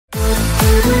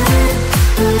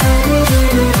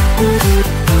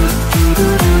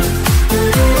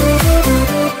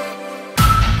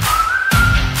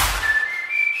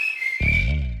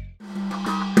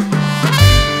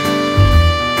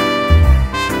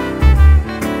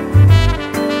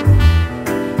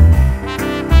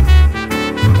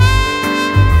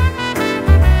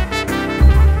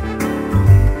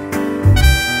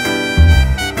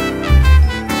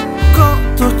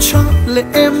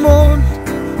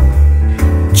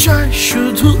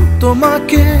শুধু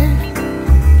তোমাকে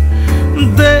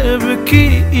দেব কি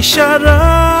ইশারা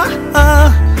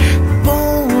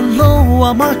বলো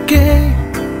আমাকে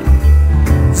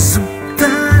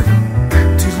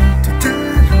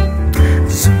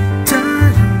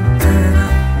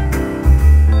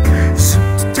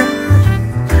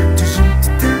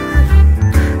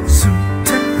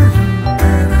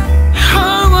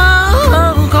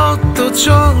কত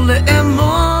চলে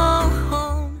এমন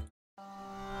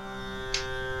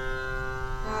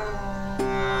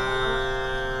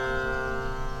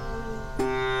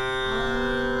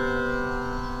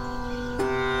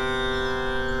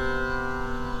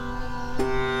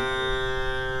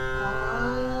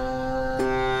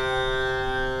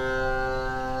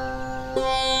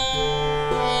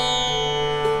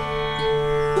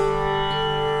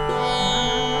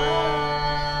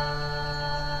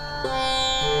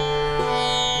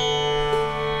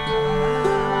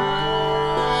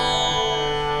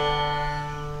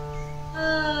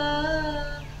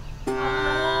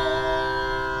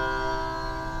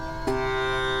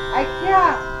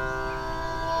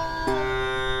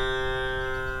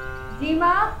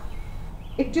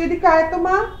একটু এদিকে আয় তো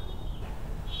মা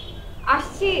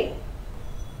আসছি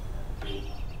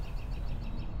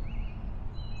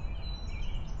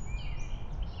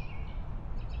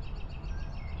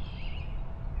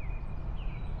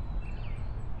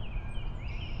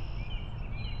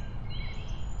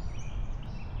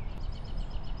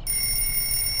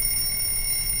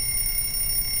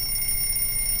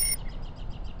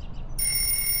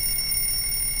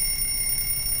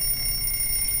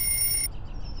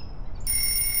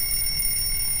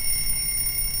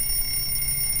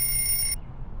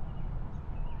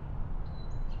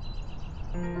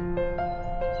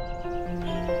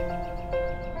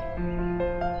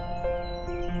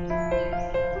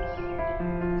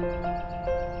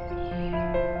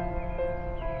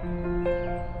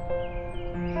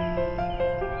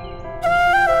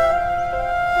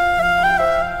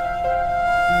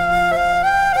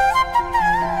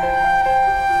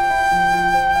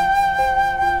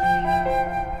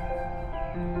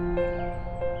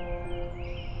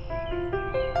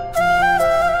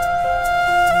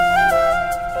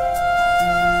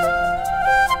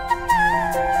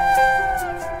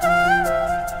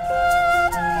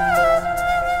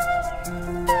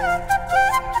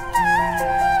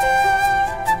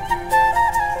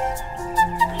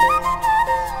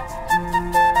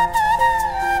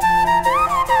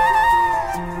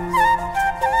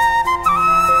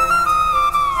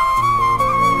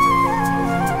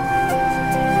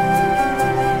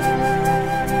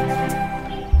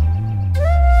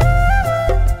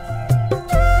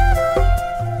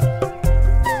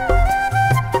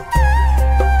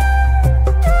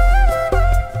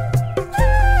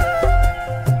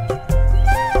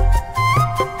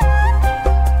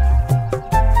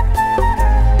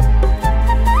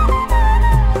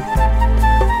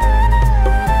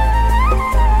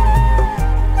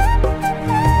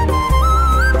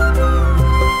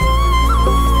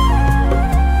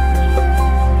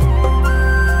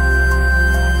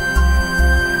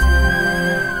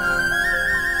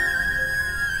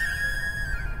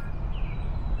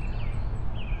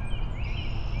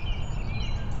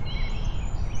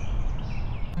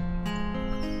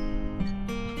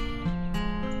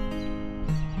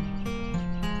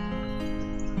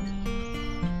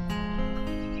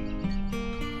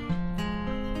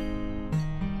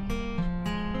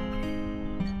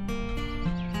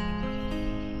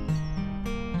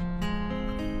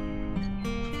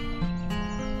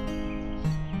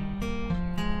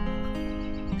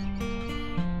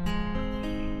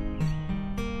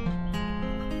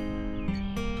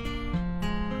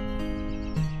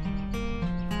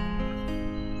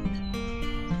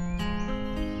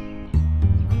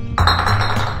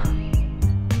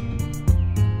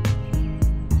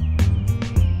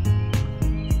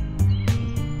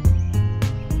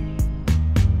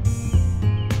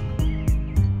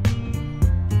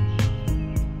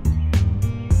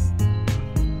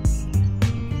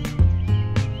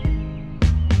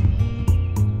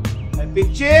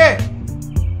Picture!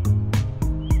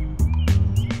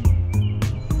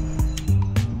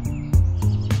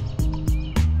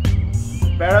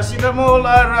 Paracetamol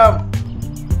or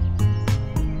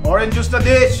orange juice the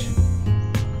dish.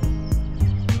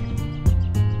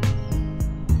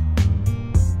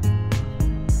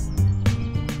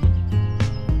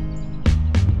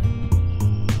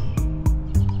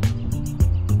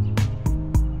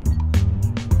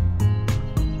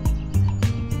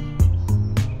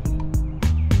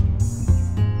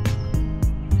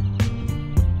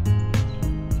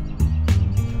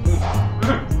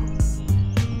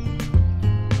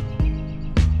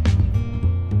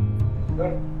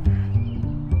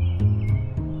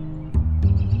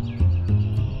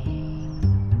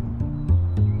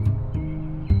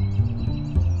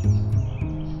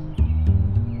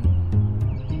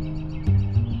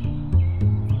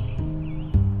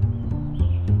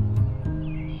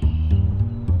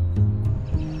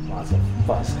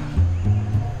 fast.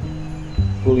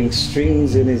 Pulling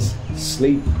strings in his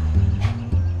sleep.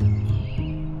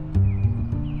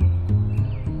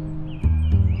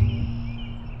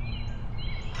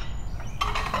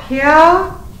 क्या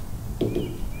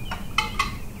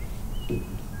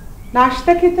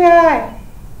नाश्ता খেতে আয়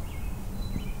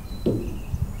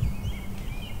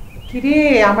কিরে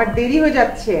আমার দেরি হয়ে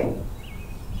যাচ্ছে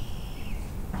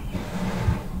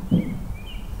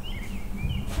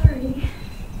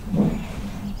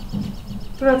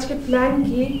তোর আজকে প্ল্যান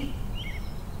কি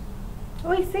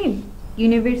ওই সেম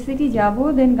ইউনিভার্সিটি যাব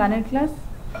দেন গানের ক্লাস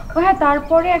ও হ্যাঁ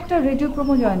তারপরে একটা রেডিও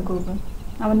প্রোমো জয়েন করব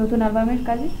আমার নতুন অ্যালবামের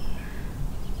কাজে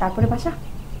তারপরে বাসা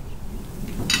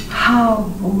হাউ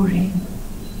বোরিং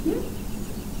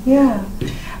ইয়া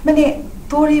মানে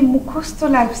তোর এই মুখস্থ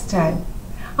লাইফস্টাইল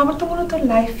আমার তো মনে হয় তোর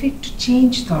লাইফে একটু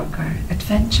চেঞ্জ দরকার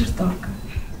অ্যাডভেঞ্চার দরকার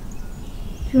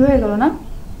শুরু হয়ে গেল না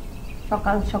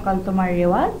সকাল সকাল তোমার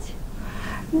রেওয়াজ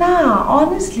না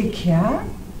অনেস্টলি খেয়া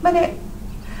মানে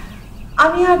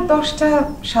আমি আর 10টা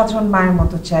সাধারণ মায়ের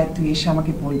মতো চাই তুই এসে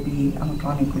আমাকে বলবি আমাকে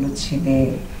অনেকগুলো ছেলে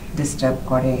ডিস্টার্ব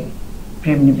করে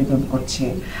প্রেম নিবেদন করছে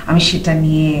আমি সেটা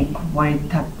নিয়ে খুব ওয়ারিড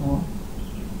থাকবো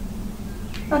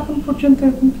এখন পর্যন্ত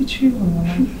এরকম কিছুই হলো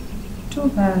না টু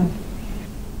ব্যাড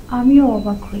আমিও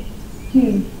অবাক হই কি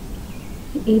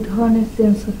এই ধরনের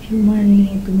সেন্স অফ হিউমার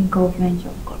নিয়ে তুমি গভর্নমেন্ট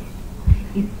জব করো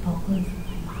ইট বগলস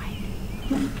মাই মাইন্ড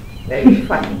ভেরি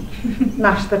ফানি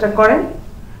নাস্তাটা করেন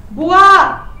বুয়া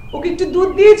ওকে একটু দুধ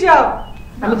দিয়ে যাও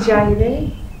আমি যাই রে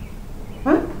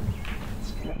হ্যাঁ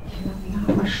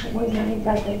আমার সময় নাই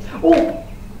দাদা ও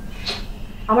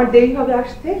আমার দেরি হবে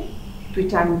আসতে তুই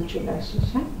টাইম চলে আসিস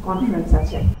হ্যাঁ কনফারেন্স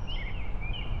আছে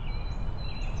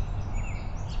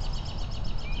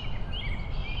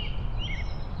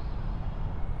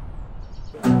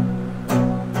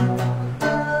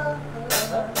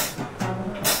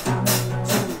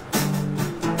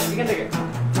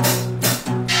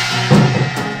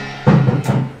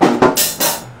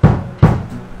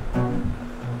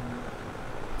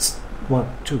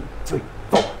One, two, three,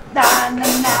 four. Na na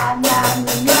na na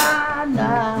na na na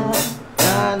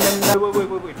na.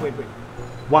 Wait.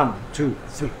 1, 2,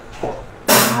 3, 4.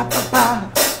 Ba ba ba.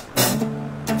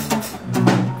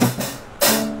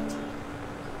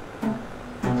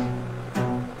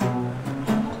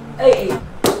 Hey.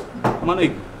 Come on,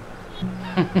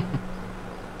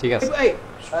 ঠিক আছে Hey.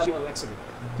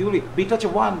 তুই বলি বিট হচ্ছে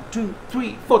 1, 2, 3,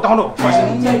 4 down low.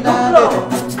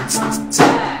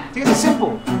 ঠিক আছে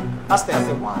সিম্পল আস্তে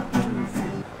আস্তে 1, 2,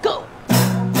 3 go.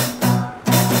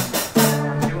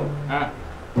 হ্যাঁ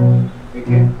ওকে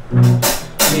কে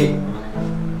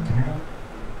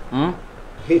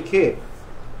হে কে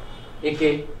একে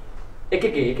একে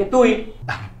কে একে তুই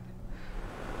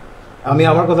আমি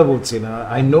আমার কথা বলছি না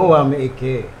আই নো আমি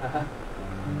একে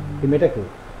এই মেয়েটা কে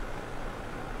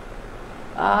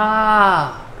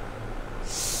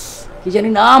কি জানি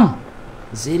নাম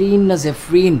জেরিন না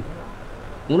জেফরিন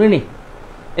মনে নেই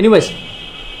এনিওয়েজ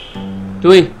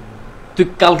তুই তুই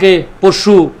কালকে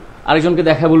পরশু আরেকজনকে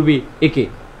দেখা বলবি একে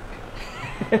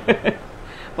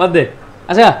বাদ দে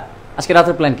আচ্ছা আজকে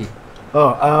রাতের প্ল্যান কি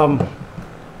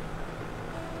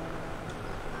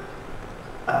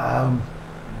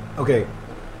ওকে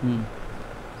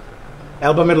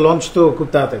অ্যালবামের লঞ্চ তো খুব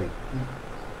তাড়াতাড়ি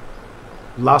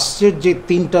লাস্টের যে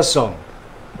 3টা সং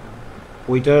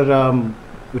ওইটার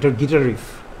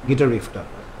গিটার রিফটা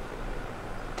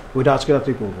ওইটা আজকে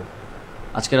রাতেই করবো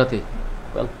আজকে রাতে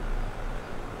well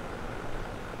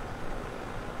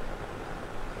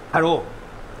R O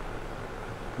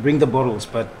bring the bottles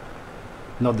but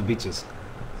not the beaches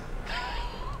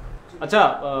আচ্ছা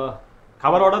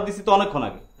খাবার অর্ডার দিছি তো অনেকক্ষণ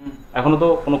আগে এখনো তো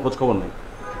কোনো খোঁজ খবর নেই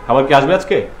খাবার কি আসবে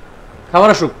আজকে খাবার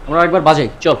আসুক আমরা একবার বাজাই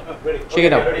চল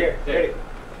শিখে দাও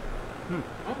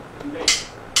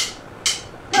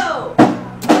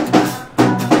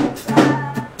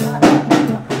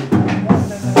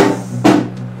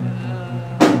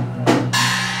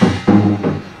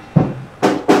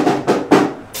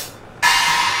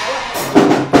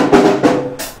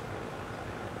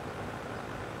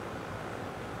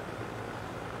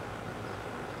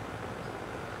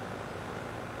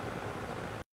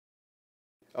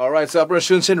Alright, so আপনারা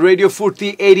শুনছেন Radio Furti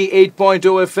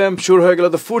 88.0 FM শুরু হয়ে গেল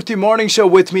the Furti morning show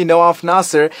with me Nawaf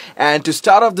Nasser, and to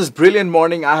start off this brilliant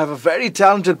morning I have a very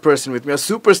talented person with me, a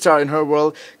superstar in her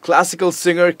world, classical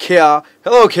singer Kea.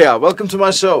 Hello Kea, welcome to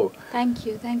my show. Thank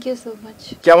you so much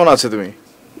কেমন আছো তুমি?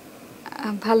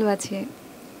 ভালো আছি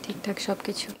ঠিকঠাক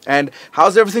সবকিছু And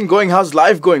how's everything going? How's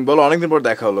life going? বলো অনেকদিন পর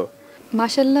দেখা হলো।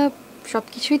 মাশাআল্লাহ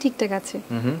সবকিছুই ঠিকঠাক আছে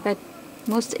বাট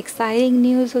মোস্ট এক্সাইটিং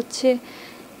নিউজ হচ্ছে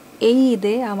এই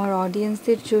ঈদে আমার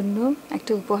অডিয়েন্সদের জন্য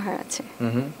একটা উপহার আছে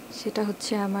সেটা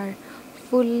হচ্ছে আমার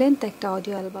ফুল লেন্থ একটা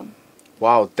audio album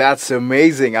Wow, that's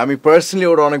amazing. I mean, personally,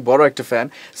 ওর অনেক বড় একটা fan.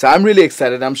 So I'm really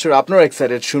excited. I'm sure আপনারা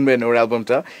excited শুনবেন ওর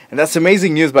অ্যালবামটা. And that's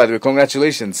amazing news, by the way.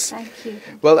 Congratulations. Thank you.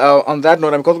 Well, on that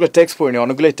note, আমি কতগুলো text পড়িনি,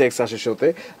 অনেকগুলো text আসে শোতে।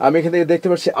 আমি এখান থেকে দেখতে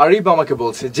পাচ্ছি আরিব আমাকে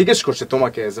বলছে, জিজ্ঞেস করছে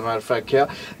তোমাকে, as a matter of fact,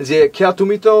 যে খেয়া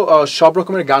তুমি তো সব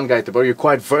রকমের গান গাইতে পারো, you're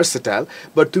quite versatile,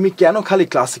 but তুমি কেন খালি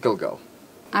ক্লাসিক্যাল গাও?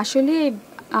 আসলে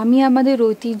আমি আমাদের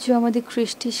ঐতিহ্য আমাদের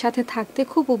কৃষ্টির সাথে থাকতে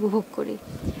খুব উপভোগ করি।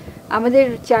 আমাদের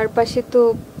চারপাশে তো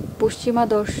পশ্চিমা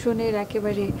দর্শনের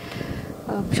একেবারে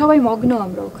সবাই মগ্ন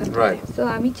আমরা ওখানে, তো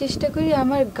আমি চেষ্টা করি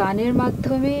আমার গানের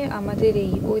মাধ্যমে আমাদের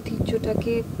এই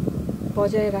ঐতিহ্যটাকে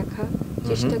বজায় রাখা,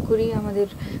 চেষ্টা করি আমাদের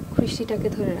কৃষ্টিটাকে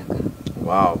ধরে রাখা।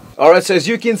 Wow. Alright, so as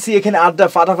you can see, এখানে আড্ডা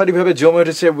ফাটাফাটি ভাবে জমে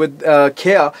উঠেছে with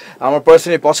Khea, আমার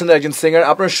পার্সোনালি পছন্দের একজন সিঙ্গার।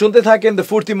 আপনারা শুনতে থাকেন the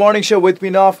Furti Morning Show with me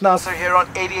Nawaf Nasser here on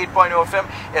 88.0 FM.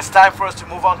 It's time for us to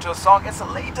move on to a song. It's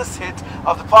the latest hit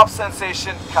of the pop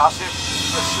sensation Kashif.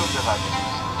 Let's শুনতে থাকেন।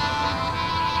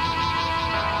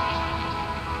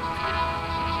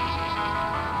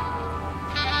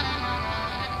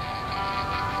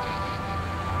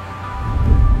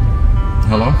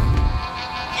 Hello?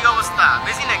 কি অবস্থা?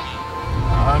 Busy নাকি?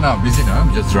 No, busy now.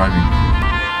 I'm just driving.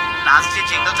 Last যে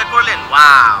জিঙ্গলটা করলেন,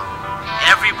 wow,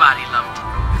 everybody loved it.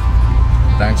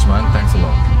 Thanks, man. Thanks a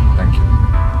lot. Thank you.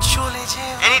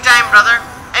 Any time brother.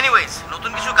 Anyways,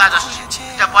 নতুন কিছু কাজ আসছে, একটা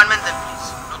অ্যাপয়েন্টমেন্ট দেন প্লিজ।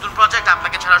 নতুন প্রজেক্ট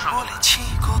আপনাকে ছাড়া সম্ভব না।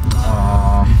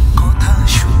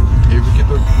 এই উইকে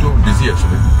তো একটু বিজি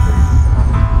আসলে।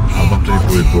 অ্যালবামটাই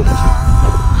পুরো তো আছে।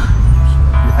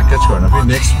 এক কাজ করেন, আপনি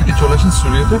নেক্সট উইকে চলে আসেন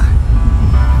স্টুডিওতে।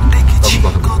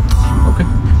 Okay?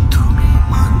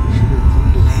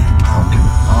 Okay.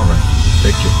 All right.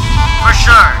 Thank you. For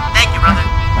sure. Thank you, brother.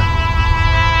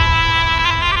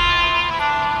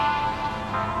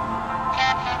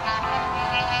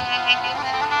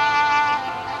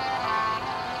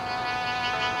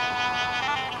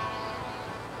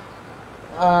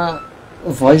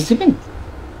 Voice দিবেন?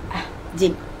 জি।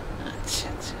 আচ্ছা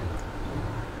আচ্ছা।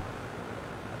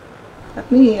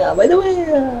 আপনি বাই দ্য ওয়ে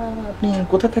আপনি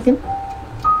কোথায় থাকেন?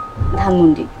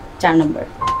 ধানমন্ডি 4 নম্বর।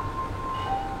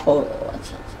 ও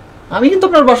আচ্ছা আচ্ছা। আমি কিন্তু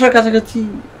আপনার বাসার কাছাকাছি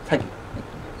থাকি।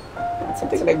 আচ্ছা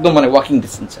একদম মানে ওয়াকিং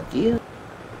ডিসটেন্স আর কি।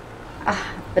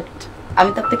 বাট আমি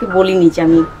তো আপনাকে বলিনি যে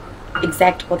আমি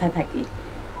এক্স্যাক্ট কোথায় থাকি।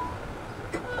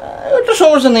 এটা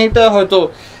সমস্যা নেই, এটা হয়তো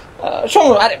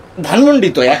আরে ধানমন্ডি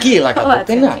তো একই এলাকা,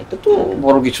 তাই না? এটা তো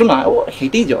বড় কিছু না, ও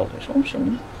হেঁটেই যাওয়া যায়, সমস্যা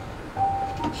নেই।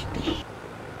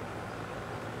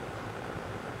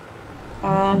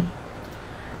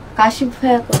 কাশিফ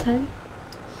ভাইয়া কোথায়?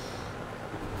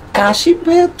 কাশিফ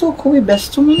ভাইয়া তো খুবই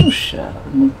ব্যস্ত মানুষ,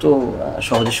 উনি তো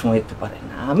সহজে সময় দিতে পারে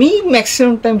না। আমি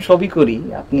ম্যাক্সিমাম টাইম সবই করি,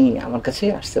 আপনি আমার কাছে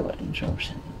আসতে পারেন,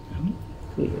 সমস্যা নেই। আমি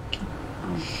করি আর কি।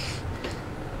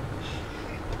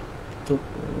 তো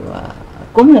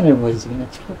কোন গানের ভয়েস দিবেন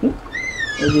আজকে আপনি?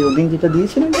 ওই যে ওদিন যেটা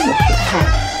দিয়েছিলেন? হ্যাঁ।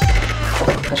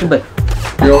 কাশিফ ভাই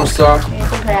কি অবস্থা? এই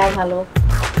তো ভাইয়া ভালো।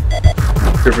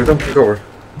 প্রীতম কি খবর?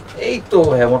 এই তো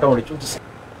হ্যাঁ মোটামুটি চলতেছে।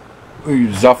 ওই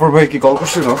জাফর ভাই কি কল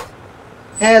করছিল?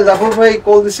 হ্যাঁ জাফর ভাই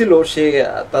কল দিছিল, সে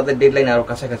তাদের ডেডলাইন আরো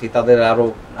কাছাকাছি, তাদের আরো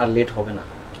আর লেট হবে না,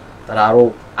 তারা আরো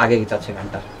আগে যাচ্ছে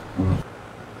গানটা।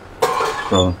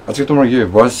 আজকে তোমার ইয়ে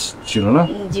ভয়েস ছিল না?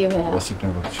 জি ভাইয়া।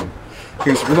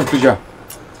 ঠিক আছে প্রীতম তুই যা।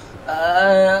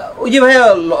 ওই যে ভাইয়া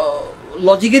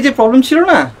লজিকে যে প্রবলেম ছিল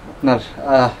না আপনার,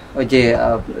 ওই যে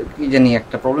কি জানি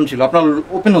একটা প্রবলেম ছিল, আপনার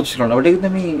ওপেন হচ্ছিল না, ওটা কিন্তু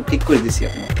আমি ঠিক করে দিছি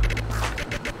আপনার।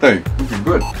 তাই?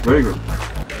 Good, very good.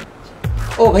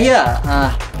 ও ভাইয়া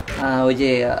ওই যে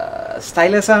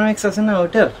স্টাইলাস আরএমএক্স আছে না,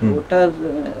 ওটার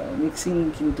মিক্সিং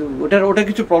কিন্তু ওটার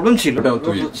কিছু প্রবলেম ছিল, ওটাও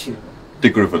তুই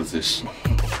ঠিক করে ফেলছিস।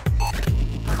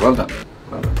 Well done.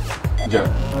 যা,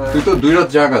 তুই তো 2 রাত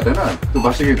জাগা, তাই না? তুই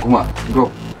বাসায় গিয়ে ঘুমা। গো।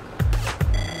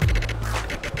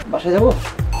 বাসায় যাবো?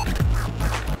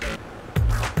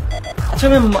 আচ্ছা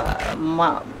আমি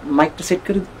মাইকটা সেট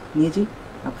করে নিয়ে যাই।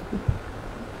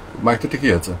 মাইক তো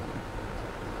ঠিকই আছে।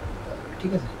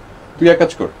 ঠিক আছে। তুই এক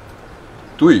কাজ কর,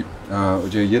 তুই ওই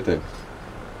যে ইয়েতে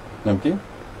নাম কি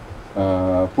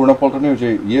পুরোনো পল্টনে ওই যে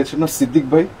ইয়ে ছিল না সিদ্দিক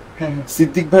ভাই,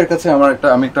 সিদ্দিক ভাইয়ের কাছে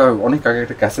আমি একটা অনেক আগে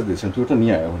একটা ক্যাসেট দিয়েছিলাম, তুই ওটা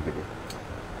নিয়ে আয় ওখান থেকে।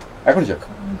 এখন যাক।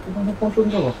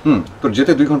 তোর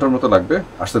যেতে 2 ঘন্টার মতো লাগবে,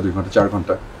 আসতে 2 ঘন্টা 4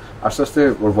 ঘন্টা, আস্তে আস্তে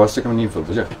ওর ভয়েসটাকে আমি নিয়ে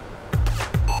ফেলবো। যা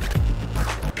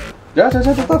যা যা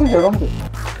যা তাড়াতাড়ি যা।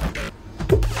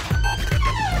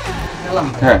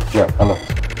 হ্যাঁ যা। হ্যালো।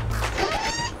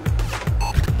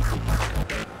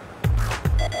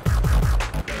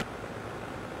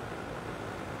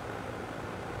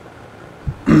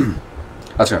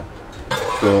 আচ্ছা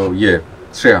তো ইয়ে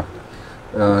শ্রেয়া,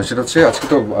 সেটা হচ্ছে আজকে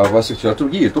তো বার্ষিক ছিল, তো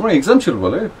কি তোমার এক্সাম ছিল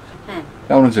বলে? হ্যাঁ।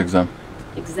 কেমন হচ্ছে এক্সাম?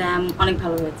 এক্সাম অনেক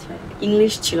ভালো হয়েছে।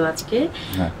 ইংলিশ ছিল আজকে।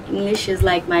 হ্যাঁ। English is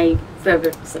like my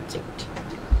favourite subject.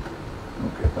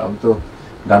 ওকে, তাহলে তো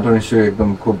গানটা নিশ্চয়ই একদম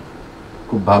খুব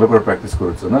খুব ভালো করে প্র্যাকটিস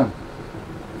করেছো না?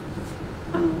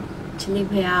 চিনি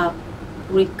ভাইয়া,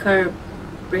 পরীক্ষার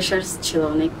প্রেশার ছিল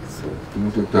অনেক। তুমি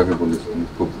তো একটু আগে বলেছো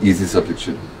খুব ইজি সাবজেক্ট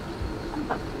ছিল।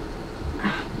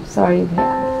 সরি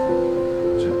ভাইয়া।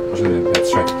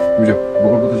 That's right. তুমি যে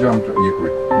বকর করতে যাও আমি ইয়ে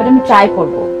করি। বাট আমি ট্রাই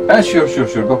করব। হ্যাঁ,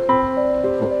 শিওর গো।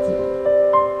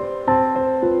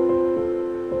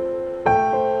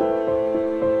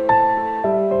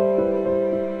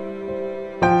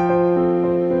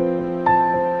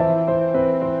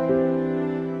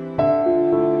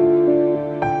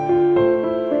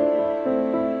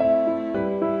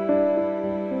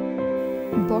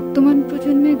 বর্তমান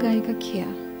প্রজন্মের গায়িকা খেয়া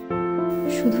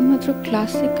শুধুমাত্র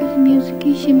ক্লাসিক্যাল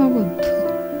মিউজিকই সীমাবদ্ধ।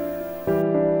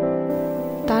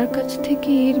 তার কাছ থেকে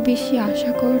এর বেশি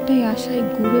আশা করাটাই আশায়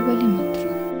গুড়ে বালি মাত্র।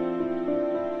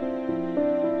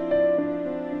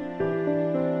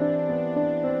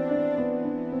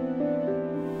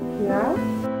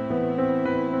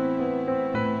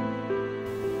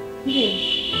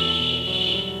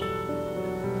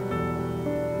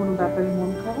 কোনো ব্যাপারে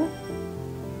মন খারাপ?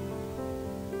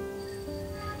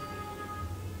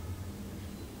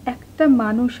 একটা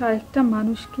মানুষ আর একটা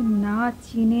মানুষকে না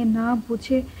চিনে না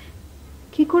বুঝে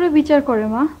কি করে বিচার করে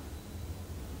মা?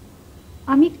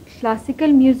 আমি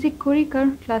ক্লাসিক্যাল মিউজিক করি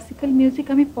কারণ ক্লাসিক্যাল মিউজিক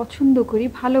আমি পছন্দ করি,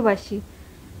 ভালোবাসি।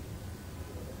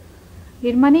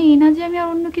 এর মানে এই না যে আমি আর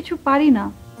অন্য কিছু পারি না।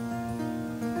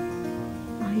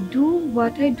 I do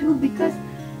what I do because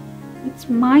it's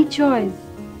my choice.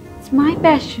 It's my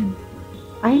passion.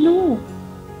 I know.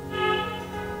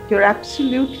 You're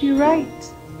absolutely right.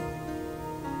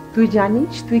 তুই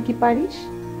জানিস তুই কি পারিস,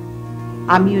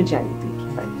 আমিও জানি তুই কি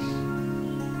পারিস।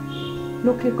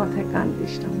 লোকের কথায় কান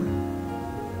দিস না মা,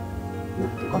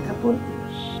 লোক তো কথা বলবে।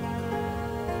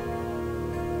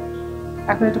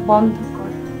 এখন এটা বন্ধ কর।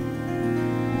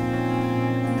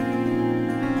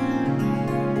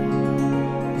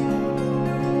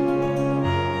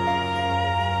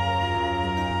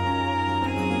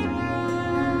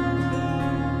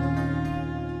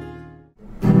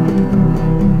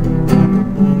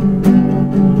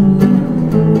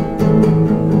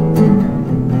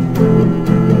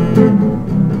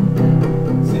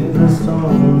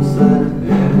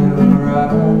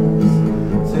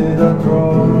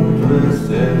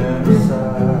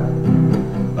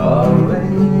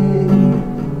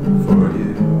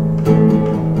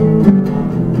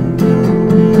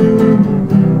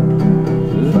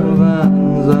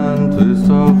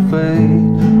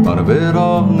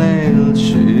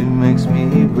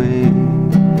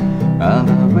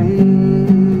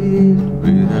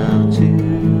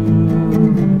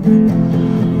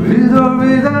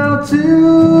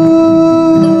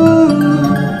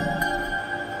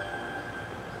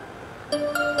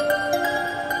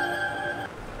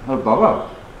 বাবা,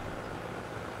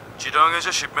 চিটাগাং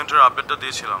এসে শিপমেন্টের আপডেটটা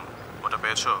দিয়েছিলাম, ওটা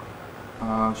পেয়েছো?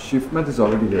 Shipment is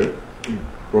already here,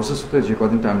 process হতে যে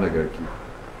কদিন টাইম লাগে আর কি।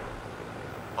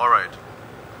 অলরাইট,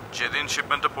 যেদিন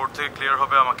শিপমেন্টটা পোর্ট থেকে ক্লিয়ার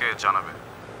হবে আমাকে জানাবে।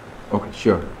 ওকে,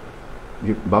 শিওর।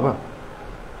 বাবা,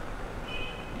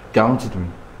 কেমন আছো তুমি?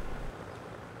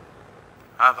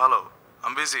 হ্যাঁ ভালো, I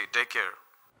am busy, take care.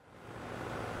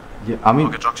 আমি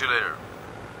ওকে, টক টু ইউ লেটার।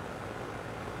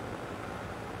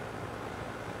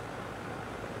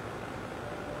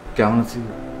 কেমন আছি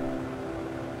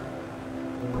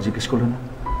জিজ্ঞেস করলে না?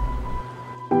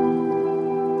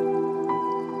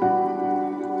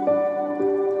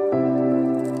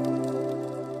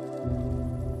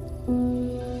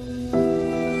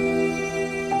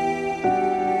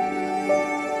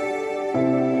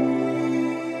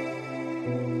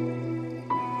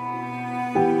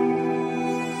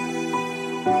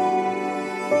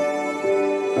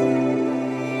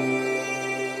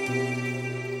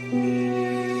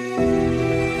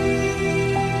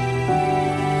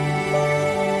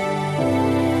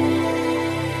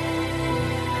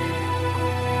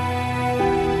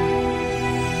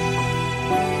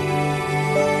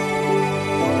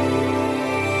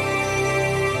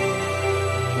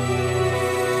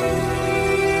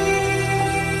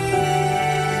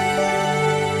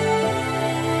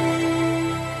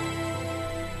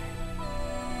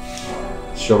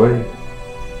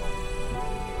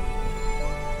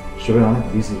 সবাই অনেক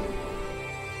বিজি।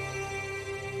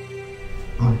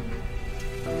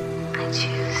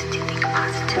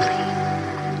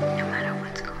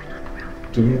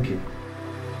 তুমিও কি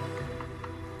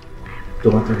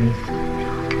তোমার তো নেই?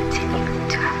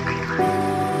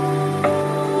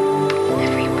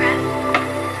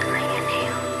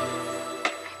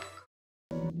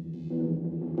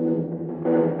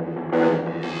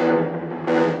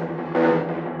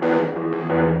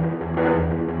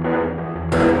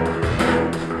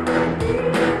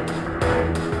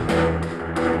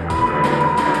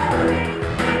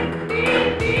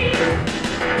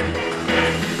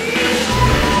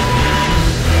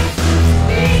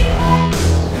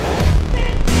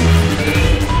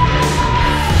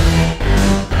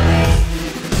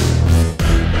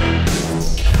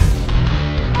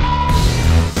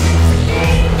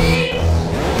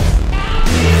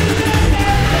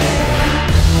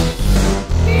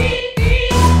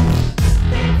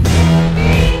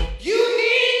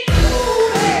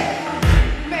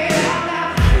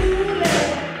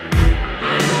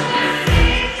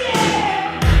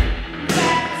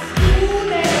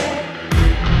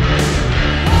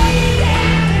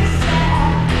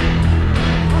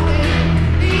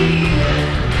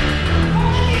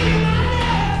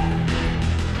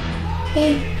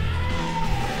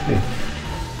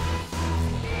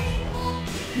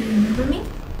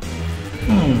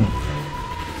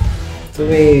 To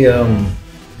me,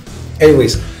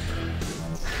 anyways,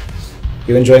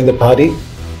 you enjoying the party?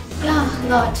 Yeah, a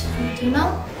lot. Until now,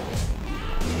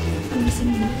 I'm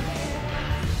missing you.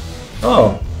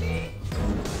 Oh.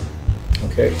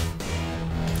 Okay.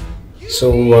 So,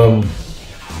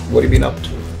 what have you been up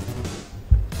to?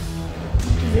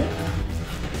 Is it?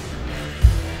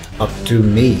 Up to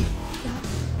me.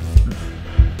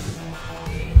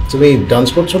 To me,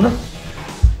 dance করছো না?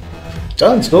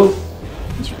 Dance, go.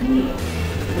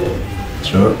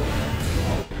 Sure.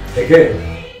 Okay.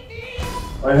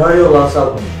 I heard your last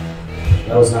album.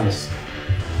 That was nice.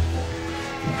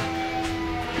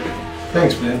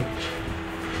 Thanks, man.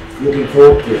 Looking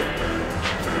forward to it.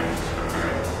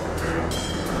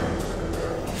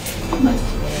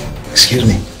 Excuse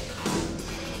me.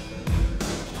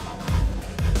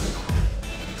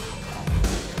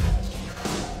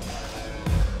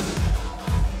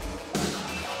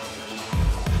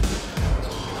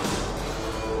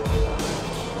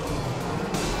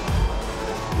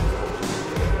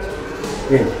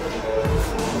 Hey.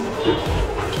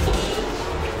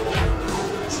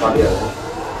 Sadia.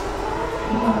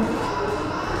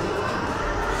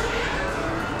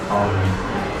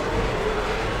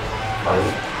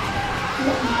 Faruk.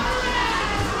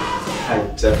 I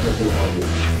definitely love you.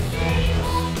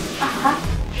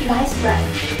 Nice brand.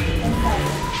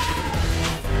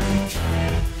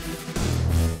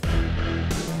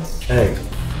 Hey,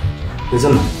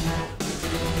 listen.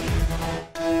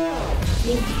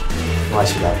 Why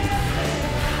should I?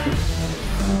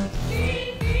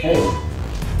 Hey.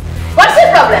 What's your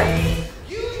problem?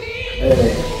 Hey.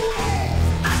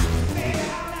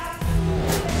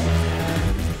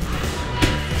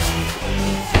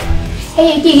 Hey,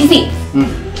 take it easy.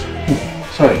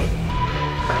 Sorry.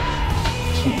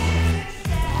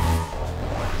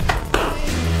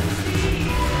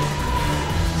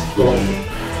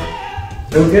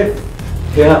 You okay?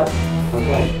 Yeah.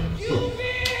 Okay.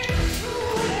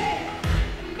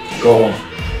 Go home.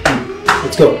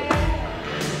 Let's go.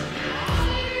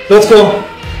 Let's go.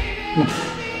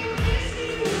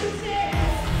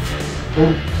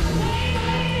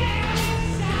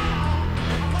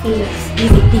 Please,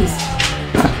 easy, please.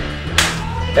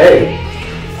 Hey.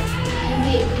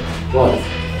 Easy. What?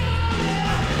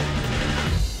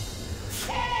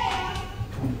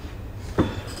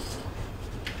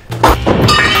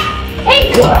 Hey!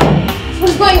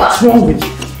 What's going on? What's wrong with you?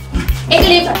 Hey,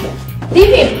 leave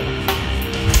him.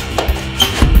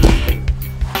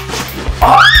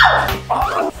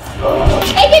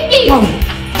 Take it, please.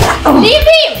 Leave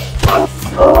him.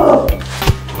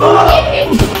 Leave him.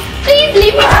 Please,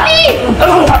 leave him, please.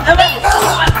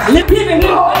 Leave him.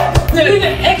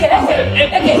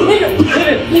 Okay, leave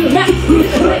him, man.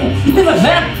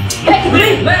 Leave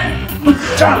him, man.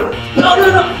 No.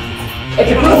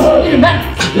 Okay, please, leave him, man.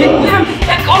 Leave him.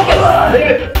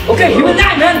 Okay, he will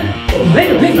die, man.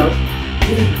 Leave him.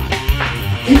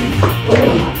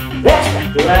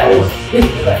 Relax.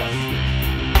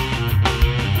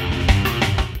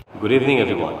 Good evening,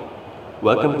 everyone.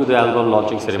 Welcome to the album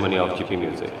launching ceremony of GP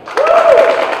Music.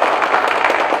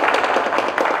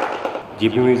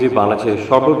 GP Music বাংলাদেশের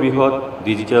সর্ববৃহৎ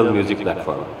digital music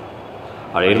platform,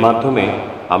 আর এর মাধ্যমে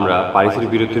আমরা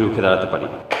পাইরেসির বিরুদ্ধে রুখে দাঁড়াতে পারি।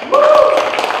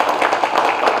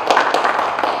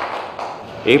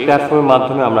 এই প্ল্যাটফর্মের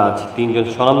মাধ্যমে আমরা আজ 3 জন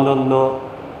স্বনামধন্য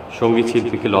সঙ্গীত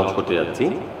শিল্পীকে লঞ্চ করতে যাচ্ছি।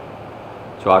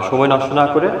 তো আর সময় নষ্ট না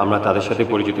করে আমরা তাদের সাথে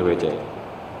পরিচিত হয়ে যাই।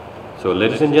 So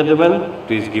ladies and gentlemen,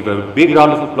 please give a big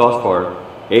round of applause for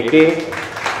AK,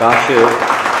 Kashif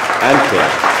and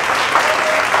Shekh.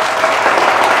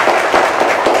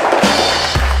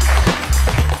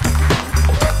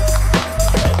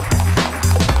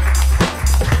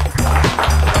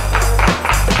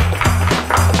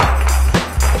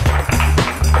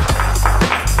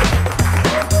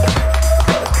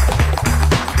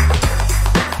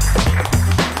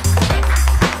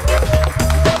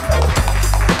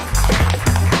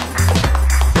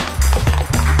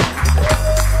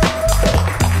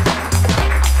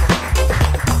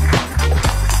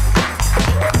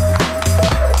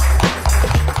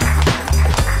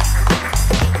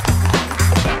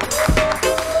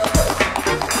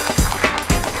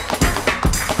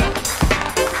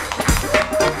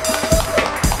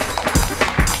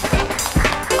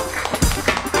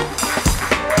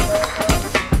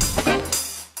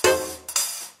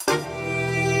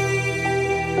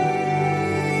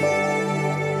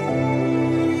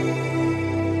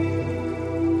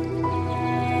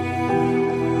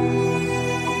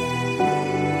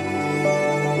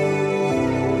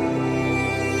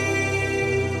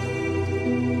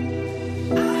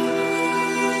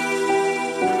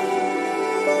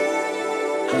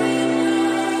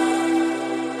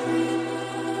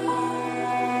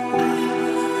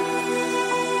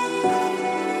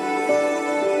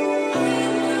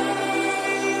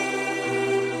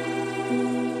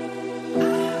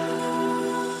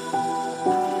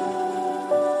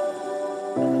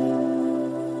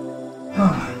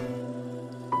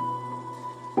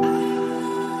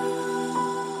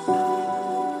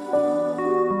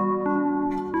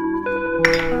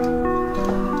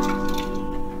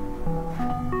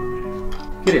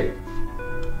 কিরে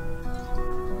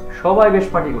সবাই বেশ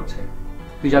পার্টি করছে,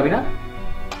 তুই যাবি না?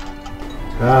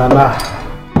 না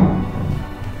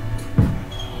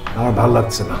আমার ভাল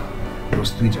লাগছে না,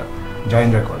 তুই যা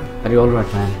এনজয় করে। Are you all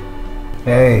right, man?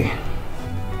 Hey,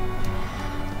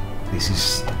 this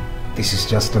is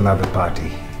just another party.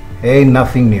 Hey,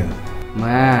 nothing new.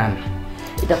 Man,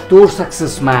 এটা তোর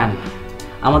সাকসেস ম্যান।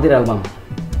 আমাদের অ্যালবাম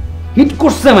হিট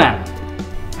করছে man.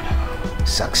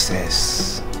 Success.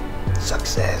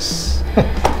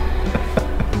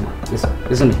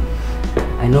 Listen,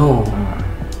 I know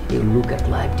you look at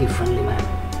life differently, man.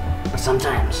 But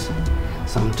sometimes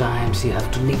you have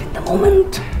to live in the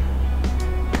moment.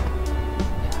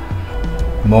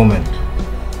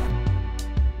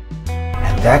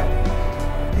 And that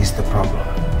is the problem.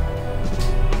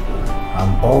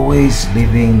 I'm always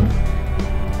living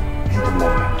in the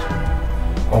moment.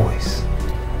 Always.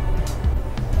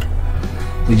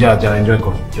 তুই যা enjoy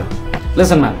কর।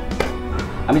 Listen, man.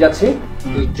 আমি যাচ্ছি,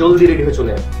 তুই জলদি ready হয়ে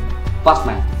চলে আয়। Fast,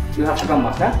 man. You have to come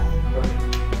fast, huh?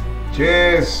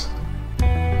 Cheers.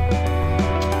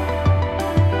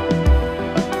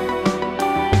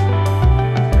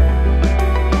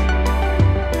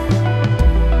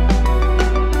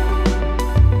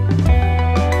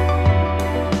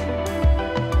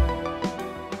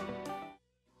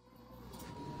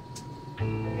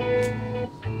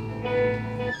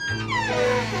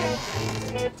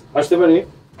 আসতে পারি?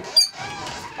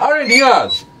 আরে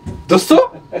নিয়াজ দোস্ত,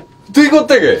 তুই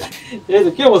কোত্থেকে? এই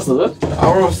তো কি অবস্থা তোর?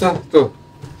 আমার অবস্থা তো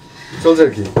চলছে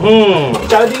আর কি।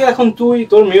 চারিদিকে এখন তুই,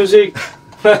 তোর মিউজিক,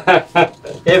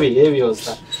 হেভি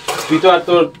অবস্থা। তুই তো আর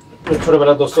তোর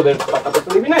ছোটবেলার দোস্তদের পাতা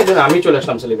দিবি না, এই জন্য আমি চলে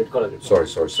আসলাম সেলিব্রেট করার জন্য।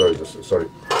 সরি দোস্ত, সরি।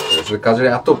 আসলে কাজের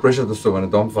এত প্রেশার দোস্ত, মানে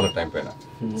দম ফেলার টাইম পাই না,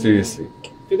 সিরিয়াসলি।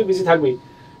 তুই তো বিজি থাকবি,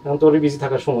 এখন তোরই বিজি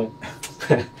থাকার সময়।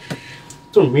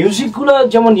 তোর মিউজিকগুলো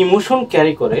যেমন ইমোশন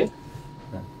ক্যারি করে,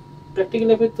 প্র্যাকটিক্যাল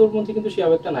লাইফে তোর মধ্যে কিন্তু সেই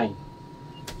আবেগটা নাই।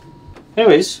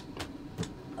 এনিওয়েজ,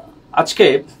 আজকে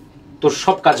তোর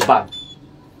সব কাজ বাদ,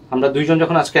 আমরা দুইজন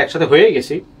যখন আজকে একসাথে হয়ে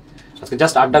গেছি, আজকে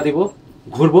জাস্ট আড্ডা দিব,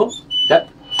 ঘুরবো।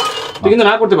 তুই কিন্তু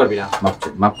না করতে পারবি না।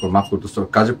 মাফ কর দোস্ত,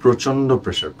 কাজে প্রচন্ড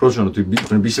প্রেশার, প্রচন্ড, তুই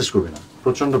বিশ্বাস করবি না,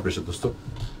 প্রচন্ড প্রেশার দোস্ত,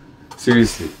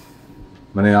 সিরিয়াসলি।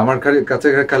 মানে আমার কাছে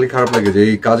খালি খারাপ লাগে যে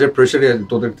এই কাজের প্রেশারে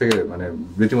তোদের থেকে মানে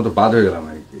রীতিমতো বাদ হয়ে গেলাম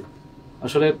আর কি।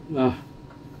 আসলে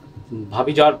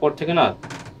ভাবি যাওয়ার পর থেকে না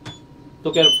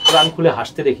তোকে আর প্রাণ খুলে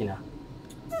হাসতে দেখি না।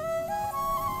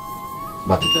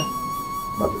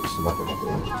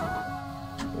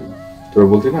 তোরা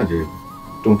বলতি না যে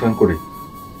টুংটাং করি,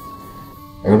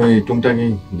 এখন ওই টুংটাংই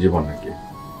জীবন আর কি।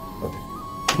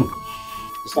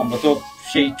 আমরা তো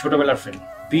সেই ছোটবেলার ফ্রেন্ড,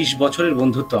 20 বছরের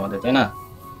বন্ধুত্ব আমাদের, তাই না?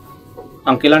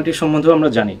 আঙ্কেল আন্টির সম্বন্ধেও আমরা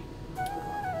জানি,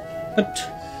 but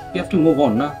you have to move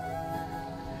on না?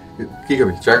 কি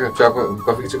খাবি? চা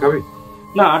কফি কিছু খাবি?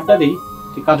 না, আড্ডা দিই।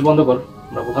 তুই কাজ বন্ধ কর,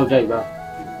 আমরা কোথাও যাই। বা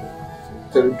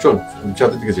চল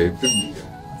চাঁদের দিকে যাই।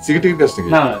 সিগারেট খাস নাকি?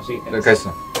 না, খাইস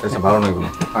না, ভালো নয় এগুলো।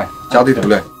 চা দিতে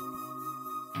বলে।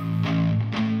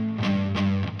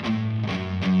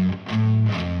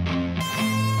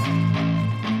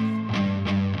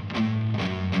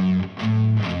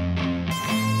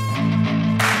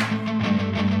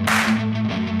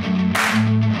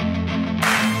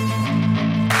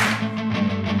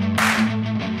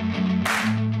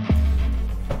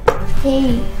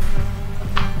 Hey,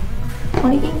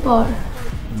 অনেকদিন পর।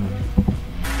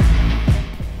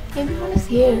 Everyone is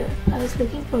here. I was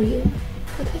looking for you.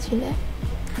 কোথায় ছিলে?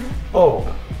 Oh,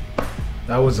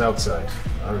 I was outside.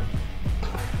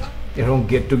 এরকম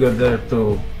গেট টুগেদার তো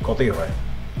কতই হয়।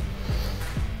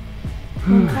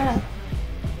 মন খারাপ?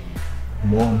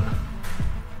 মন,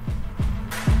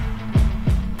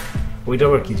 ওইটা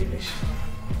আবার কি জিনিস?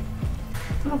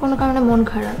 তোমার কোনো কারণে মন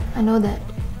খারাপ, I know that.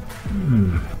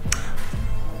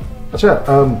 আচ্ছা,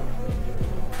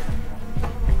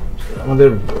 আমাদের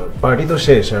পার্টি তো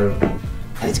শেষ আর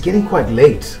ইটস গেটিং কোয়াইট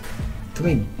লেট।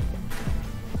 তুমি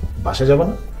বাসা যাবে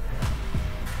না?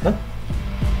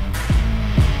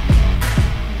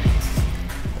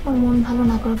 তোমার মন ভালো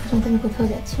না করা পর্যন্ত আমি কোথাও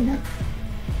যাচ্ছি না।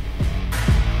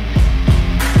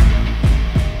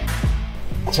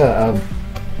 আচ্ছা,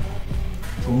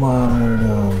 তোমার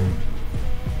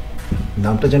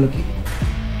নামটা যেন কি?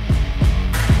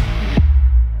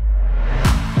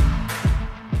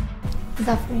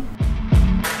 Zafrin.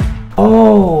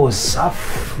 Oh,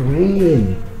 Zafrin.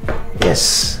 Yes,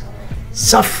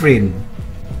 Zafrin.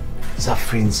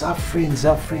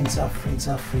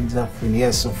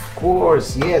 Yes, of course.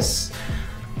 Yes,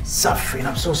 Zafrin.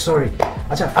 I'm so sorry.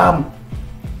 আচ্ছা,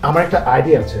 আমার একটা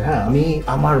আইডিয়া আছে। হ্যাঁ, আমি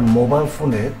আমার মোবাইল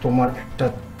ফোনে তোমার একটা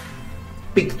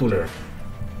পিক তুলে রাখি।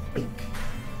 Pick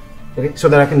Okay, so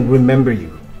that I can remember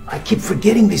you. I keep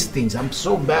forgetting these things. I'm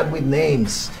so bad with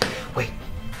names. Wait,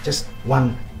 just one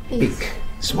Please. peek.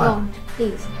 Smile. Don't,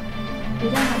 please. You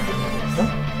don't have to do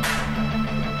this.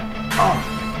 Oh.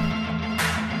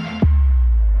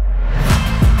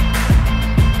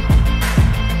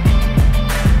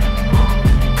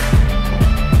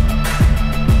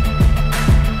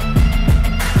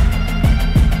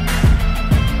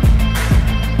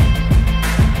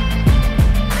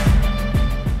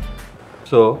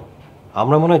 So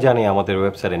আমরা মনে হয় জানি আমাদের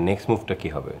ওয়েবসাইটের next মুভটা কি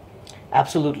হবে।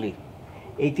 Absolutely,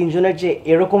 এই তিনজনের যে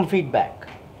এরকম ফিডব্যাক,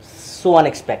 সো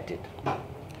আনএক্সপেক্টেড।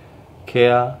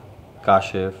 কেয়া,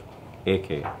 কাশেফ,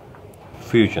 একে,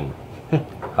 fusion.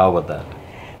 How about that?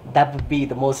 That would be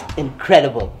the most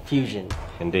incredible fusion.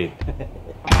 Indeed.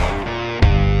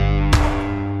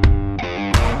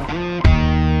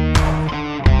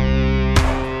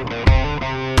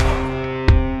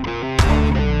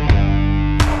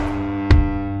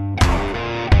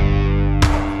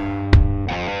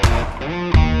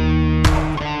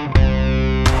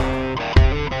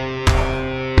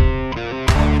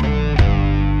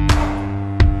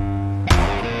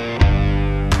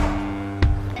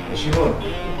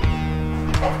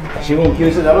 Shivan কি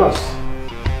হয়েছে জানোস?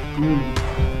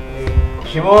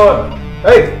 শিবন,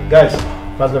 এই গাইস,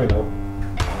 ফাজলামি নাও।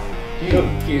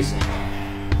 কি হয়েছে?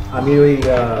 আমি ওই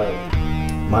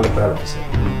মালিক ভাইয়ের অফিসে,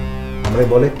 আমরা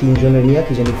বলে তিনজনের নিয়ে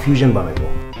কি জানি ফিউশন বানাবো।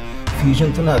 ফিউশন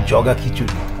তো না, জগা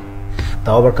খিচুড়ি।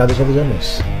 তাও আবার কাদের সাথে জানিস?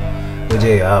 ওই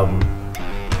যে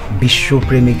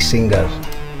বিশ্বপ্রেমিক সিঙ্গার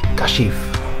কাশিফ,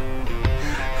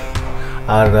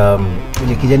 আর ওই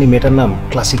যে কি জানি মেয়েটার নাম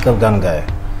ক্লাসিক্যাল গান গায়,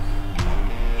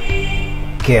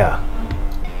 কেয়া।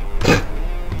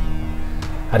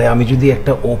 আরে আমি যদি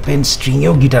একটা ওপেন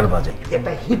স্ট্রিংয়েও গিটার বাজাই,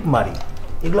 একটা হিট মারি,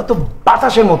 এগুলো তো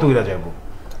বাতাসের মতো উড়ে যাব।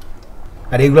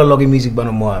 আর এগুলোর লগে মিউজিক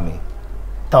বানাবো আমি,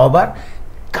 তাও আবার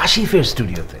কাশিফের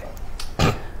স্টুডিওতে।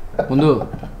 বন্ধু,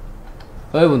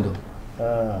 ওই বন্ধু,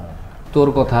 তোর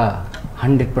কথা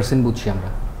 100% বুঝছি আমরা,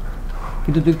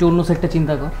 কিন্তু তুই একটু অন্য সাইডটা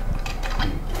চিন্তা কর।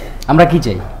 আমরা কি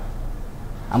চাই?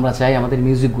 আমরা চাই আমাদের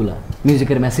মিউজিকগুলা,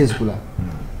 মিউজিকের মেসেজগুলা,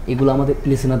 এগুলো আমাদের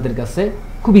লিসেনারদের কাছে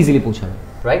খুব ইজিলি পৌঁছাবে,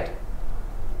 রাইট?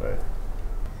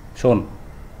 শোন,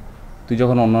 তুই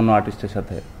যখন অন্যান্য আর্টিস্টের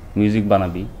সাথে মিউজিক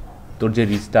বানাবি, তোর যে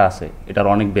রিচটা আছে এটার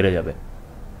অনেক বেড়ে যাবে।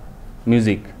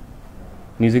 মিউজিক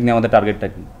নিয়ে আমাদের টার্গেটটা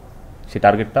কি, সেই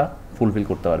টার্গেটটা ফুলফিল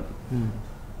করতে পারবি।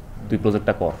 তুই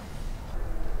প্রজেক্টটা কর।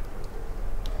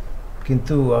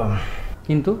 কিন্তু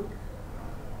কিন্তু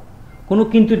কোনো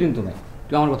কিন্তু নাই,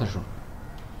 তুই আমার কথা শোন।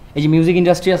 এই যে মিউজিক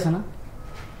ইন্ডাস্ট্রি আছে না,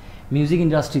 মিউজিক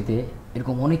ইন্ডাস্ট্রিতে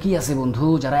এরকম অনেকেই আছে বন্ধু,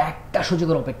 যারা একটা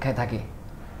সুযোগের অপেক্ষায় থাকে।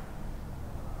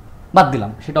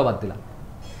 সেটাও বাদ দিলাম।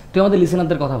 তুই আমাদের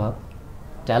লিসেনারদের কথা ভাব।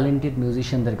 ট্যালেন্টেড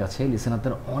মিউজিশিয়ানদের কাছে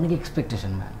লিসেনারদের অনেক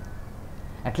এক্সপেকটেশন, ম্যান।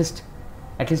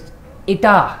 অ্যাটলিস্ট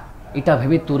এটা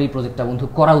ভেবে তোর এই প্রজেক্টটা বন্ধু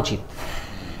করা উচিত।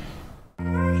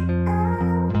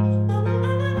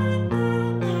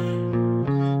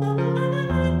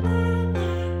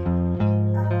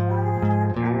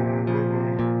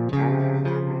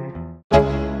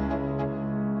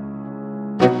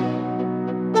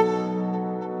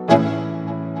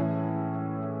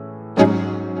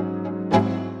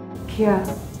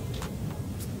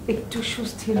 একটু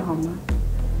সুস্থির হ মা,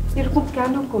 এরকম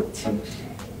কেন করছিস?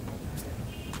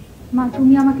 মা,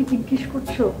 তুমি আমাকে জিজ্ঞেস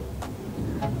করছো?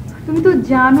 তুমি তো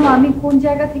জানো আমি কোন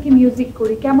জায়গা থেকে মিউজিক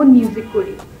করি, কেমন মিউজিক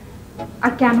করি,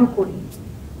 আর কেন করি।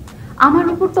 আমার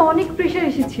উপর তো অনেক প্রেশার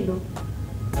এসেছিল,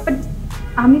 বাট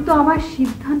আমি তো আমার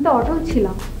সিদ্ধান্তে অটল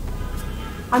ছিলাম।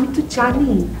 আমি তো জানি।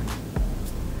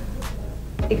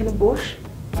 এখানে বস।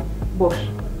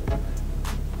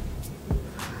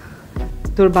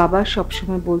 তোর বাবা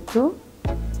সবসময় বলতো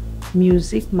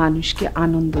মিউজিক মানুষকে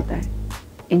আনন্দ দেয়,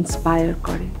 ইন্সপায়ার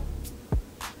করে।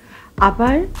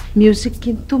 আবার মিউজিক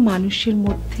কিন্তু মানুষের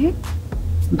মধ্যে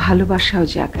ভালোবাসাও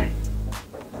জাগায়।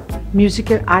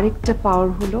 মিউজিকের আরেকটা পাওয়ার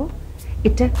হলো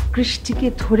এটা কৃষ্টিকে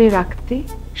ধরে রাখতে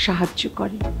সাহায্য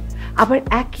করে। আবার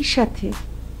একই সাথে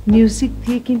মিউজিক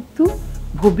দিয়ে কিন্তু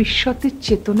ভবিষ্যতের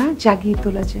চেতনা জাগিয়ে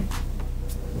তোলা যায়।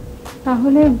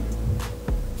 তাহলে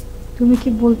তুমি কি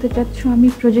বলতে চাচ্ছ আমি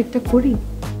প্রজেক্টটা করি?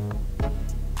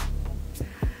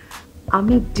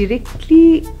 আমি ডিরেক্টলি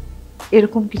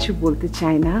এরকম কিছু বলতে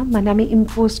চাই না, মানে আমি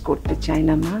ইম্পোজ করতে চাই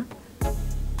না মা,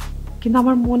 কিন্তু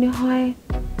আমার মনে হয়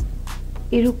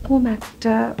এরকম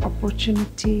একটা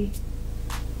অপরচুনিটি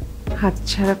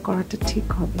হাতছাড়া করাটা ঠিক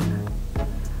হবে না।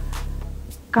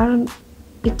 কারণ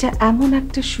এটা এমন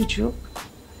একটা সুযোগ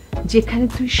যেখানে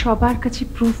তুই সবার কাছে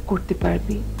প্রুভ করতে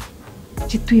পারবি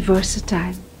যে তুই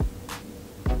ভার্সেটাইল।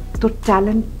 তোর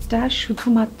ট্যালেন্টটা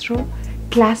শুধুমাত্র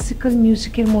ক্লাসিক্যাল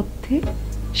মিউজিকের মধ্যে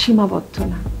সীমাবদ্ধ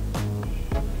না।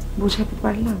 বোঝাতে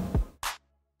পারলাম?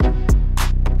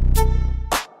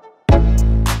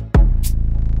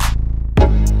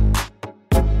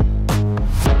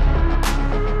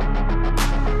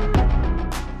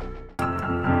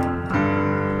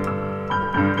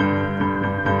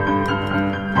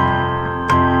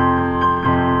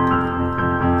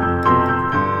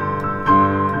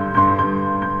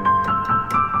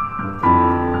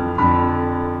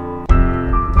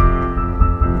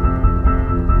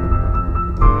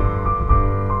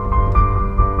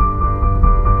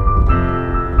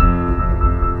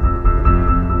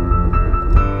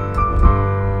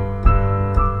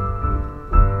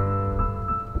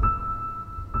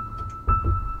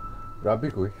 রাব্বি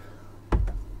কই?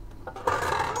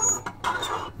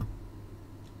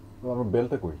 আমার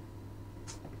বেলটা কই?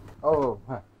 ও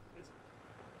হ্যাঁ,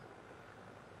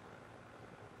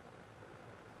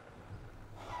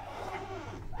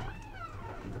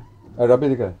 রাব্বি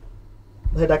দিকে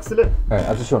ভাই ডাকছিলেন? হ্যাঁ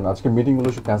আচ্ছা শোন, আজকে মিটিংগুলো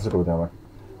সব ক্যান্সেল করে দে আমার।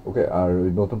 ওকে, আর ওই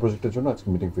নতুন প্রজেক্টের জন্য আজকে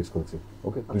মিটিং ফিক্স করেছি।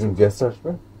 ওকে, দুজন গেস্ট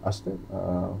আসবে, আসতে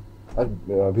আর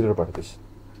ভিতরে পাঠাতিস।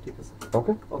 ঠিক আছে।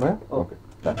 ওকে হ্যাঁ ওকে।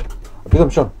 প্রীতম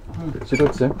শোন, সেটা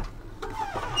হচ্ছে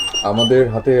আমাদের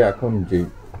হাতে এখন যে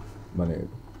মানে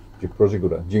যে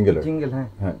প্রজেক্টগুলো জিঙ্গেলের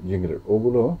হ্যাঁ জিঙ্গেলের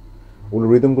ওগুলো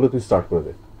রিদমগুলো তুই স্টার্ট করে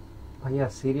দে। ভাইয়া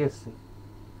সিরিয়াসলি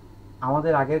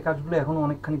আমাদের আগের কাজগুলো এখন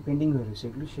অনেকখানি পেন্ডিং হয়ে রয়েছে,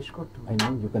 এগুলো শেষ করতে হবে। I know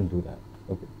you can do that.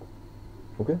 Okay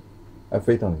okay, I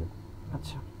faith on you.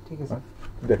 আচ্ছা ঠিক আছে,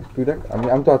 দেখ তুই দেখ,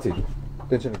 আমি তো আছি,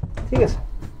 টেনশন নেই। ঠিক আছে।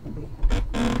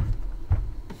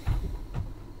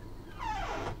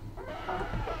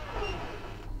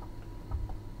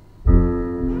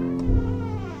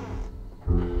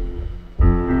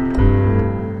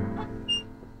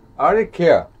 আরে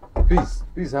কেয়া,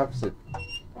 please have seat.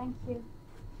 Thank you.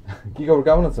 কি খবর,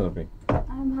 কেমন আছেন আপনি?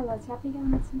 আমি ভালো আছি, আপনি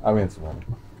কেমন আছেন? আমি আছি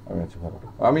ভালো।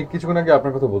 আমি কিছুক্ষণ আগে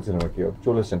আপনার কথা বলছিলাম আর কি,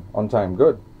 চলে এসেছেন on time,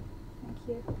 good. Thank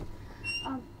you.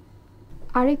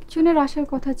 আরেকজনের আসার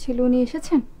কথা ছিল, উনি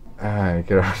এসেছেন? হ্যাঁ,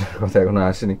 এর আসার কথা এখনো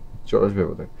আসেনি, চলে আসবে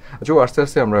বোধহয়। আচ্ছা, ও আস্তে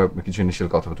আস্তে আমরা কিছু ইনিশিয়াল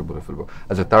কথাবার্তা বলে ফেলবো।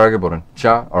 আচ্ছা, তার আগে বলেন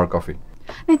চা আর কফি?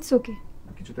 It's okay.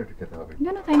 কিছু তো একটা খেতে হবে।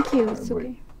 না থ্যাংক ইউ, ইটস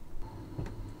ওকে।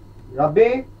 রাব্বি,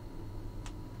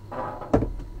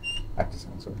 একটা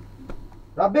সেকেন্ড, সরি।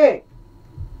 রাব্বি,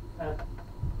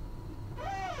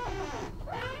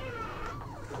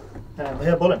 হ্যাঁ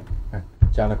ভাইয়া বলেন। হ্যাঁ,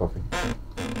 চা না কফি?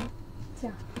 চা।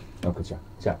 ওকে,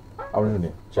 চা আমরা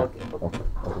নিয়ে চা। ওকে।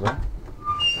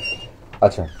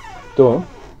 আচ্ছা, তো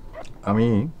আমি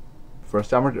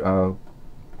ফার্স্ট আমার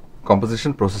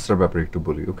কম্পোজিশন প্রসেসটার ব্যাপারে একটু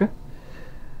বলি। ওকে,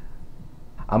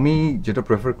 আমি যেটা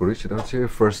প্রেফার করি সেটা হচ্ছে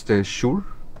ফার্স্টে সুর,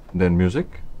 দেন মিউজিক,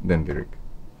 দেন লিরিক।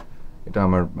 এটা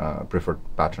আমার প্রেফার্ড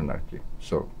প্যাটার্ন আর কি।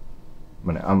 সো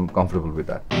মানে I am comfortable with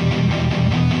that.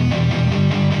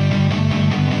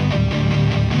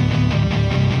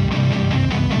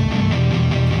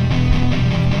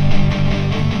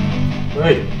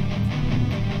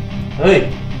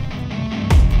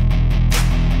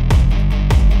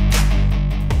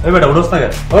 এই বেটা উঠোস না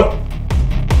কেন?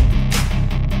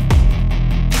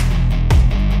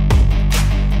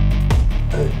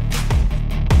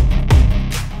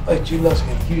 চিল্লাস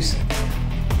কেন, কি হয়েছে?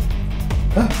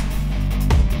 হ্যাঁ,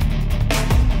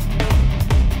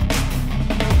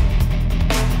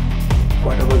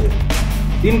 কয়টা বাজে?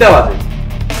 3টা বাজে।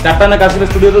 4টা না কাশিমের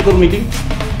স্টুডিওতে তোর meeting.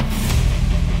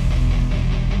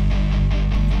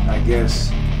 I guess.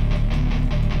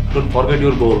 Don't forget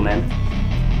your goal, man.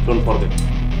 Don't forget.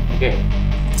 Okay?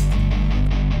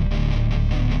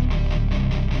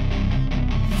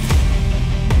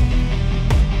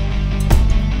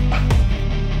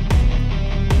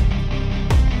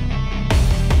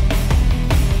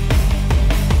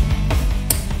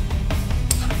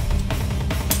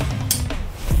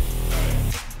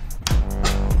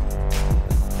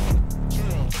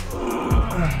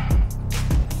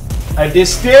 I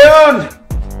distuned.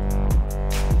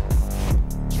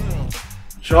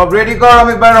 সব রেডি কর,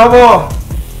 আমি বের হব।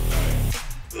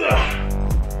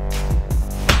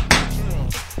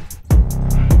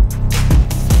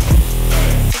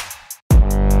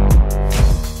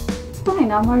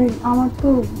 শোনেন, আমার তো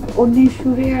অন্যের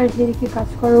সুরে আর লিরিকে কাজ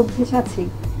করার অভ্যেস আছে,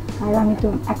 আর আমি তো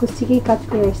অ্যাকোস্টিকেই কাজ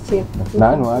করে এসেছি। না,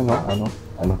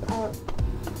 I know.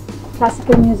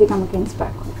 ক্লাসিক্যাল মিউজিক আমাকে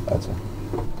ইন্সপায়ার করে। আচ্ছা,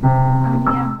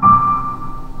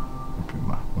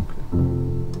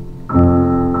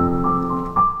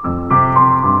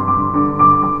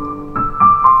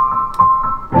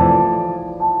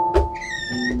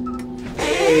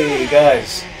 Hey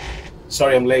guys,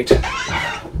 sorry I'm late.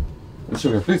 It's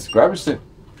okay. Please grab your seat.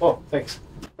 Oh, thanks.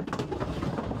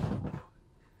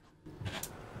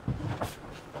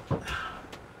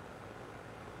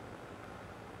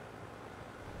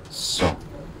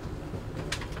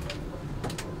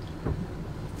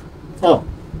 Oh,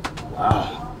 wow.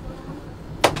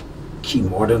 কি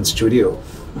মডার্ন স্টুডিও,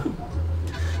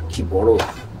 কি বড়,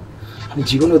 আমি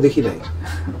জীবনেও দেখি নাই।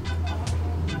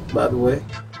 By the way,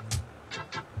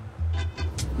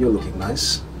 you're looking nice.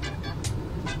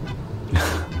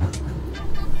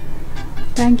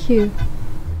 Thank you.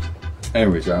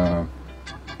 Anyways,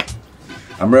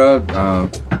 আমরা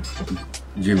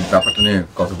যে ব্যাপারটা নিয়ে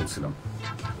কথা বলছিলাম,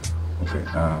 ওকে,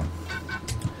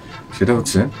 সেটা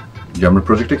হচ্ছে যে আমরা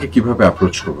প্রজেক্টটাকে কিভাবে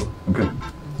অ্যাপ্রোচ করবো। ওকে,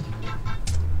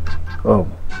 Oh,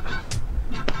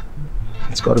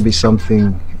 it's got to be something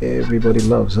everybody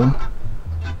loves, huh?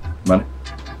 মানে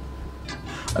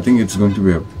I think it's going to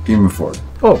be a team effort.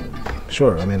 Oh,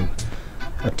 sure. I mean,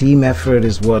 a team effort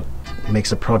is what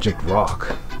makes a project rock,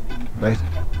 right?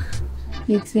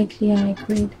 Exactly, I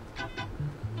agreed.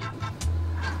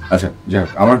 আচ্ছা, যাক,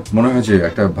 আমার মনে হয় যে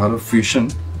একটা ভালো fusion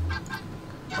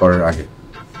করার আগে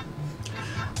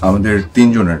আমাদের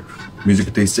তিনজনের মিউজিক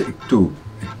টেস্টে একটু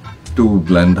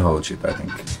ব্লেন্ড হওয়া উচিত, I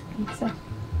think.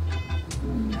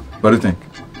 What do you think?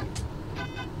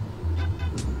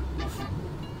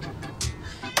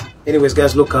 Anyways,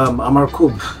 guys, look, আমার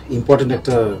খুব ইম্পর্টেন্ট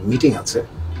একটা মিটিং আছে,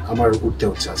 আমার উঠতে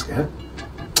হচ্ছে আজকে। হ্যাঁ,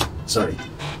 সরি।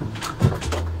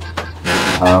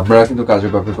 আমরা কিন্তু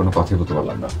কাজের ব্যাপারে কোনো কথাই বলতে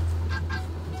পারলাম না।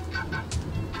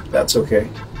 That's okay.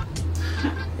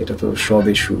 এটা তো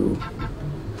সবে শুরু,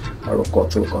 আরো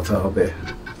কত কথা হবে।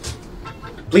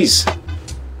 Please,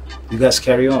 you guys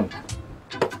carry on.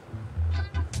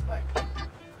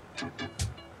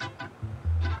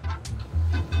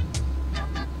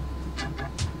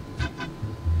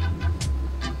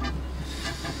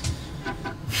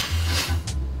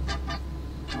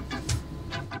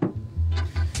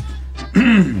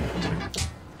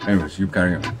 Anyways, you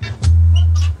carry on.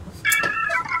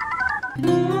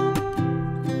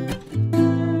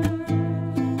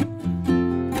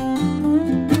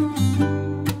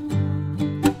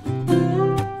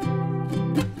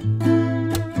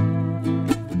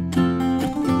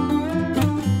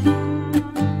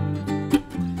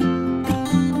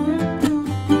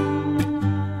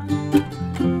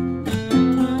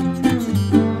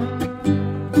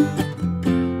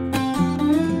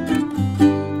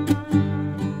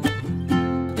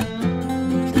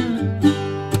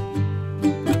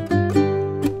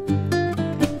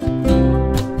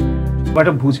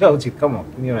 এটা বোঝা উচিত। কাম অন,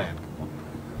 তুমি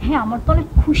হ্যাঁ, আমার তো অনেক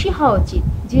খুশি হওয়া উচিত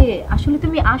যে আসলে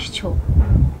তুমি আসছো,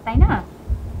 তাই না?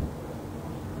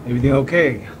 Everything okay?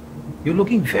 You're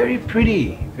looking very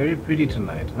pretty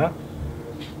tonight, huh?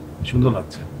 সুন্দর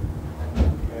লাগছে।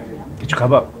 কিছু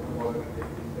খাবা?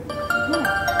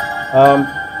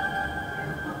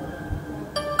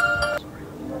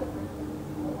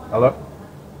 হ্যালো,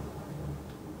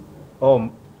 ও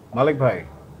মালিক ভাই,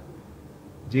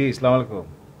 জি আসসালামু আলাইকুম।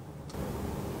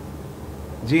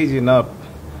 जी, no,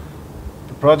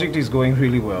 the project is going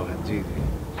really well. Ji,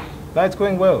 no, it's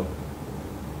going well.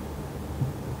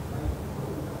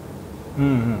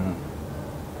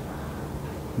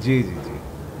 Ji,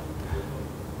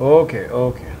 okay,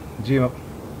 जी,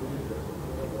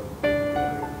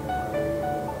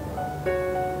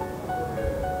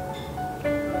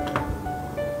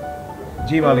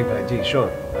 जी मालिक भाई, जी,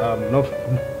 sure,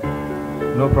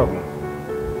 no problem.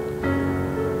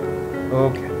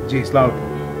 Okay, जी, अस्सलाम वालेकुम.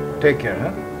 Take care,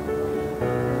 huh?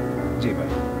 जी भाई.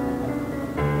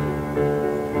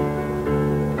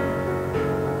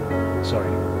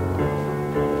 Sorry.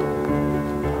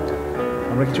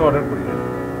 আমরা কিছু অর্ডার করি না।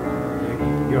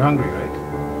 You're hungry, right?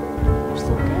 It's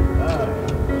okay.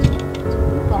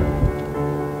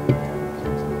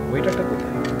 ওয়েটারটা কোথায়?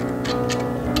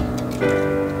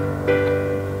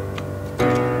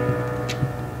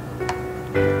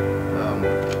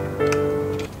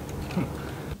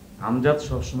 আমজাদ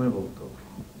সবসময় বলতো,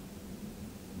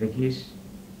 দেখিস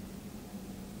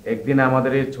একদিন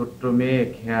আমাদের এই ছোট্ট মেয়ে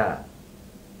খেয়া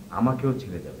আমাকেও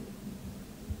ছেড়ে যাবে।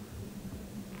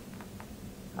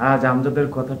 আজ আমজাদের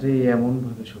কথাটাই এমন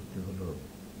ভাবে সত্যি হলো,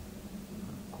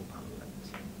 খুব ভালো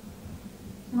লাগছে।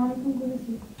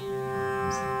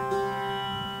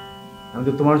 আমি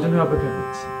তো তোমার জন্য অপেক্ষা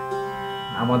করছি।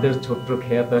 আমাদের ছোট্ট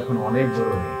খেয়া তো এখন অনেক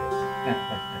বড় হয়ে গেছে।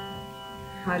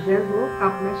 হাজার হোক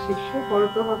আপনার শিষ্য, বড়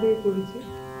তো হবেই করেছে।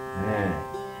 হ্যাঁ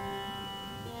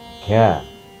খেয়া,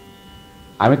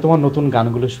 আমি তোমার নতুন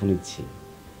গানগুলো শুনেছি,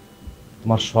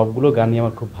 তোমার সবগুলো গানই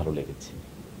আমার খুব ভালো লেগেছে।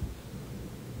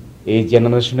 এই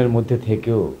জেনারেশনের মধ্যে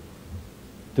থেকেও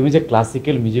তুমি যে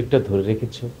ক্লাসিক্যাল মিউজিকটা ধরে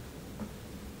রেখেছো,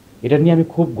 এটা নিয়ে আমি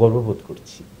খুব গর্ববোধ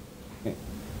করছি।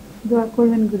 দোয়া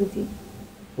করবেন গুরুজি।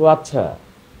 ও আচ্ছা,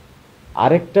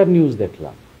 আরেকটা নিউজ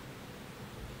দেখলাম,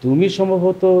 তুমি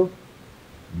সম্ভবত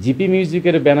জিপি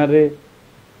মিউজিকের ব্যানারে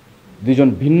দুজন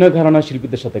ভিন্ন ঘরানার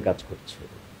শিল্পীদের সাথে কাজ করছো।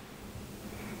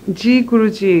 জি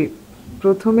গুরুজি,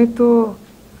 প্রথমে তো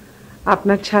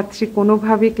আপনার ছাত্রী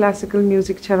কোনোভাবেই ক্লাসিক্যাল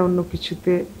মিউজিক ছাড়া অন্য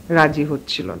কিছুতে রাজি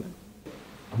হচ্ছিল না।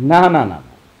 না না না,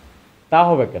 তা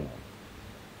হবে কেন?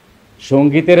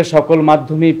 সঙ্গীতের সকল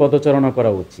মাধ্যমেই পদচারণা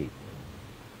করা উচিত।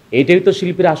 এইটাই তো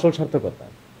শিল্পীর আসল সার্থকতা।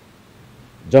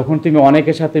 যখন তুমি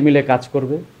অনেকের সাথে মিলে কাজ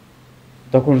করবে,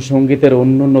 তখন সঙ্গীতের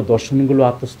অন্য অন্য দর্শনগুলো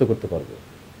আত্মস্থ করতে পারবে।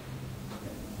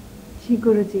 জি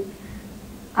গুরুজি,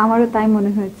 আমারও তাই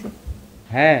মনে হয়েছে।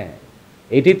 হ্যাঁ,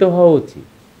 এটাই তো হওয়া উচিত।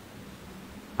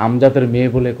 আমজাদের মেয়ে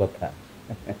বলে কথা।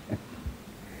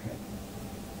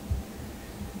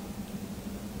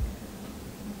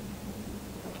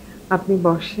 আপনি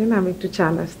বসেন, আমি একটু চা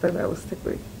নাস্তার ব্যবস্থা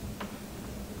করি।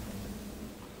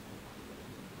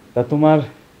 তা তোমার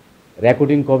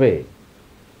রেকর্ডিং কবে?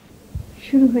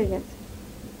 শুরু হয়ে গেছে,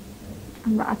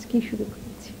 আমরা আজকেই শুরু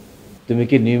করেছি। তুমি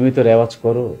কি নিয়মিত রেওয়াজ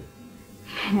করো?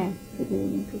 হ্যাঁ,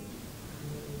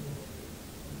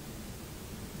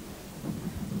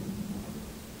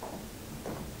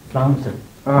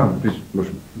 প্লিজ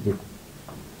বসুন।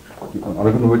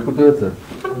 অনেকক্ষণ ওয়েট করতে হয়েছে?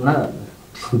 না,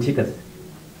 ঠিক আছে।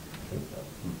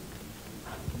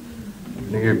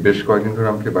 নাকি বেশ কয়েকদিন ধরে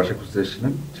আমাকে বাসায় খুঁজতে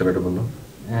এসেছিলেন, ছেলেটা বললো।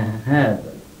 হ্যাঁ,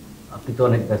 আপনি তো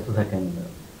অনেক ব্যস্ত থাকেন।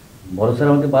 বড়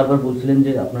স্যার আমাকে বারবার বলছিলেন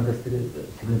যে আপনার কাছ থেকে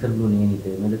সিগনেচারগুলো নিয়ে নিতে,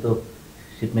 নাহলে তো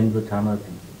শিপমেন্টগুলো ছাড়ানো আছে।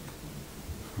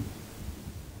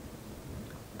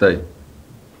 তাই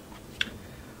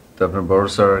তো আপনার বড়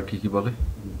স্যার আর কি কি বলে?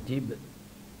 জি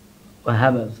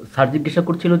হ্যাঁ, স্যার জিজ্ঞাসা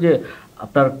করছিল যে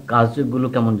আপনার কাজগুলো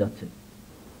কেমন যাচ্ছে।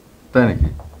 তাই নাকি?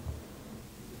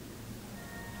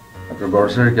 আপনার বড়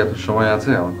স্যারের কি এত সময় আছে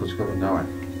আমার খোঁজ খবর নেওয়ার?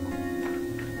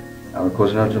 আমার খোঁজ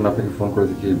নেওয়ার জন্য আপনাকে ফোন করে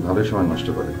দেখি ভালোই সময় নষ্ট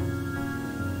করে।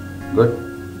 গুড।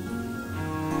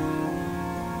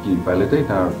 কি পাইলেটাই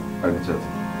না আর কিছু আছে?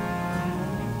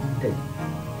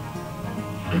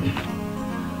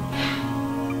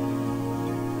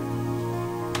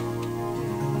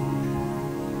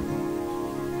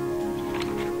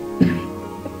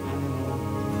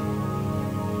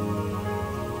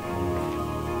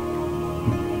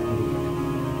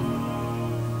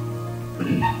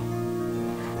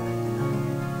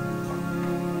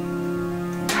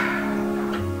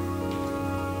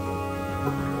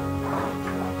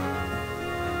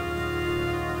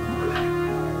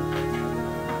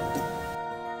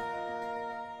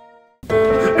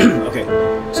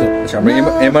 আমরা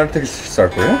এমআর থেকে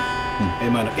স্টার্ট করি।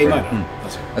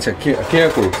 আচ্ছা, কেয়া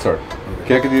করুক স্যার।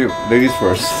 কেয়াকে দিয়ে ladies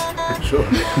first. Sure.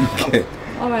 Okay.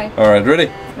 All right, ready?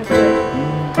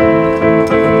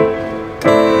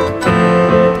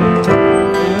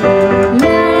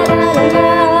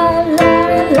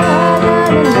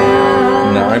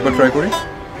 না, আরেকবার ট্রাই করি।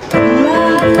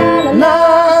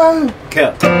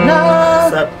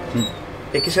 স্যার,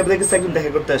 একই সাথে দেখেছি একজন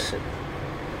দেখা করতে আসছে।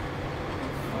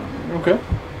 ওকে,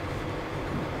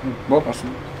 বল আসুন।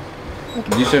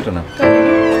 জি সেটা না।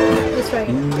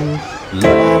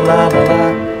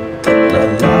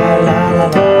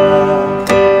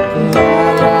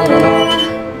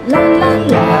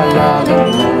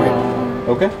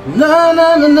 Okay. Na na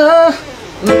na na.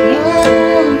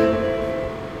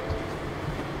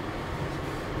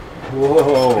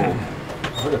 Whoa!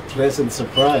 What a pleasant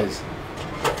surprise.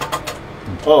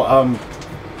 Oh,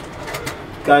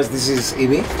 guys, this is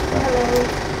Imi. Hello.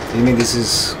 Imi, this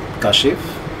is Kashif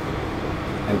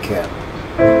and Kat.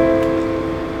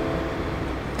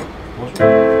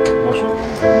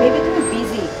 Maybe they're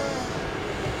busy.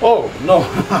 Oh no,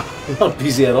 not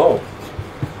busy at all.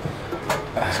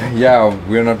 Yeah,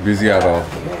 we're not busy at all.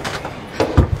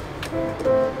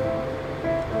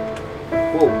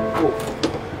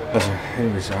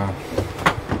 Anyways,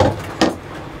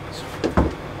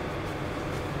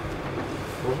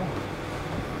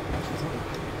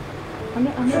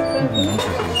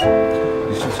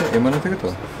 এমআনএ থেকে তো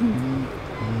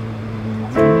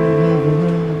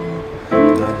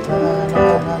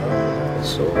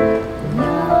So,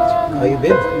 how you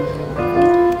been?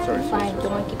 Sorry. Fine.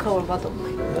 Tomar ki khabar Badhon?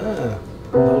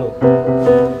 Hello.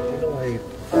 You know, I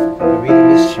really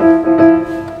missed you.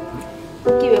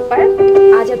 কি ব্যাপার?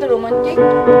 আজ এত romantic?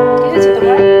 কি হয়েছে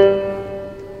তোমার?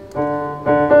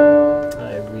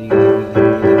 I really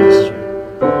missed you.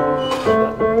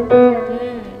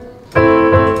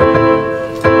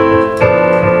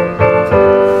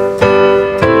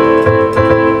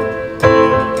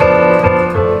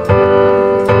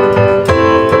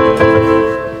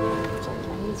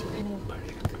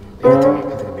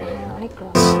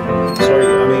 Sorry,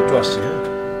 আমি একটু আসছি, হ্যাঁ?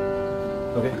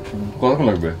 Okay. কতক্ষণ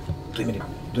লাগবে? 2 minutes.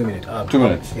 2 minutes. 2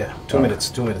 minutes? Yeah, 2 minutes.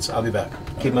 2 minutes. I'll be back.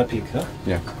 Keep my peak, huh?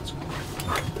 Yeah.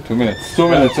 2 minutes. 2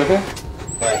 minutes, okay?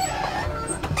 Bye.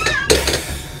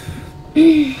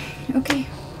 Okay.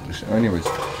 Anyways,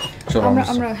 চলো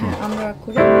আমরা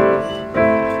করি।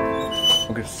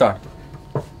 Okay, start.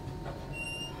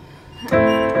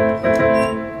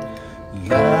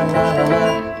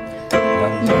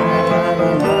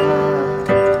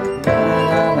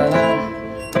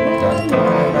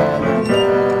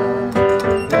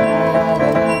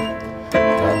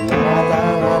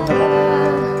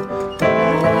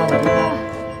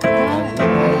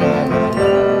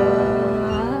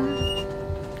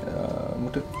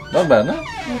 Not bad, না?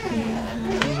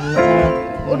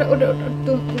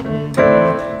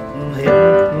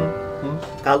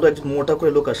 কালো একজন মোটা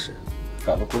করে লোক আসছে।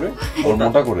 কালো করে? ওর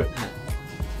মোটা করে?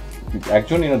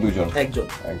 একজনই না দুইজন? একজন।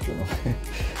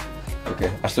 ওকে,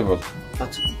 আসতে বল।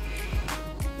 আচ্ছা।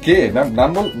 কে?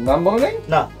 নাম বলো নাই?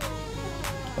 না।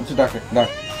 আচ্ছা, ডাক।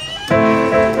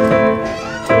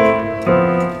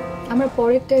 আমরা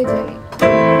পরেরটাই যাই।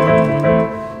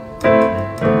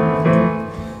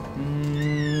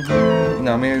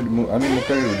 আমি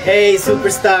মুখটা Hey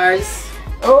superstars.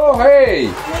 Oh hey.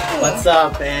 What's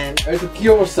up man? এই তো কি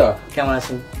অবস্থা? কেমন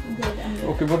আছেন?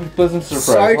 Okay, what a pleasant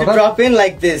surprise. Sorry to drop in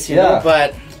like this, you know, Yeah. but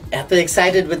after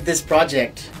excited with this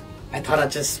project, I thought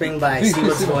I'd just swing by, see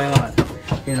what's going on.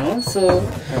 You know, so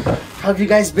how have you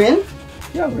guys been?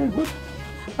 Yeah, very good.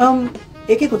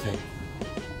 Eke কোথায়?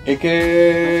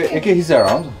 Eke he's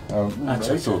around.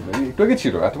 আচ্ছা তো একটু আগে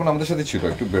ছিল, এতক্ষণ আমাদের সাথে ছিল,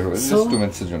 একটু বের হয়ে just 2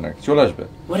 minutes এর জন্য চলে আসবে।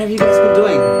 What have you guys been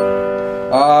doing?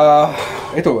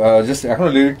 এই তো জাস্ট এখনো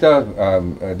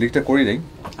লিরিকটা করি নাই।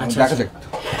 দেখা যাক।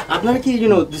 আপনারা কি you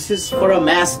know this is for a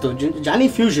mass তো জানি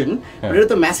fusion, but এটা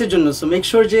তো massের জন্য, so make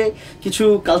sure যে কিছু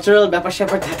কালচারাল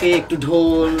ব্যাপার-স্যাপার থাকে, একটু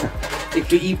ঢোল,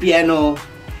 একটু পিয়ানো,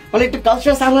 মানে একটু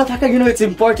কালচারাল সাউন্ড থাকা, you know it's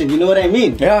important, you know what I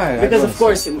mean? Yeah, because of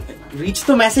course reach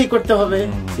তো massেই করতে হবে,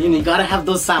 so you gotta have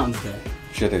those sounds there.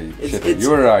 সেটাই you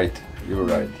were right.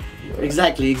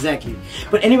 Exactly.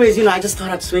 But anyways, you know, I just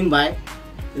thought I'd swing by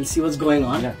and see what's going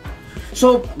on. Yeah. So,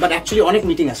 but actually অনেক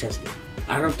meeting আছে আজকে,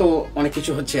 আর তো অনেক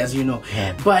কিছু হচ্ছে as you know.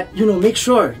 But you know, make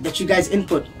sure that you guys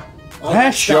input all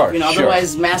that stuff, you know, otherwise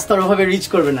mass তো ওভাবে reach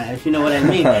করবে না, if you know what I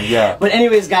mean. Yeah. But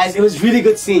anyways guys, it was really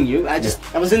good seeing you.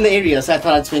 I was in the area, so I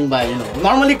thought I'd swing by, you know.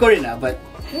 Normally করি না, but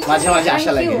মাঝে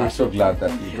আশা লাগে। I'm so glad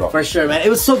that you dropped. For sure, man.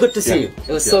 It was so good to see you.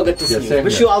 It was so good to see you.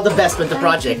 Wish you all the best with the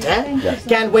project, eh?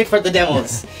 Can't wait for the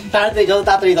demos.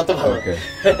 তাড়াতাড়ি যত ভালো। Okay.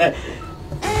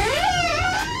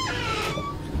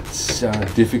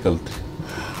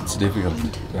 It's difficult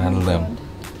to handle them.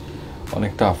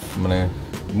 অনেক tough, মানে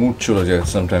mood চলে যায়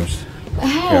sometimes.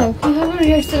 হ্যাঁ, কিভাবে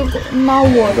rehearsal নাও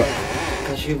work.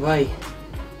 কাশি ভাই,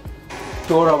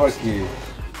 তোর আবার কি?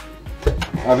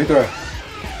 আমি তো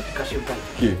কাশি ভাই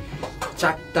কি?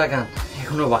 4টা গান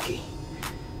এখনো বাকি,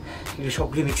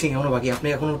 সবগুলি মিক্সিং এখনো বাকি। আপনি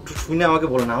এখনো একটু শুনে আমাকে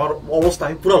বলেন, আমার অবস্থা,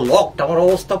 আমি পুরো লকড, আমার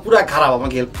অবস্থা পুরো খারাপ,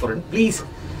 আমাকে হেল্প করেন প্লিজ।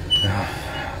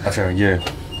 আচ্ছা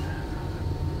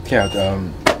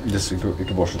জাস্ট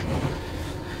একটু বসো।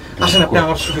 আসেন আপনি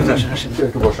আমার সুবিধা, আসেন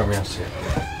একটু বসো, আমি আসছি।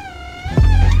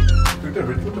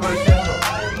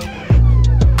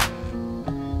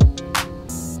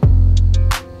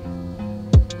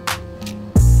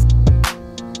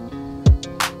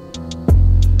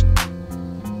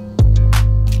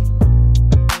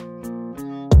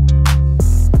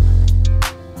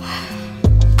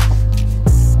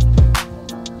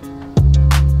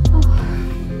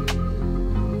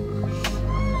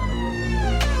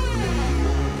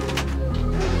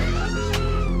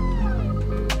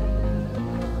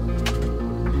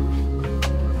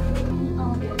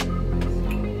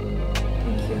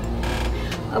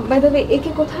 বাই দ্য ওয়ে,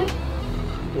 একে কোথায়?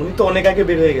 উনি তো অনেক আগে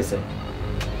বের হয়ে গেছে।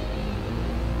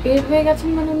 বের হয়ে গেছেন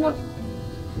মানে না,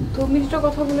 2 মিনিটের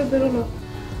কথা বলে বেরোলো।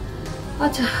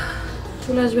 আচ্ছা,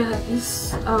 চলে আসবে হাফিজ।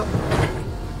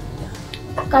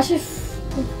 কাশিফ,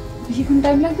 বেশিক্ষণ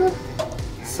টাইম লাগবে?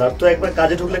 স্যার তো একবার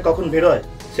কাজে ঢুকলে কখন বের হয়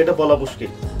সেটা বলা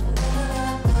মুশকিল।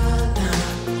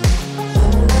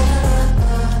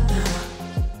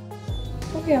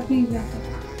 ওকে, আপনি যান।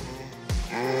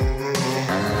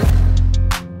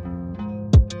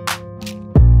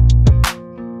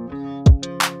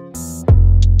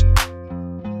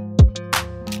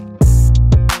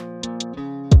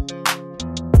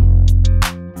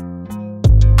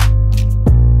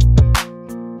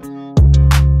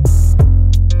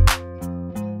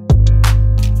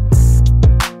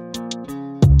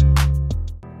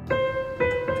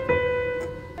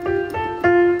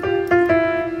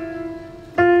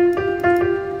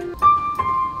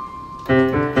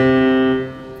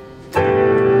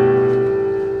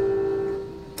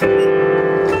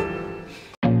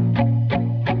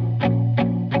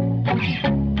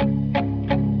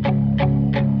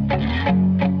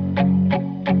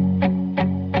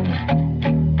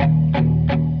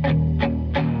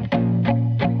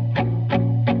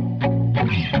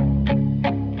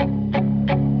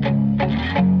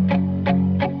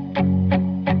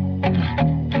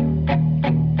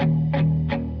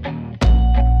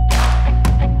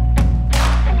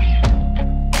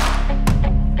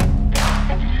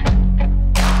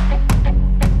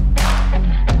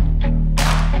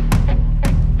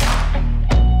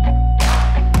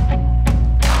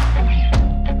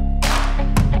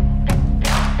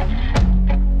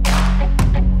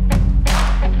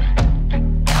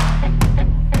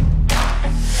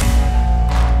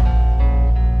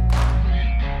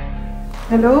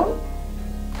 হ্যালো,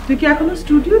 তুই কি এখনো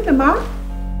স্টুডিওতে মা?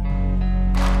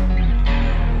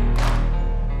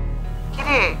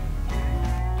 কিরে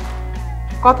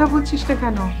কথা বলছিস না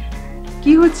কেন?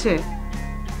 কি হচ্ছে?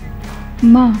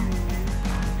 মা,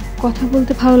 কথা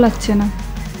বলতে ভালো লাগছে না,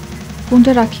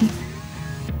 ফোনটা রাখি।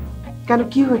 কেন,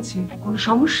 কি হচ্ছে? কোনো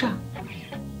সমস্যা?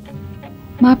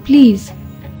 মা প্লিজ,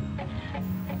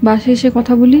 বাসায় এসে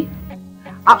কথা বলি।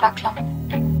 রাখলাম।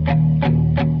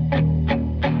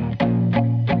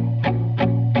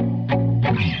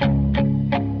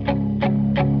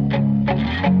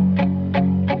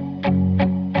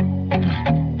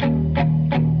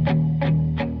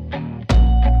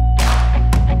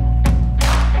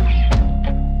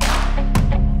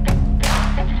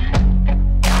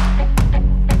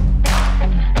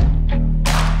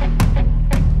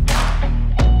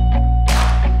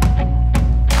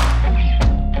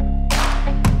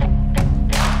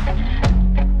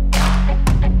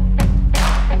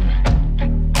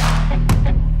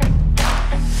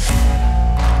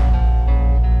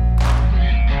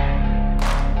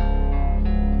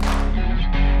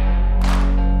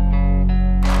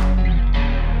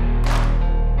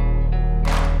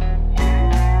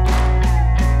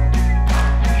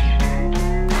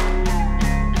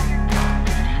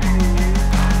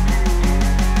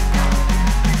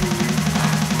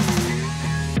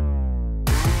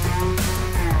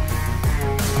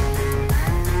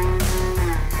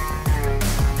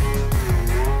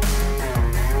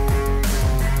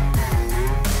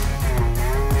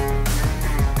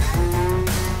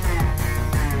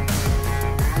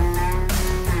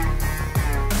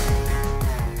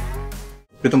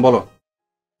 প্রীতম বলো।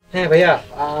 হ্যাঁ ভাইয়া,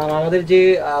 আমাদের যে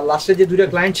লাস্টে যে দুইটা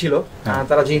ক্লায়েন্ট ছিল,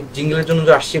 তারা যে জিঙ্গলের জন্য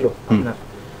যে আসছিল আপনার,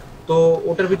 তো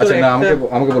ওটার ভিতরে আচ্ছা,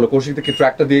 আমাকে বলো, কৌশিকটা কি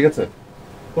ট্র্যাকটা দিয়ে গেছে?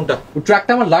 কোনটা?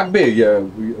 ট্র্যাকটা আমার লাগবে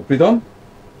প্রীতম।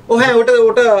 ও হ্যাঁ, ওটা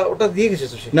ওটা ওটা দিয়ে গেছে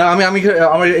তো। না, আমি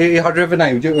আমার এই হার্ড ড্রাইভে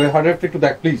নাই, যে হার্ড ড্রাইভটা একটু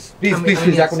দেখ প্লিজ প্লিজ প্লিজ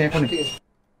প্লিজ, এখনই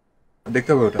দেখতে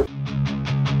হবে ওটা।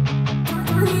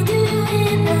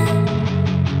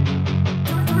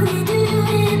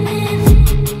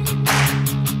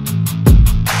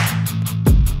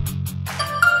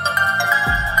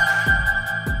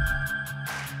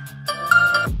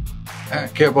 হ্যাঁ,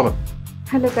 কে বলো?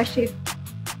 হ্যালো কাশিফ,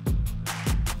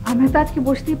 আমরা তো আজকে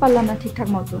বসতেই পারলাম না ঠিকঠাক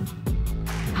মতো,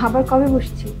 আবার কবে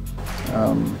বসছি?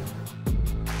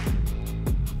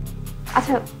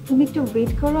 আচ্ছা তুমি একটু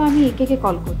ওয়েট করো, আমি একে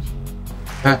কল করছি।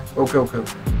 হ্যাঁ, ওকে ওকে।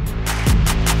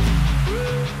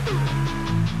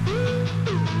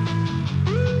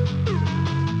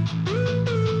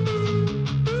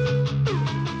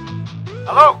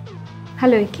 হ্যালো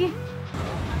হ্যালো, একে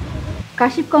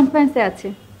কাশিফ কনফারেন্সে আছে,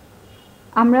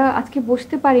 আমরা আজকে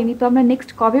বসতে পারিনি, তো আমরা নেক্সট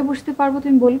কবে বসতে পারবো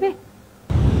তুমি বলবে?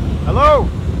 হ্যালো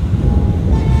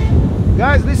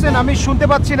গাইস, লিসেন, আমি শুনতে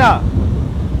পাচ্ছি না।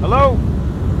 Hello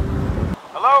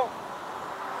hello.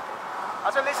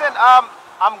 আচ্ছা listen,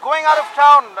 I'm going out of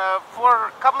town for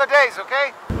a couple of days, okay?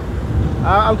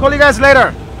 I'll call you guys later.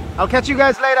 I'll catch you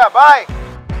guys later. Bye.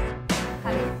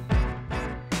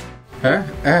 হ্যাঁ,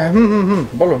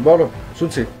 বলো বলো,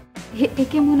 শুনছি।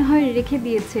 একে মনে হয় রেখে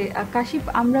দিয়েছে। কাশিফ,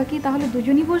 আমরা কি তাহলে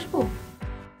দুজনই বসবো?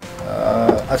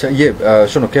 আচ্ছা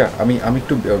শোনো কে, আমি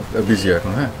একটু বিজি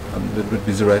এখন। হ্যাঁ,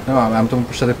 বিজি রাইট নাও। আমি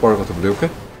তোমার সাথে পরে কথা বলি, ওকে?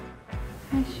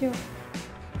 হ্যাঁ, sure.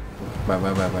 Bye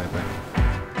bye bye bye bye.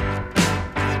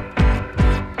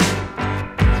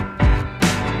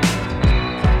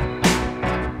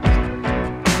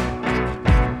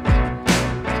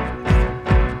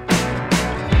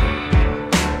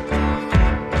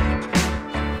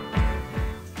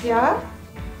 क्या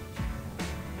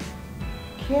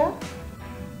क्या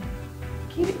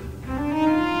কি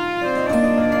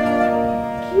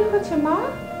কি হচ্ছে মা?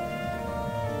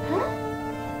 হ্যাঁ,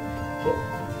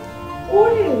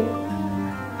 ওরে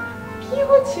কি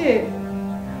হচ্ছে?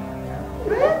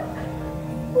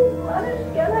 মানুষ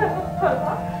কেন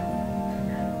বাবা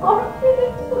অর্থে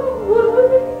বলবো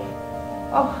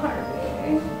আরে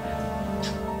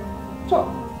চল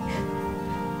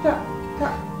তা তা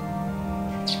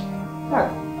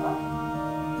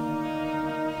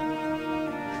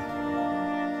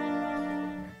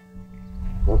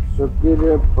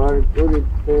সবসকিরে পার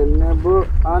করিতে নেব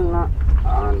আনা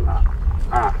আনা।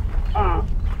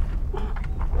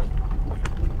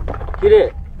 কিরে,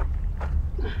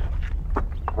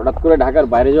 হঠাৎ করে ঢাকার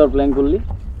বাইরে যাওয়ার প্ল্যান করলি?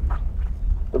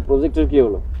 তোর প্রজেক্টের কি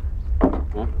হলো?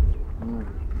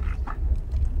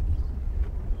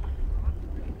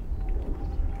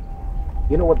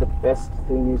 You know what the best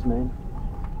thing is, man?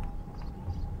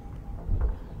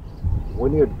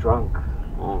 When you're drunk,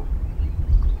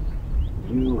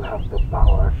 you have the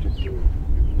power to do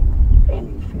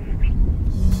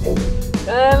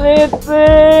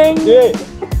Anything.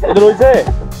 ওদের হইছে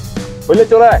হইলে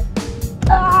চলে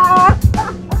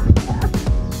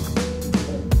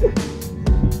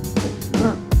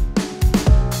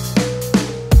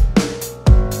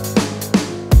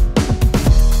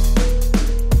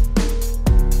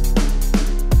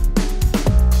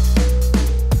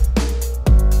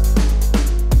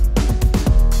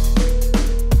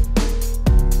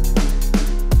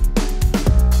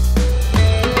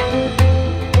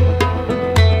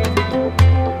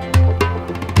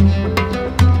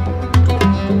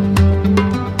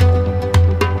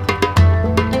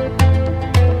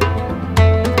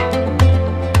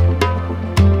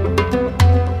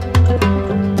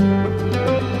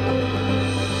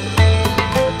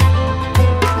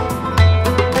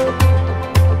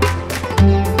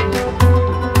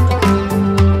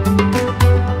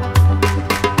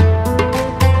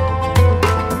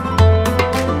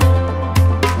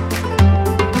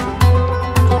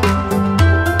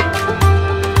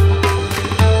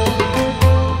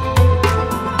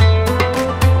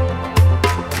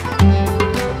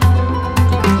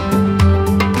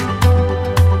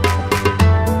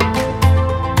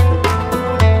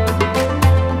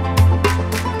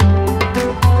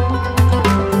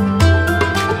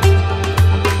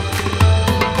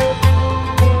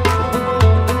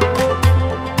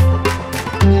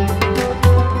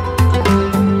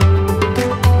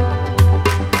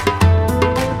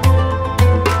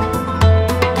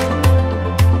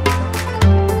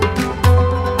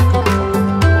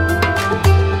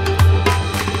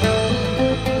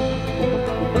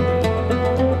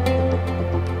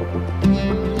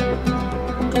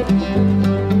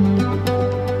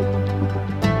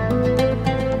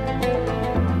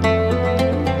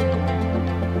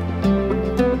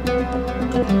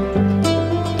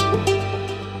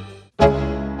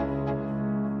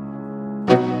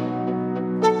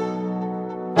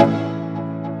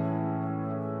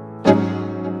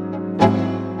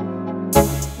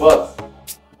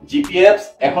জিপিএফস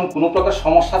এখন কোনো প্রকার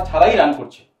সমস্যা ছাড়াই রান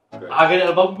করছে। আগের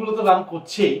অ্যালবামগুলো তো রান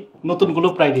করছে, নতুনগুলো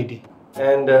প্রায় রেডি।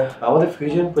 And আমাদের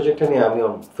ফিউশন প্রজেক্টটা নিয়ে আমি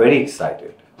very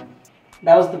excited.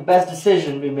 That was the best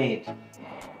decision we made.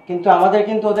 কিন্তু আমাদের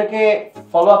কিন্তু ওদেরকে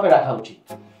ফলো আপে রাখা উচিত,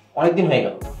 অনেকদিন হয়ে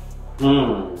গেল।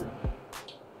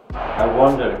 I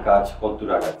wonder কাজ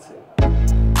কতদূর আগাচ্ছে।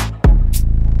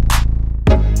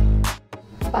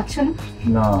 পাচ্ছ না?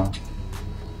 না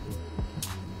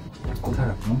কোথায়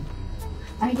রাখুন?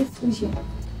 I guess বুঝি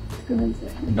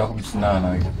ডকুমেন্টস না না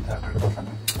এটা কোথায় রাখার কথা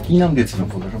না। কি নাম দিয়েছিলাম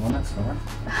ফটোটা মনে আছে আমার?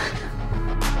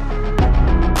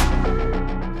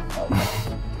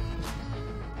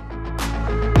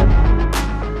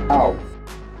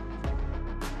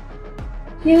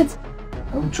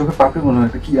 চোখে পাপড়ি মনে হয়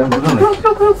কি আমি বুঝলাম না।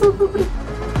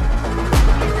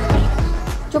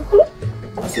 চোখ খুলো,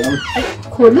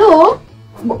 খোলো,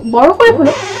 বড় করে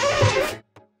খোলো।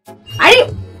 আরে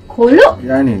খোলো,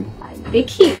 জানি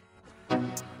দেখি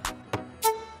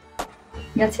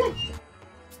গেছে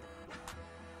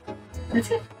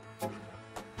গেছে।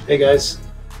 Hey guys.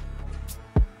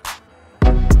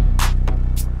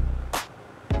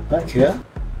 Back here.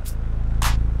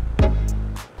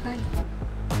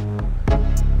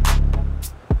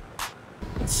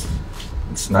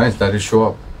 It's nice that you show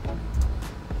up.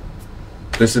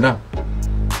 Listen up.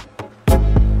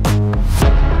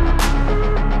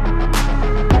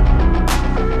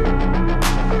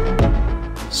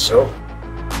 So,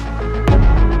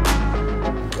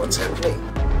 what's happening?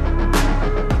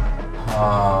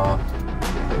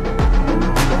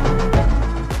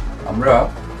 আমরা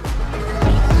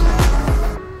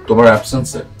তোমার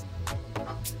অ্যাবসেন্সে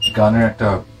গানের একটা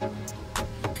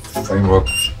ফ্রেমওয়ার্ক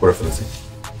করে ফেলেছি।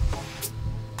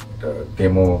 একটা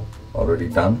ডেমো অলরেডি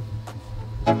ডান।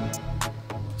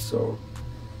 সো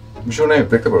তুমি শুনে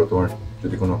দেখতে পারো, তোমার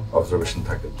যদি কোনো অবজারভেশন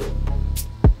থাকে তো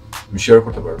তুমি শেয়ার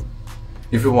করতে পারো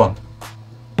if you want.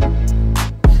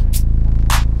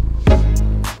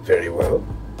 Very well.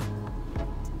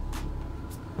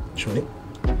 শুনি।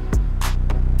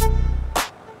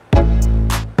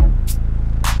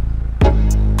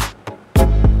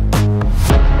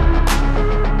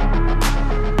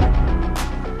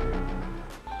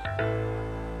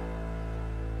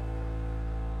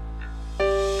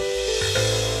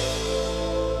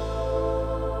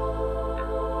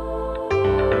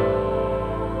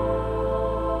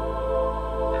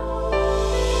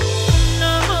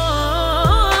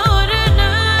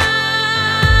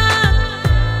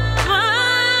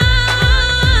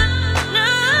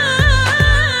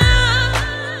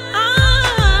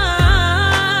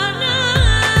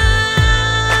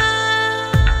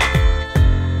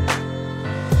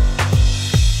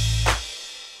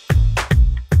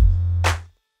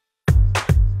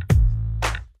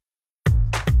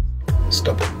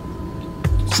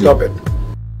 Stop it.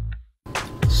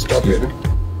 Stop it.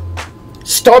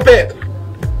 Stop it.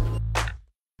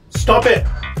 Stop it.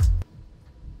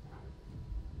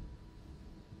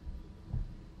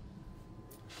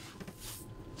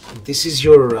 This is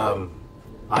your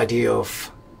idea of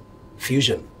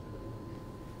fusion.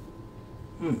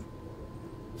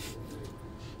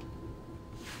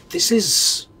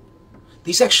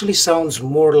 This actually sounds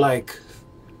more like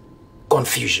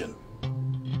confusion.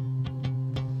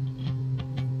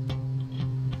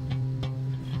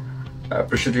 I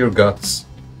appreciate your guts.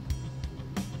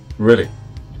 Really.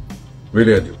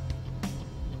 Really I do.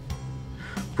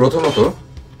 প্রথমত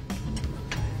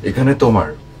এখানে তোমার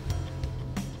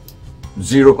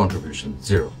zero contribution,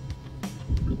 zero.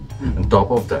 On top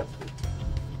of that,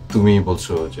 তুমি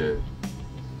বলছো যে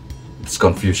it's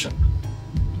confusion.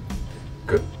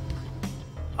 Good.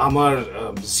 আমার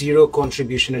zero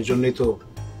কন্ট্রিবিউশনের জন্যই তো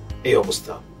এই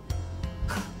অবস্থা।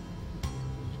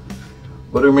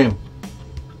 What do you mean?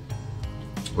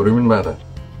 What do you mean by that?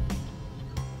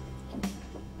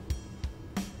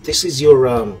 This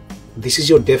is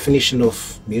your definition of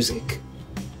music.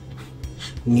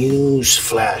 News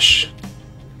flash.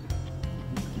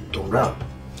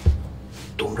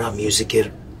 তোমরা মিউজিকের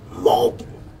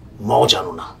ম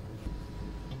জানো না।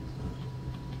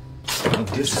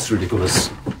 This is ridiculous.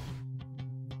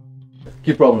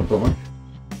 কি প্রবলেম তোমার?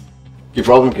 কি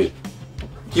প্রবলেম কি?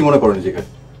 কি মনে করো নিজেকে?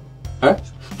 হ্যাঁ?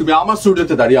 তুমি আমার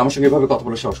স্টুডিওতে দাঁড়িয়ে আমার সঙ্গে এভাবে কথা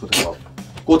বলে সাহস কোথায় পাও?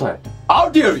 কোথায়? How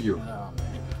dare you?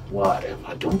 Whatever.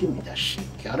 Don't give me that shit.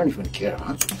 I don't even care,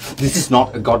 huh? This is not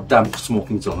a goddamn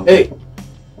smoking zone. Hey,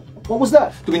 what was that?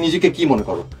 তুমি নিজেকে কি মনে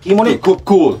করো? কি মনে? খুব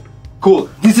cool. Cool.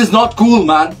 This is not cool,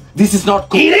 man. This is not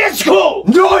cool. It is cool.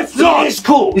 No, it's not. It is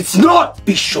cool. It's not.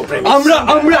 বিশ্বপ্রেমী।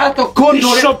 আমরা এতক্ষণ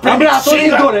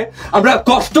ধরে আমরা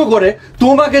কষ্ট করে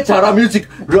তোমাকে ছাড়া মিউজিক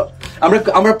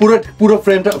আমরা পুরো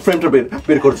ফ্রেমটা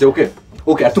বের করেছি, ওকে?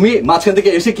 ওকে, আর তুমি মাঝখান থেকে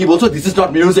এসে কি বলছো? This is not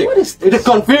music. It is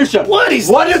confusion.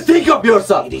 What do you think of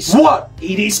yourself? What?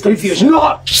 It is confusion.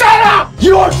 Not. Shut up.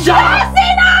 You're shut up. That's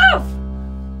enough.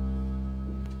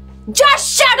 Just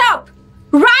shut up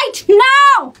right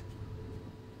now.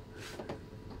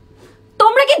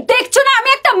 তোমরা কি দেখছো না আমি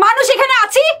একটা মানুষ এখানে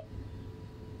আছি?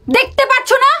 দেখতে পাচ্ছ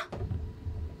না?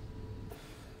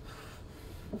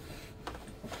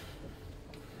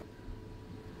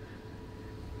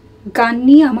 গান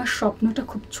নিয়ে আমার স্বপ্নটা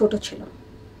খুব ছোট ছিল।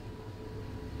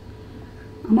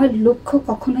 আমার লক্ষ্য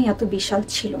কখনোই এত বিশাল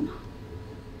ছিল না।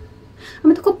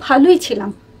 আমি তো খুব ভালোই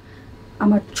ছিলাম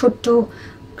আমার ছোট্ট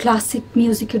ক্লাসিক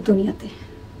মিউজিকের দুনিয়াতে।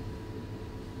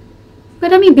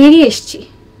 বাট আমি বেরিয়ে এসেছি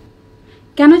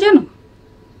কেন জানো?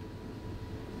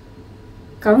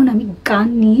 কারণ আমি গান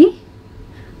নিয়ে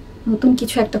নতুন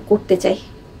কিছু একটা করতে চাই,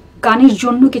 গানের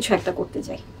জন্য কিছু একটা করতে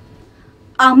চাই।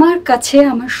 আমার কাছে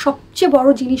আমার সবচেয়ে বড়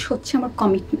জিনিস হচ্ছে আমার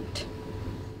কমিটমেন্ট।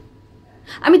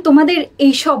 আমি তোমাদের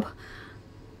এইসব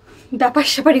ব্যাপার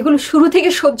স্যাপার এগুলো শুরু থেকে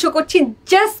সহ্য করছি,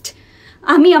 জাস্ট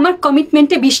আমি আমার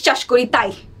কমিটমেন্টে বিশ্বাস করি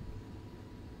তাই।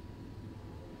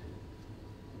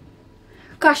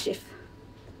 কাশিফ,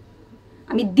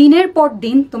 আমি দিনের পর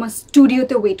দিন তোমার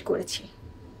স্টুডিওতে ওয়েট করেছি,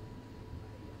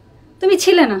 তুমি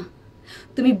ছিলে না।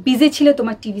 তুমি বিজি ছিলে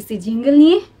তোমার টিভিসি জিঙ্গল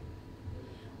নিয়ে,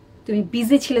 তুমি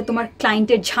বিজি ছিলে তোমার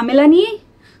ক্লায়েন্টের ঝামেলা নিয়ে,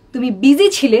 তুমি বিজি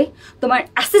ছিলে তোমার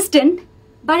অ্যাসিস্ট্যান্ট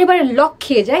বারে বারে লক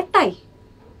খেয়ে যায় তাই।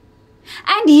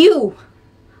 And you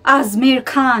Ajmer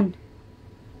Khan,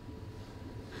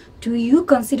 do you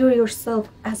consider yourself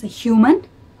as a human?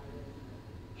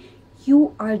 You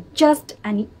are just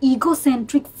an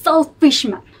egocentric, selfish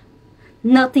man.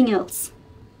 Nothing else.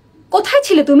 কোথায়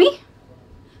ছিলে তুমি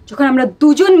যখন আমরা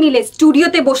দুজন মিলে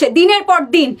স্টুডিওতে বসে দিনের পর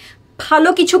দিন ভালো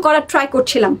কিছু করার ট্রাই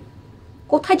করছিলাম?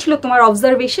 কোথায় ছিল তোমার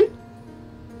অবজারভেশন?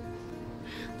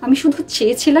 আমি শুধু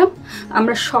চেয়েছিলাম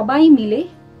আমরা সবাই মিলে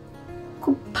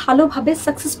খুব ভালোভাবে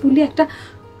সাকসেসফুলি একটা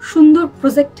সুন্দর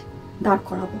প্রজেক্ট দাঁড়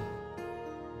করাবো,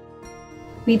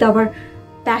 with our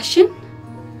passion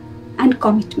and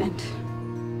commitment.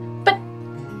 But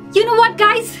you know what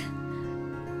guys,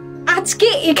 আজকে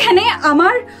এখানে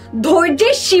আমার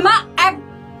ধৈর্যের সীমা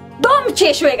একদম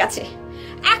শেষ হয়ে গেছে,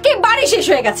 একেবারে শেষ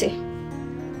হয়ে গেছে।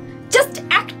 জাস্ট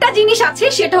একটা জিনিস আছে,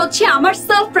 সেটা হচ্ছে আমার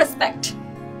সেলফ রেসপেক্ট,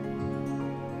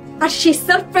 আর সেই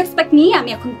সেলফ রেসপেক্ট নিয়ে আমি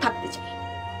এখন থাকতে চাই,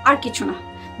 আর কিছু না।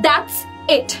 That's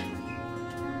it.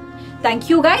 Thank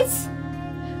you guys.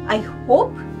 I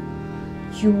hope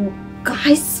you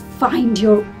guys find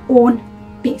your own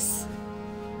peace.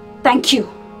 Thank you.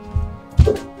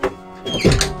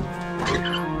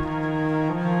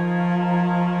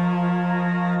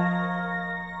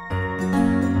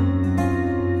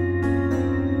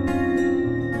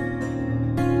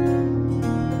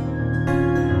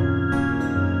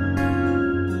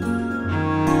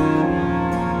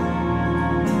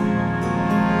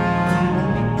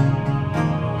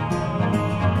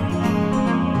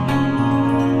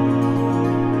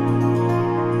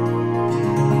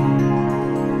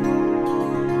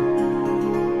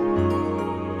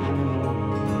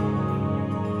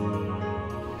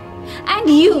 And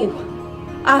you,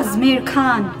 Azmir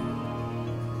Khan,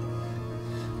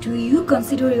 do you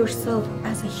consider yourself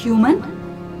as a human?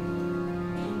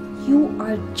 You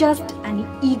are just an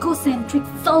egocentric,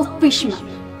 selfish man,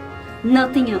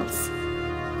 nothing else.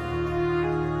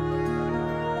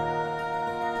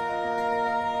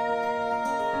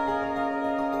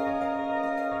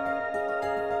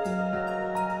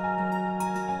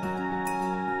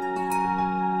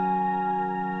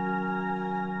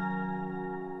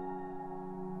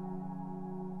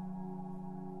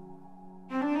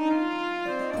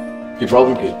 কি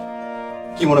problem কি?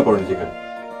 কি মনে করেন এখানে?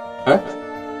 হ্যাঁ?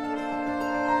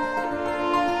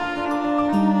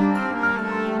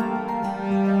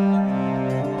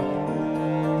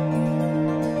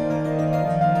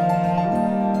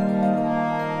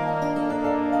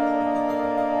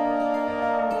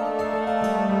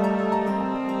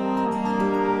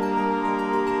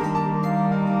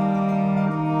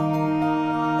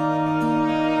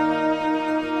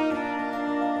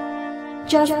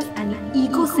 Just an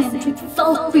egocentric,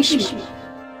 selfish man.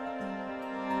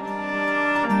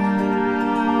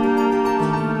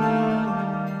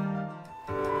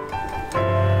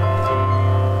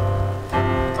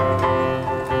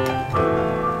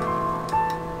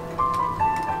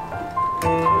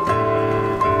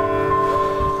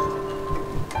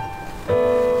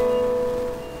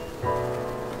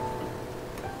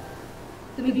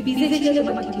 তুমি busy ছিলে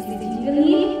তোমাকে বিজি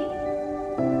নিয়ে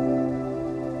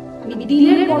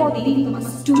ডিলের পর দিন তোমার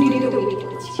স্টুডিওতে ওয়েট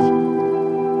করেছি।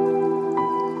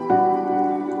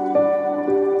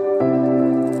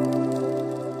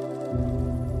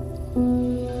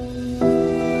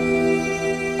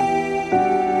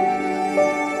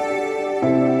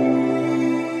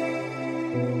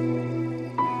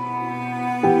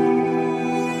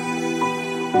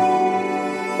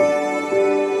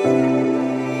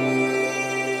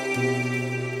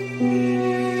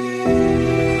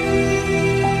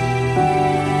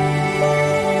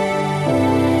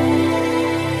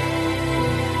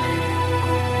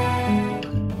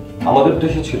 আমাদের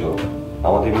উদ্দেশ্য ছিল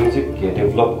আমাদের মিউজিককে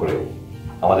ডেভেলপ করে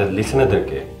আমাদের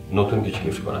লিসেনারদেরকে নতুন কিছু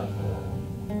গিফট করা,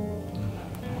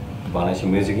 বাংলাদেশি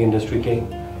মিউজিক ইন্ডাস্ট্রিকে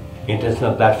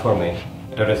ইন্টারন্যাশনাল প্ল্যাটফর্মে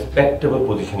একটা রেসপেক্টেবল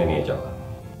পজিশনে নিয়ে যাওয়া।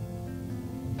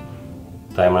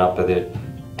 তাই আমরা আপনাদের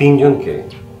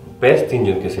বেস্ট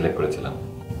তিনজনকে সিলেক্ট করেছিলাম,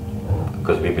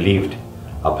 বিকজ উই বিলিভড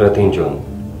আপনারা তিনজন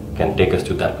can take us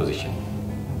to that position.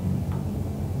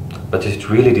 But it's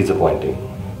really disappointing,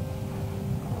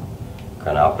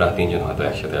 কারণ আপনারা তিনজন হয়তো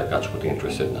একসাথে আর কাজ করতে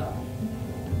ইন্টারেস্টেড না।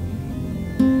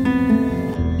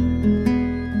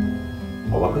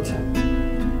 অবাক হচ্ছেন?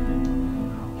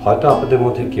 হয়তো আপনাদের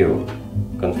মধ্যে কেউ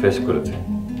কনফেস করেছে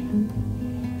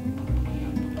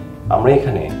আমরা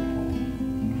এখানে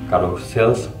কারো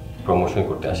সেলস প্রমোশন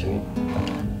করতে আসিনি,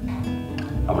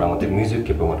 আমরা আমাদের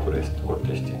মিউজিককে প্রমোট করতে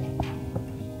এসেছি।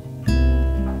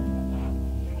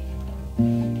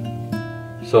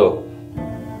 So,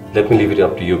 let me leave it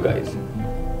up to you guys.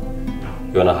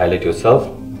 You want to highlight yourself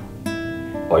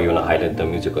or you want to highlight the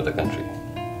music of the country?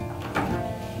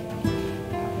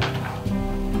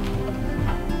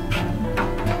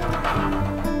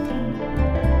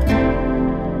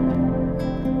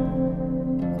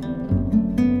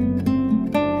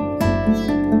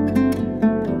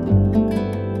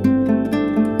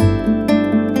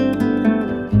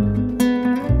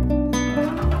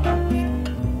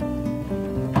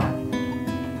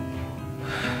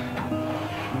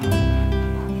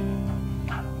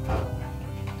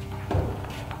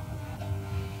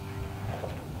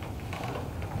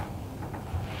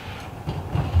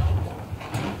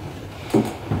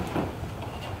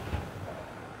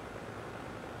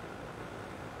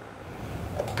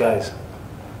 Guys,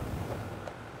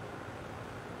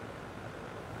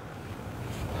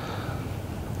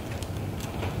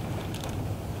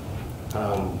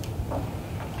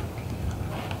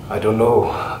 I don't know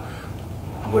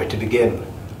where to begin.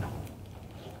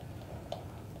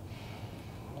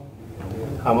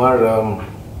 আমার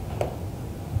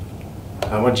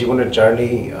জীবনের journey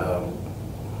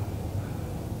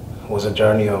was a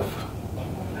journey of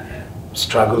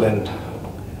struggle and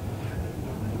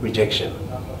rejection.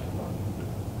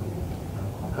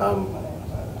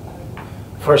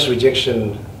 First rejection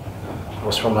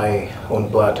was from my own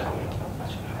blood,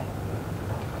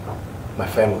 my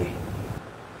family.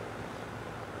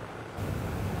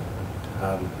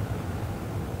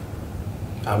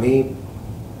 আমি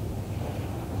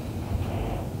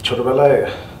ছোটবেলায়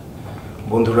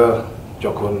বন্ধুরা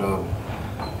যখন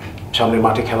সামনে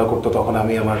মাঠে খেলা করতো তখন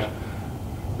আমি আমার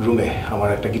রুমে আমার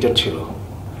একটা গিটার ছিল,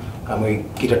 আমি ওই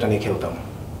গিটারটা নিয়ে খেলতাম।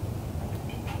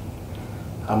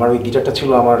 আমার ওই গিটারটা ছিল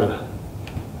আমার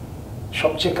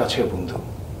সবচেয়ে কাছের বন্ধু।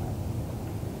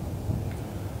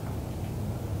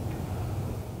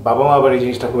 বাবা মা আবার এই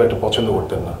জিনিসটা খুব একটা পছন্দ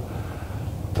করতেন না,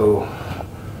 তো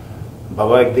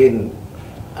বাবা একদিন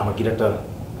আমার গিটারটা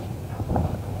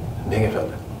ভেঙে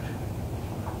ফেললেন।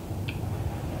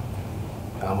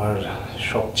 আমার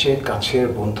সবচেয়ে কাছের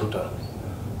বন্ধুটা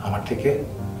আমার থেকে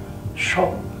সব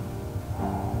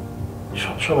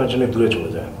সময়ের জন্য দূরে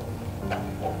চলে যায়।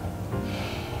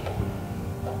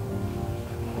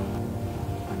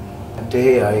 That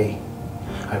day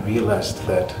I realized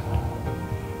that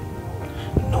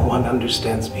no one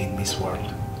understands me in this world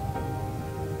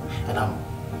and I'm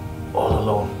all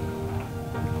alone.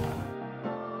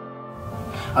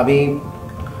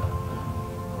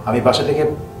 আমি বাসা থেকে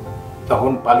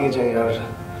তখন পালিয়ে যাই আর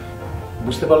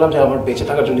বুঝতে পারলাম যে আমার বেঁচে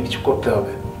থাকার জন্য কিছু করতে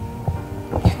হবে,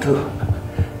 কিন্তু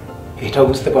এটাও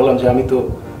বুঝতে পারলাম যে আমি তো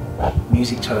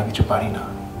মিউজিক ছাড়া কিছু পারি না।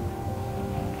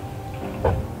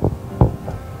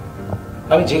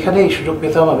 আমি যেখানে এই সুযোগ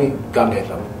পেতাম আমি গান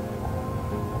গাইতাম।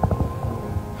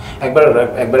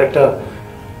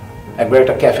 একবার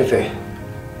একটা ক্যাফেতে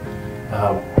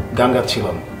গান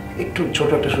গাচ্ছিলাম একটু ছোট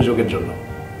একটা সুযোগের জন্য।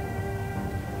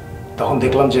 তখন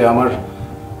দেখলাম যে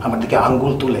আমার দিকে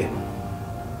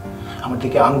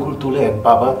আঙ্গুল তুলে এক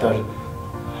বাবা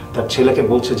তার ছেলেকে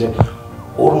বলছে যে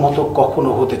ওর মতো কখনো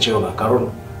হতে চেও না, কারণ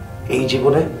এই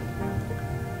জীবনে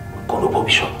কোনো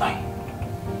ভবিষ্যৎ নাই।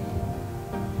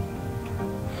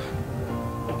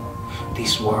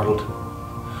 This world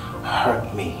hurt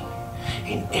me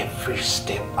in every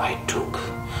step I took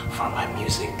for my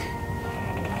music.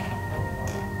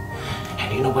 And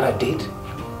you know what I did?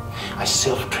 I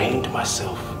self-trained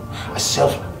myself. I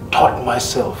self-taught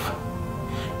myself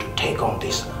to take on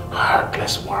this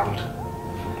heartless world.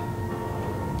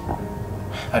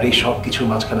 আর এই সব কিছুর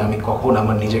মাঝখানে আমি কখন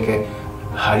আমার নিজেকে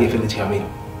হারিয়ে ফেলেছি আমি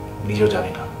নিজেও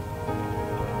জানি না।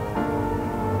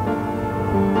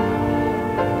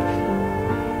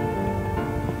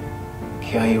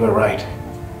 Yeah, you were right.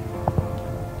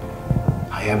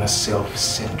 I am a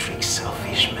self-centric,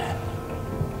 selfish man.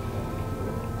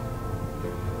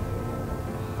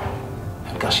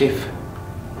 And Kashif,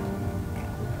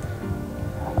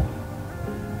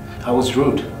 I was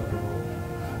rude.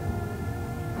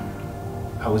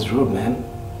 Man.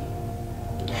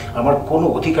 আমার কোনো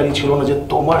অধিকারই ছিল না যে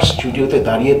তোমার স্টুডিওতে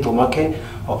দাঁড়িয়ে তোমাকে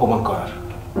অপমান করার।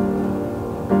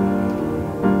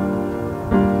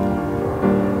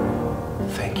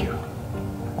 Thank you.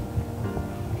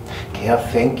 Kaya,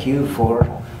 thank you for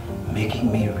making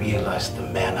me realize the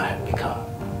man I have become.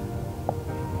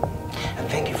 And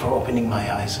thank you for opening my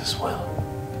eyes as well.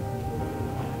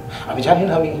 আমি জানি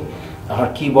না আমি আমার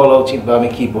কি বলা উচিত বা আমি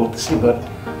কি বলতেছি, but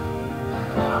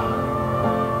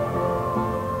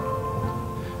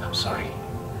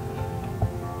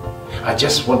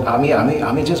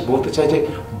আমি just বলতে চাই যে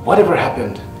whatever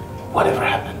happened,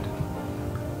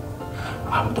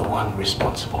 I'm the one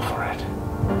responsible for it.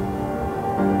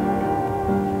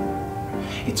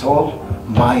 It's all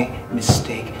my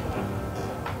mistake,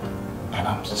 and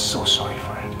I'm so sorry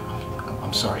for it.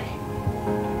 I'm sorry.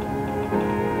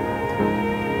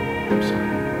 I'm sorry.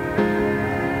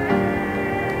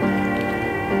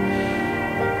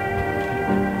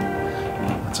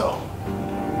 That's all.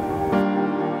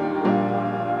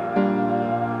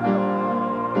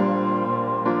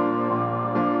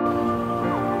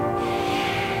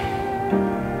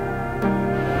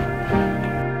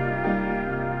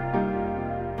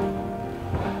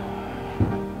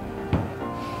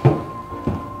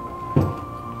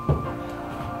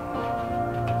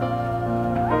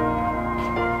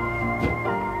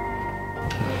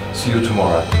 See you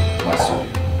tomorrow, my studio.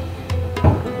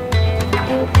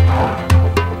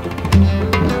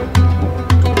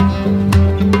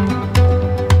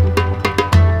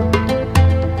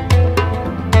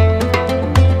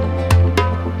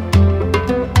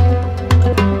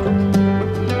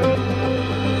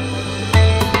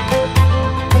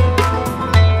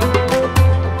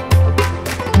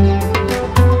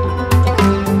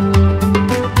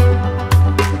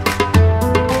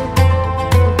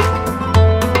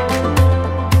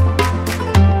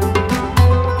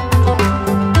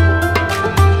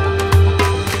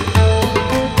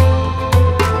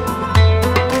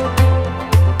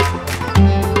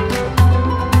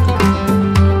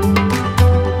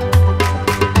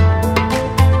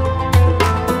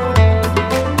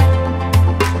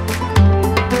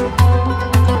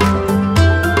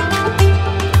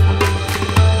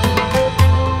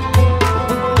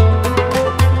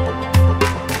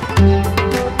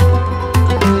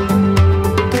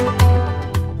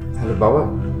 বাবা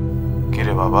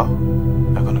কিরে বাবা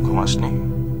এখনো ঘুমাসনি?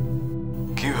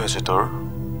 কি হয়েছে তোর?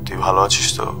 তুই ভালো আছিস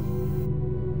তো?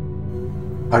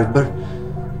 আরেকবার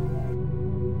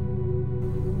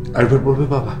বলবে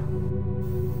বাবা?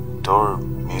 তোর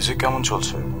মিউজিক কেমন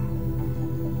চলছে?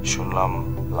 শুনলাম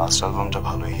লাস্ট অ্যালবামটা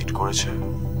ভালোই হিট করেছে।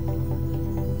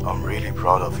 I'm really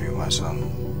proud of you, my son.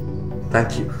 Thank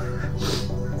you.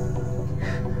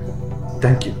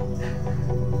 Thank you.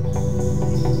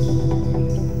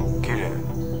 কি রে,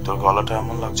 তোর গলাটা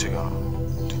এমন লাগছে কেন?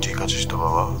 তুই ঠিক আছিস তো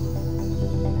বাবা?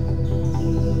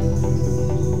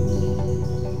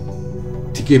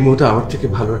 ঠিক এই মুহূর্তে আমার থেকে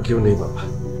ভালো আর কেউ নেই বাবা,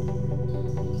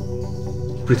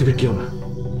 পৃথিবীর কেউ না।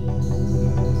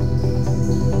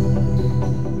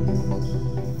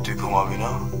 তুই ঘুমাবি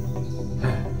না?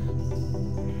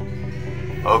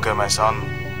 Okay, my son.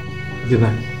 Good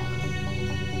night.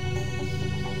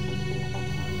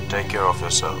 Take care of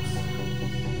yourself.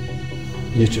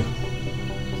 You too.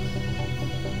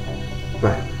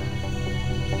 Bye.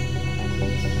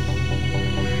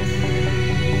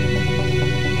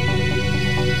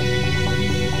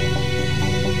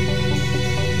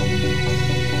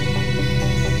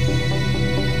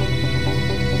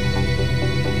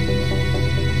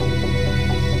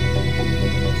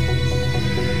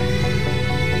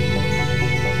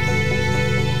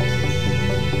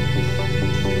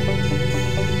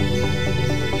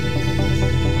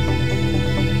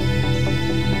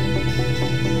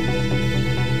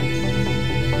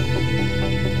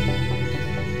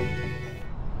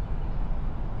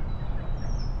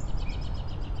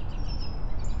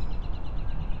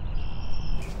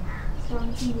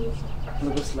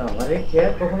 আরে কে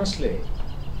কখন আসলে?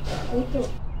 এই তো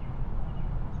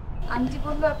আন্টি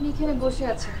বললো আপনি এখানে বসে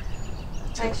আছেন,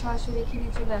 তাই সরাসরি এখানে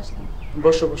চলে আসলাম।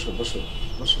 বসো বসো বসো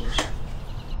বসো বসো।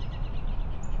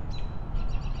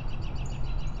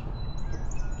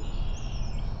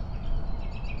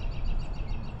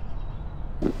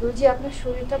 রোজি, আপনার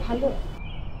শরীরটা ভালো?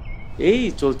 এই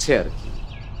চলছে আর কি,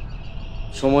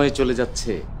 সময় চলে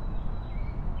যাচ্ছে,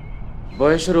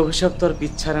 বয়সের অভিশাপ তো আর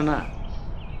পিছাড়ে না।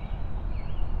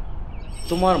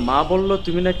 তোমার মা বলল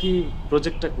তুমি নাকি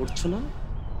প্রজেক্টটা করছো না?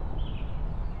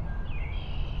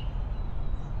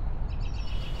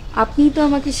 আপনিই তো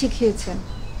আমাকে শিখিয়েছেন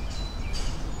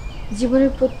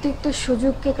জীবনের প্রত্যেকটা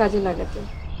সুযোগকে কাজে লাগাতে,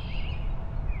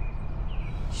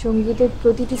 সঙ্গীতের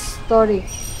প্রতিটি স্তরে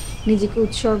নিজেকে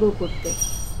উৎসর্গ করতে।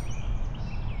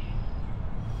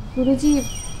 গুরুজি,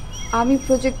 আমরা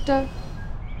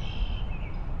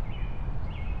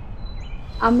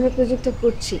প্রজেক্টটা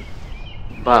করছি।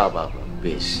 বাহ বাহ বাহ,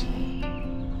 বেশ,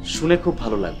 শুনে খুব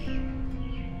ভালো লাগলো,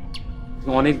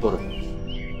 অনেক বড়।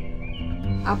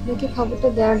 আপনাকে খবরটা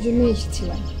দেওয়ার জন্য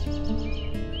এসেছিলাম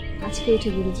আজকে উঠে।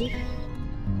 গুরুজি,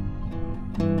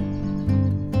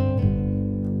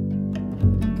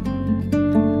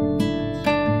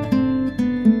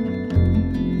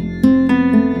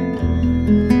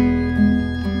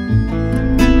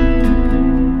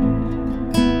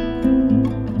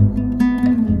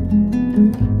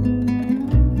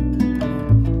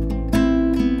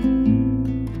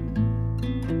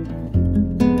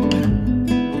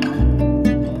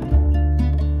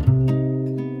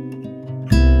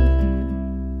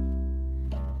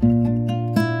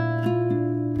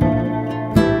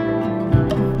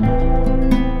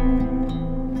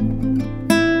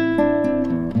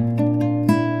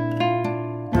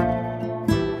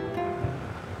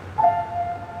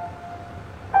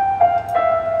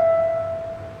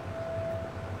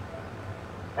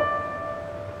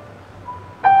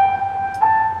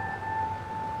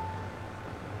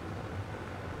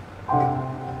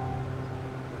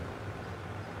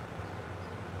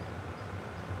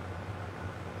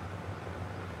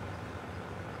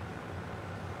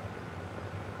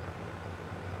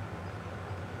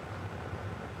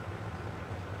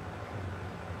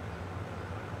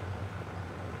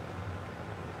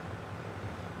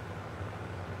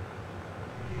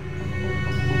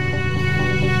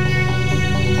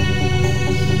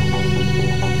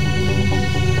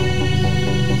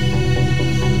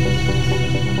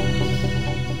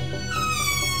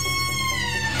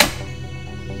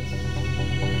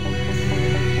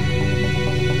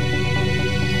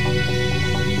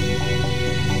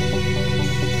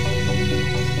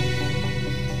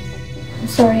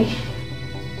 sorry.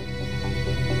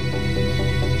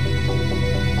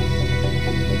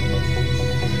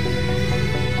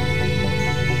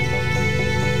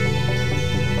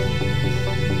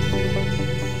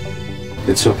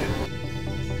 It's okay.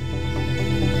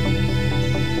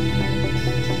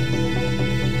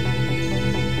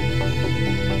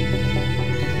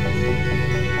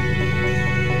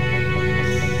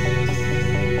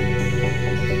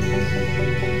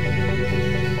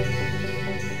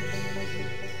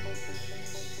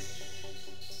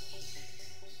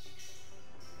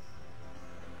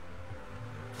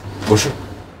 বসো।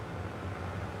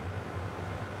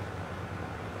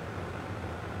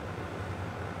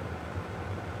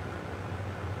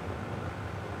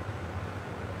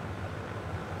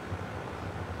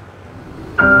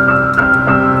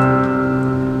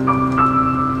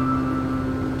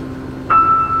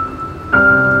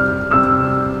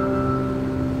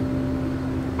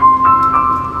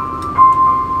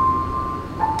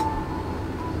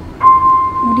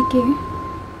 কে?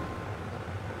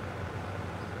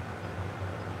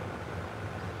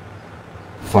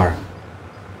 Faruk.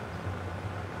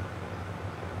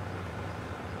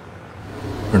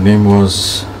 Her name was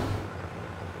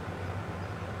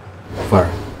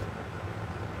Faruk.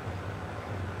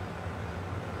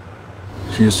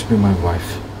 She used to be my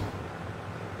wife.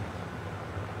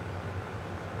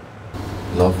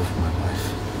 Love of my life.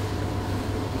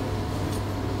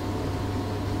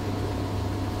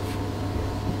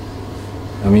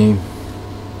 আমি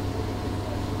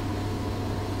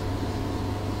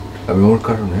ওর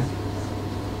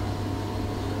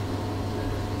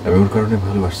কারণে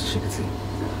ভালোবাসতে শিখেছি,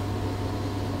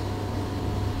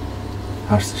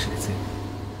 হাসতে শিখেছি।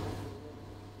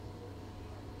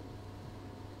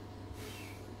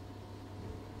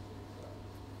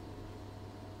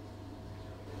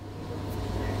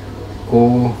 ও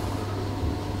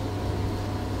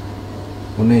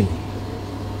নেই,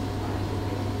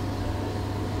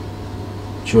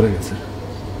 চলে গেছে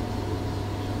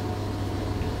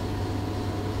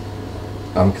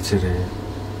আমাকে ছেড়ে,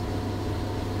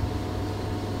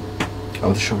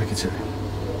 আমাদের সবাইকে ছেড়ে।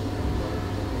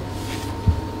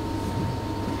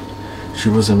 She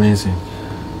was amazing,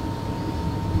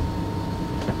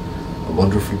 a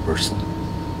wonderful person.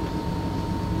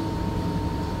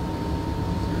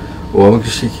 ও আমাকে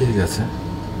শিখিয়ে গেছে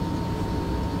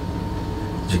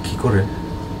যে কি করে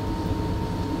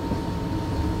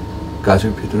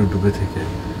কাজের ভিতরে ডুবে থেকে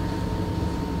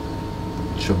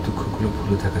সব দুঃখগুলো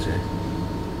ভুলে থাকা যায়।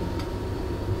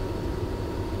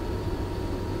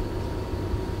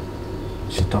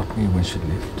 She taught me when she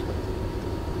lived,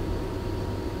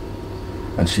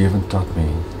 and she even taught me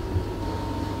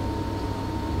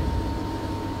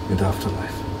in the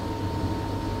afterlife.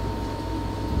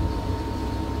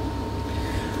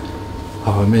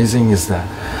 How amazing is that?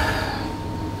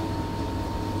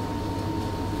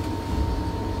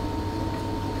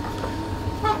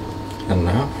 And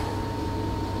now,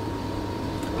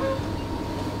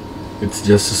 it's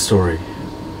just a story.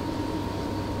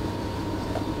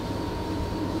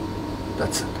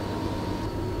 That's it.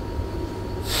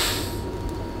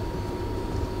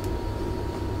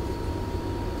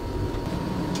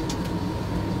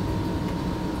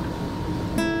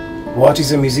 What is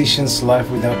a musician's life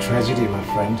without tragedy, my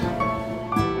friend?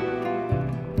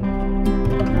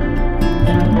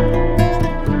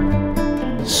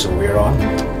 So we're on.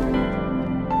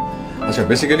 আচ্ছা,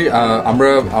 basically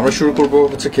আমরা শুরু করব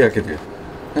হচ্ছে খেয়াকে দিয়ে।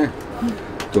 হ্যাঁ,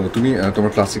 তো তুমি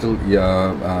তোমার ক্লাসিক্যাল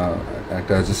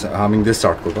একটা হামিং দিয়ে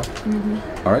স্টার্ট করবা,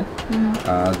 অলরাইট?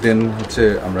 দেন হচ্ছে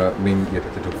আমরা মেইন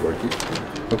ইয়েটাতে ঢুকবো আর কি।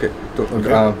 ওকে, তো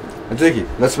দেখি,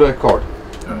 let's play cord.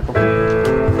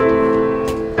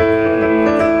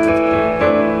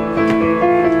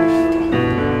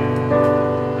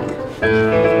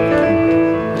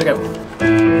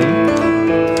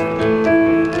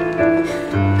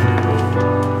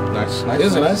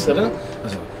 Nice, Sadia.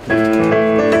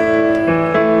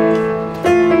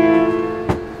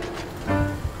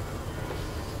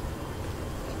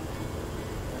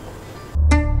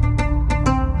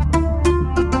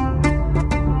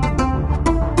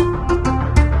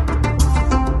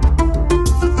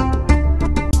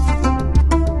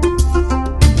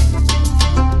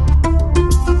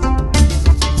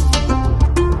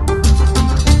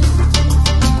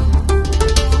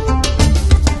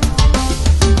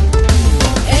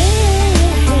 Hey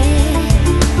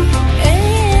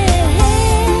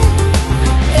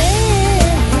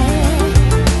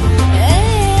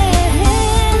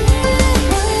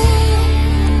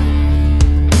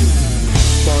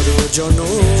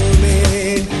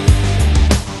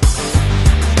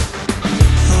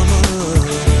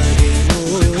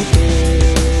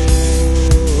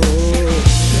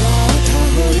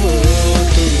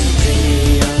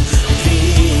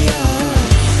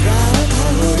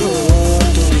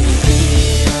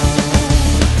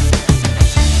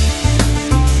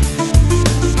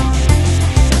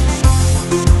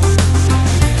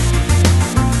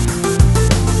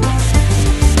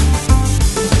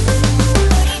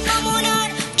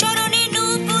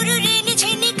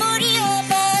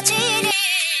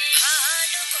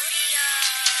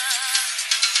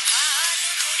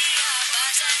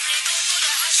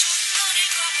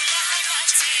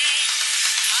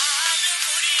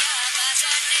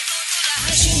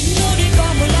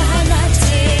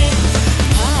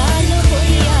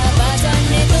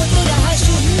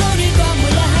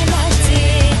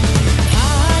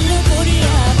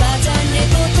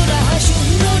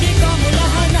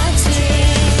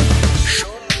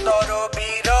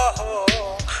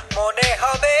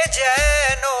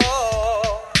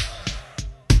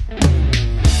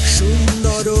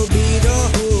করো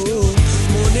বিরহ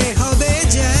মনে হবে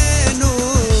যেন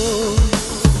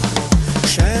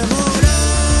শ্যামরা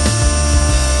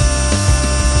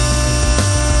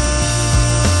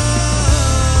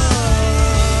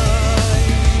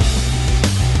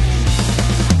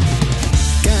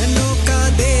কেন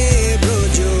কাঁদে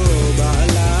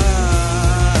ব্রজবালা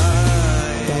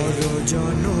পর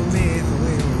জনমে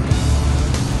হয়ে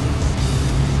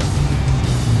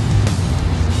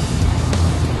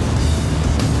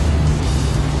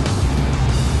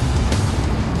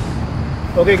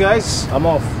ওকে গাইস আম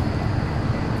অফ।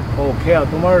 ও খেয়া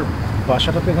তোমার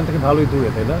বাসাটা তো এখান থেকে ভালোই দূরে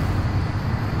তাই না?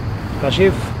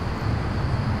 কাশিফ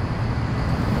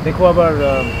দেখো আবার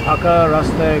ফাঁকা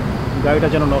রাস্তায় গাড়িটা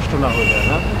যেন নষ্ট না হয়ে যায়।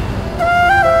 হ্যাঁ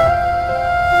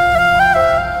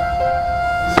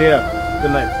সিয়া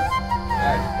গুড নাইট।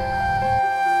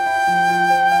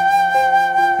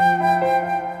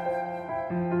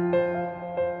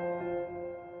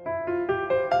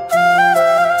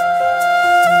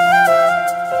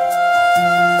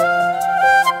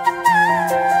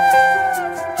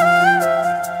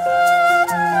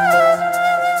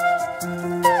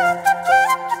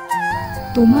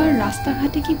 তোমার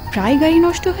রাস্তাঘাটে কি প্রায় গাড়ি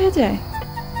নষ্ট হয়ে যায়?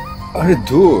 আরে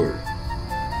দূর,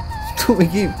 তুমি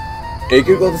কি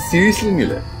একের কথা সিরিয়াসলি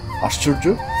নিলে? আশ্চর্য।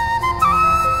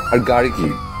 আর গাড়ি কি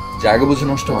জায়গা বুঝে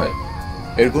নষ্ট হয়?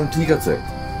 এরকম ঠিক আছে?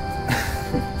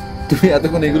 তুমি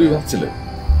এতক্ষণ এগুলোই ভাবছিলে?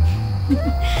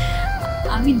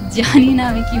 আমি জানি না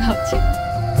আমি কি ভাবছি।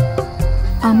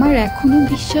 আমার এখনো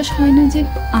বিশ্বাস হয় না যে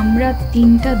আমরা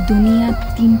তিনটা দুনিয়া,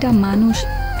 তিনটা মানুষ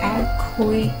এক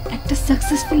হয়ে একটা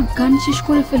সাকসেসফুল গান শেষ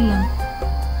করে ফেললাম।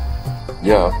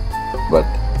 Yeah, but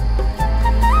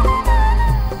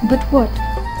what?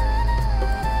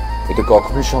 এটা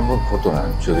কখনোই সম্ভব হতো না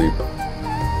যদি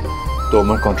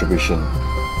তোমার কন্ট্রিবিউশন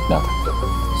না থাকতো।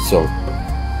 So,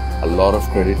 a lot of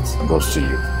credits goes to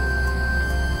you.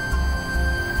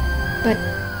 But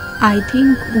I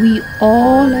think we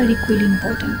all are equally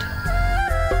important.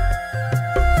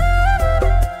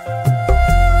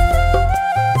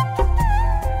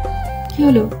 কি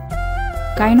হলো?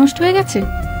 গাড়ি নষ্ট হয়ে গেছে?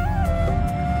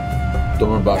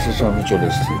 তোমার বাসার সামনে চলে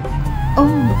এসেছি। ও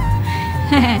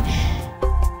হ্যাঁ,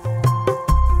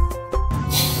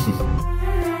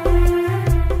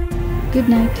 গুড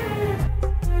নাইট।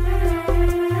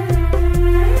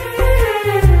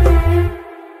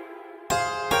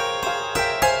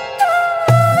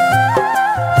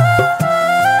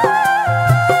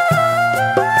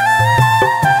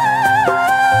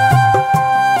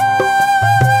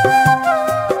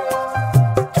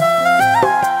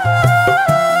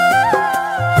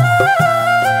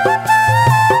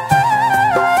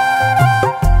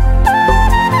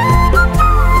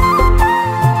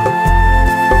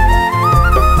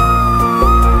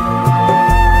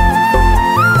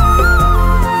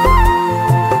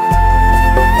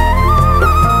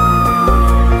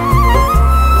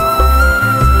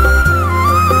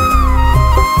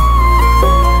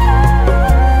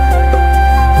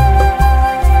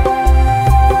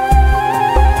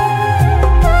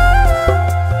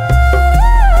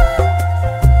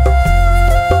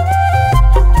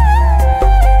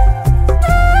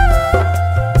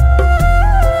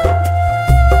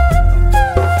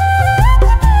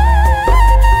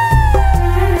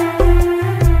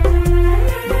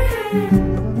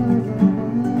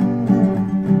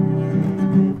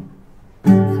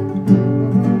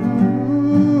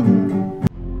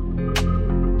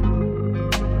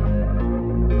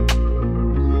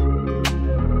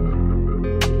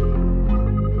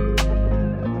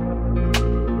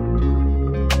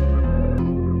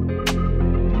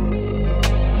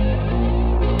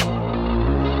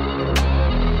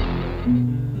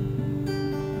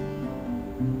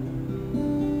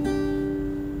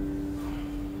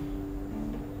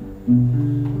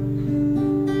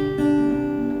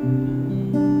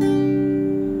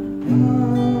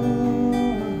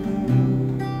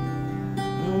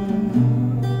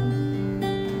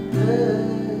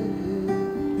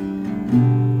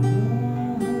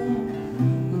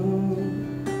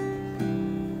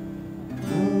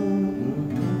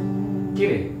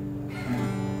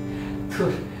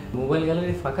 মোবাইল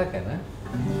গ্যালারি ফাঁকা কেন?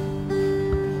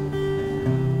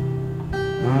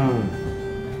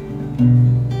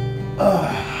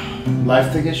 লাইফ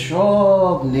থেকে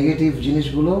সব নেগেটিভ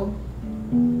জিনিসগুলো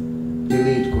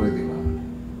ডিলিট করে দিলাম।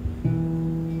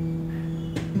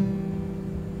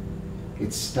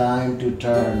 It's time to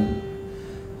turn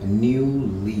a new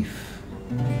leaf.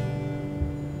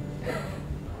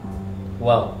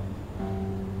 Wow.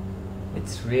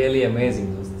 It's really amazing,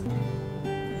 দোস্ত।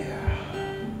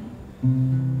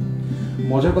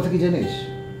 মজার কথা কি জানিস?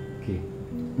 কি?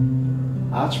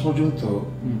 আজ পর্যন্ত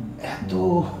এত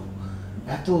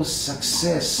এত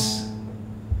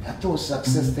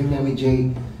সাকসেস থেকে আমি যেই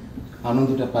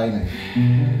আনন্দটা পাই নাই,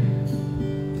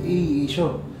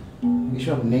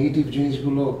 এইসব নেগেটিভ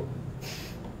জিনিসগুলো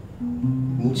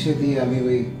মুছে দিয়ে আমি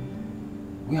ওই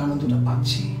আনন্দটা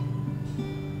পাচ্ছি।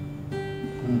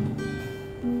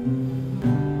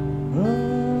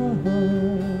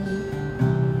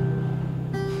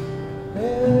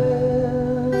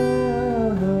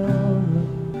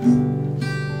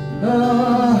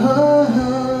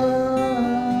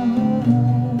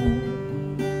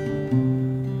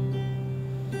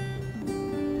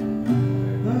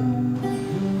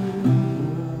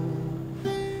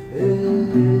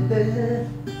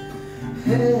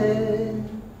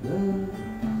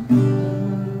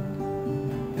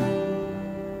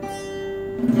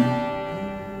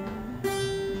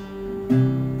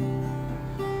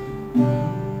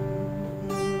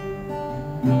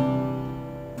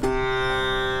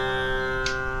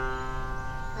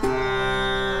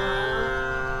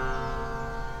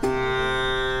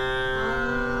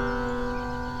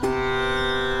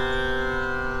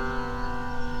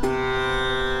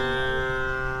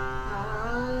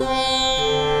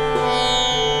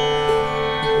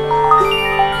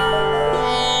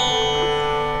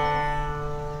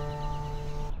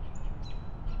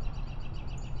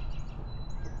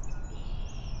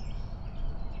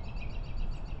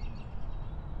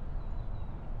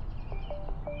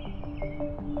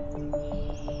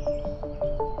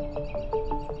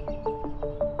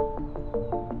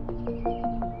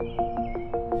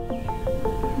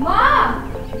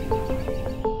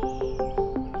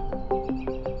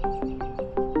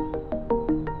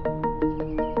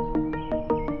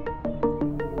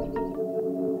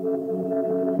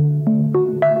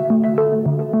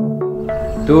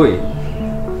 তুই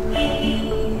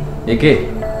একে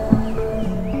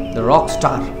দ্য রক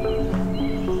স্টার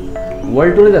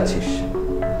ওয়ার্ল্ড টুরে যাচ্ছিস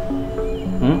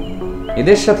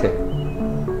এদের সাথে?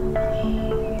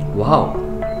 Wow,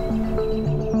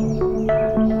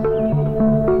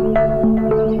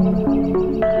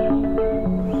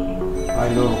 I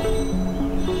know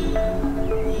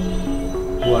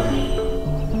who I am.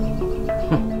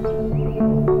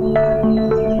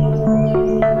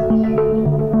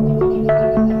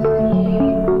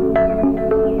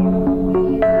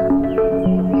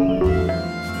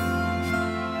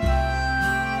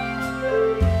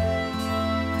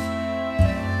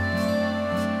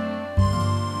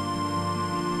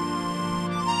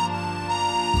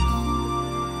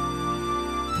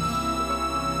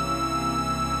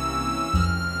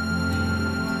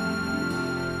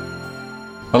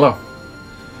 Hello,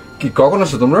 কি কখন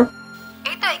আসছো তোমরা?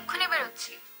 এই তো এক্ষুনি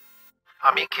বেরোচ্ছি।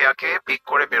 আমি খেয়াকে পিক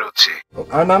করে বেরোচ্ছি।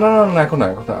 না না না, এখন না,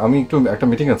 এখন আমি একটু একটা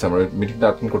মিটিং আছে, আমার মিটিংটা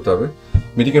অ্যাটেন্ড করতে হবে।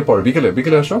 মিটিং এর পর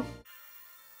বিকেলে আসো।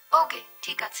 ওকে,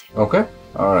 ঠিক আছে। ওকে,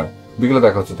 অলরাইট, বিকেলে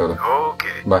দেখা হচ্ছে তাহলে।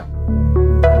 ওকে, বাই।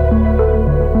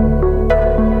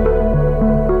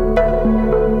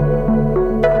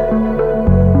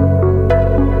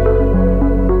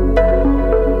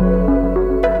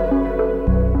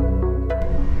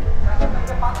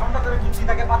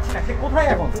 কোথায়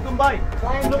এখন? প্রীতম ভাই,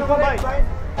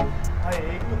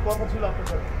 একটু কথা ছিল আপনার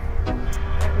সাথে।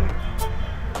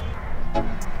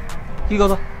 কি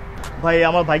কথা? ভাই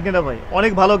আমার ভাগ্নেটা ভাই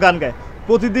অনেক ভালো গান গায়,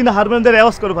 প্রতিদিন হারমোনিয়ামের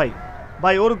রেওয়াজ করে ভাই।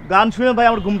 ভাই ওর গান শুনে ভাই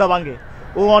আমার ঘুমটা ভাঙে।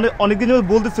 ও অনেকদিন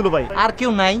বলতেছিল ভাই। আর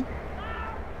কেউ নাই?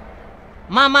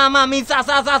 মামা মামি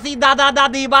চাচা চাচি দাদা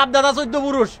দাদি বাপ দাদা 14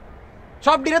 পুরুষ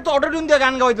সব ডিরে তো অটোটিউন দিয়ে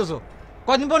গান গাইতেছো।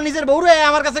 কদিন পর নিজের বউরে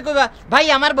আমার কাছে কইবা ভাই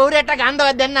আমার বউরে একটা গান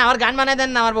দেওয়া দেন না, আমার গান বানায়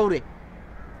দেন না আমার বউরে।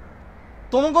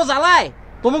 তোমাকে জ্বালায়,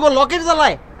 তোমাকে লকেট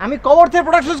জ্বালায়, আমি কবর থেকে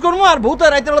প্রোডাকশন করবো আর বউ তো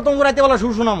রাইতে বেলা তোমাকে রাইতে বেলা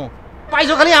সুর শোনামো।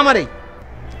 পাইছো খালি আমারই।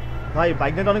 ভাই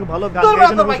ভাগ্নেটা অনেক ভালো গান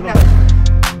গায়।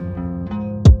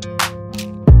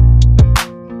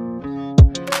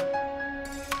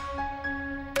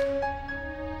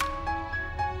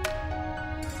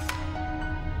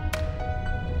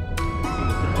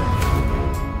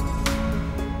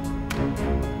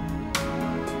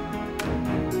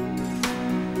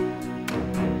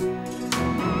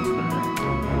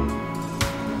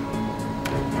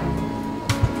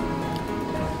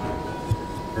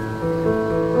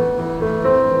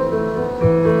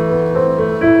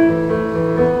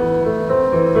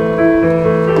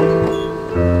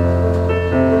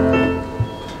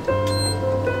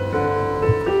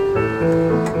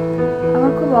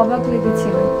 অবাক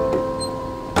লেগেছিল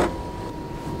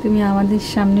তুমি আমাদের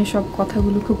সামনে সব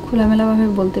কথাগুলো খুব খোলামেলাভাবে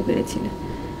বলতে পেরেছিলে।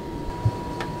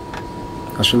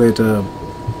 আসলে এটা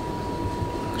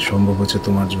সম্ভব হচ্ছে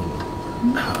তোমার জন্য,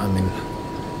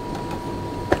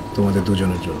 তোমাদের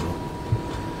দুজনের জন্য।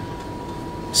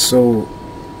 So,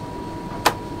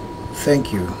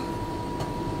 thank you.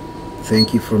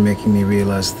 Thank you for making me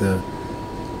realize the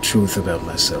truth about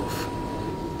myself.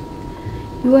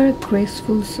 You are a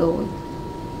graceful soul.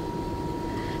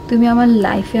 তুমি আমার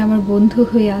লাইফে আমার বন্ধু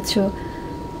হয়ে আছো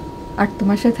আর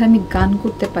তোমার সাথে আমি গান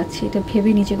করতে পারছি এটা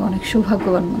ভেবে নিজেকে অনেক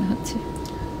সৌভাগ্যবান মনে হচ্ছে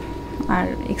আর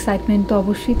এক্সাইটমেন্ট তো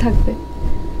অবশ্যই থাকবে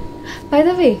বাই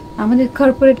দ্য ওয়ে আমাদের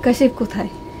কর্পোরেট কাশিফ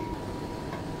কোথায়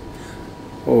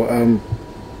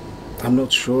I'm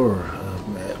not sure.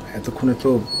 এতক্ষণে তো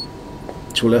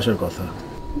চলে আসার কথা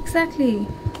এক্স্যাক্টলি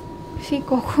সে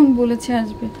কখন বলেছে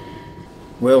আসবে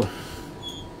Well,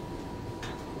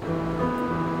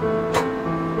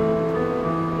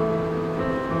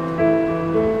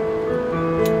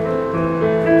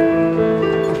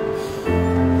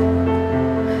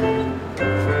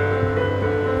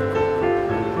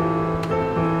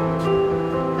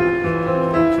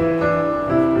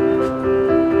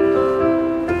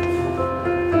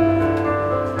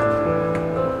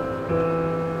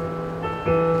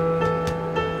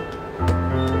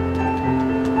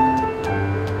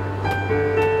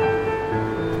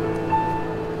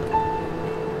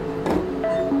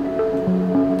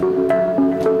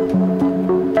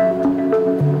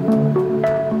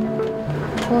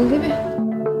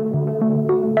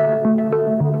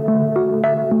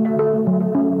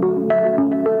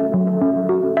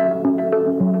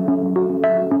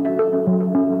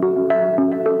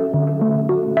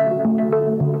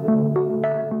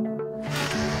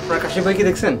 কাশিফ ভাই কি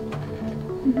দেখছেন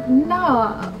না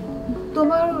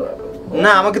তোমার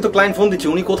না আমাকে তো ক্লায়েন্ট ফোন দিচ্ছে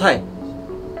উনি কোথায়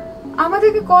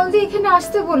আমাদেরকে কল দিয়ে এখানে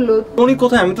আসতে বললো উনি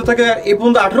কোথায় আমি তো তাকে এই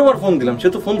পর্যন্ত 18 বার ফোন দিলাম সে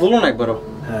তো ফোন ধরলো না একবারও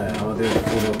হ্যাঁ আমাদের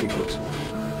ফোন কি করছে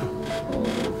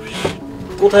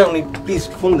কোথায় উনি প্লিজ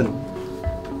ফোন দেন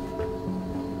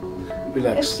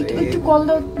রিল্যাক্স একটু কল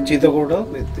দাও চিন্তা করো না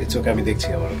ইটস ওকে আমি দেখছি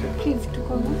আমার ওকে প্লিজ একটু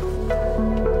কল দাও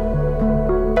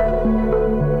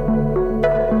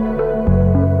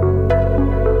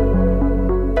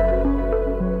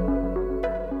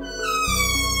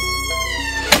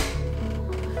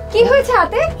কি হয়েছে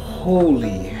হাতে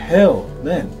Holy hell,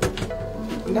 man.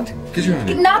 কিছু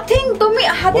হয়নি নাথিং তুমি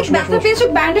হাতে ব্যথা পেয়েছো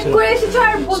ব্যান্ডেজ করে এসেছো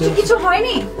আর বলছো কিছু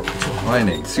হয়নি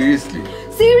হয়নি সিরিয়াসলি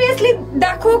সিরিয়াসলি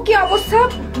দেখো কি অবস্থা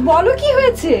বলো কি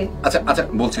হয়েছে আচ্ছা আচ্ছা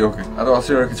বলছি ওকে আর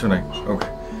অস্ট্রেলিয়ার কিছু নাই ওকে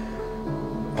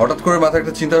হঠাৎ করে মাথায়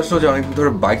একটা চিন্তা আসলো যে অনেকদিন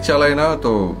ধরে বাইক চালাই না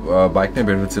তো বাইক নিয়ে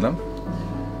বের হচ্ছিলাম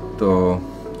তো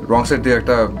রং সাইড দিয়ে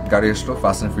একটা গাড়ি আসলো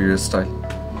fast and furious style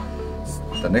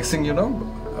the next thing you know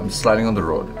I am sliding on the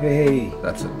road Hey,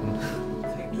 that's it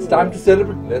It's time to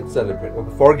celebrate. Let's celebrate.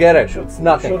 Okay, forget it. It's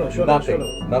nothing. Nothing.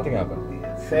 Nothing happened.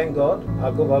 thank God.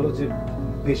 ভাগ্য ভালো যে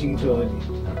বেশি কিছু হয়নি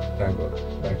Thank God.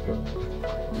 Thank God.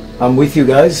 I'm with you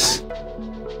guys.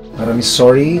 আর আমি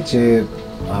sorry যে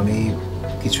আমি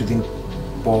কিছুদিন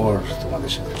পর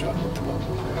তোমাদের সাথে জয়েন করতে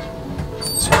পারবো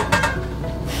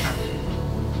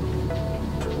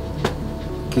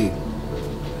কি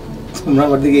তোমরা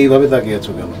আমার দিকে এইভাবে তাকিয়ে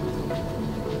আছো কেন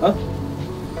হ্যাঁ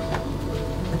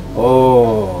ও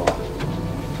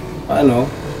আই নো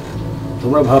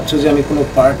তোমরা ভাবছো যে আমি কোনো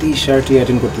পার্টি শার্টি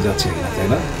অ্যাটেন্ড করতে যাচ্ছি কিনা তাই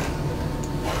না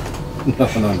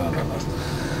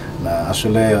না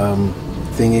আসলে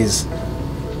thing is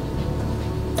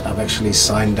I've actually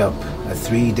signed up a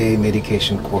 3-day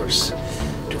medication course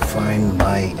to find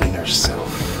my inner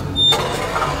self.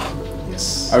 Yes.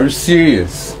 Are you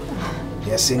serious?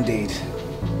 Yes, indeed.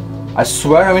 I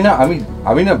swear আমি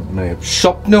না মানে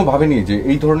স্বপ্নেও ভাবিনি যে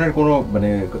এই ধরনের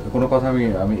কোনো কথা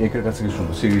আমি একের কাছে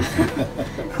শুনবো সিরিয়াসলি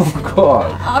গড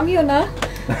আমিও না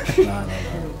না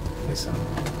listen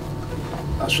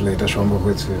আসলে এটা সম্ভব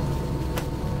হয়েছে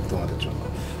তোমাদের জন্য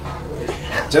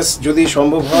জাস্ট যদি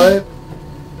সম্ভব হয়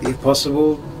if possible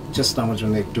just আমার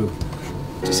জন্য একটু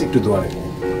দোয়া রাখো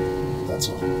that's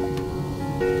all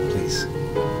please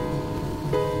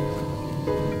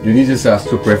you need just ask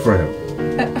to pray for him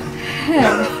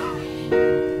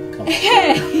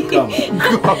come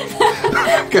on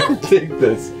I can't take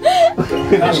this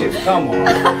Kashif, come on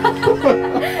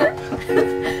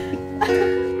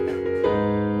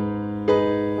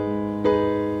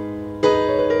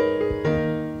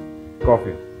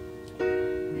Coffee.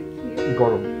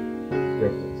 গরম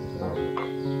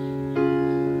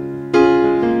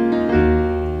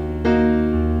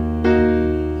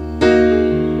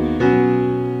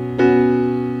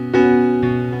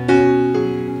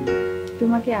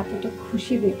তোমাকে এতটা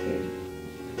খুশি দেখে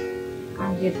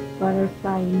আগের বারের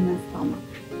প্রায় না আমার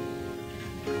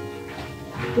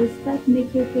Does that make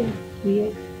you feel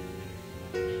weird?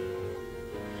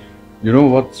 you know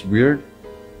what's weird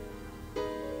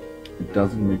it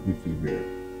doesn't make me feel weird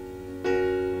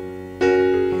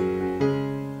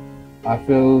I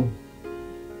feel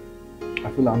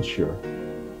unsure,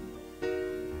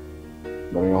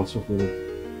 but I also feel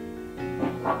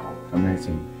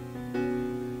amazing.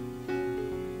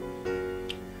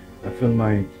 I feel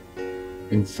my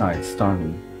insides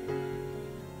turning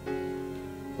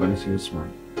when I see you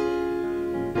smile.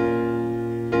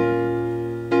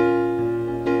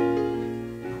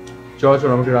 চল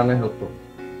চল আমাকে রান্নায় help করো।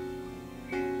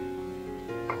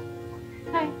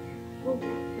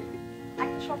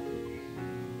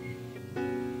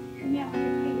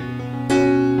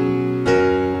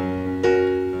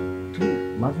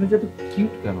 মাঝে মাঝে এত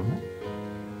cute কেন? হ্যাঁ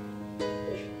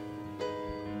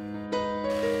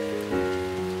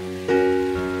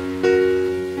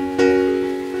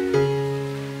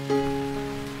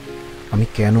আমি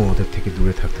কেন ওদের থেকে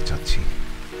দূরে থাকতে চাচ্ছি?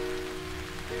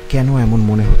 কেন এমন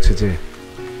মনে হচ্ছে যে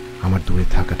আমার দূরে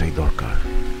থাকাটাই দরকার?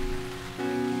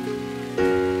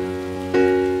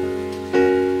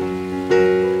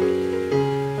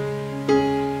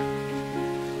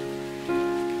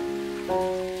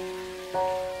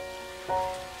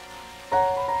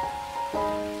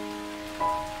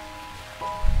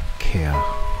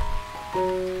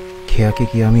 খেয়াকে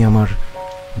কি আমি আমার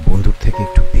বন্ধুর থেকে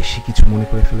একটু বেশি কিছু মনে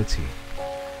করে ফেলেছি?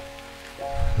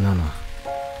 না না,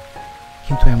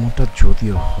 কিন্তু এমনটা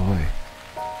যদিও হয়,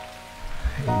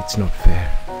 ইটস নট ফেয়ার।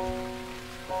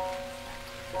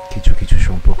 কিছু কিছু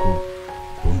সম্পর্ক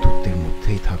বন্ধুত্বের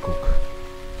মধ্যেই থাকুক,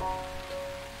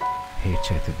 এর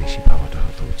চাইতে বেশি ভাবাটা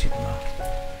হতো উচিত না।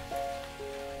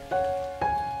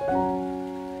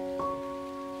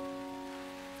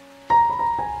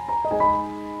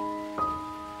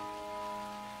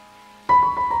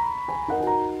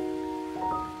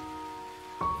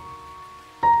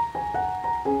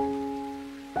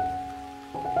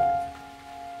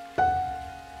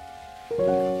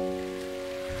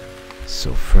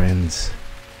 So friends,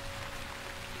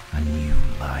 a new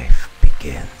life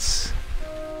begins.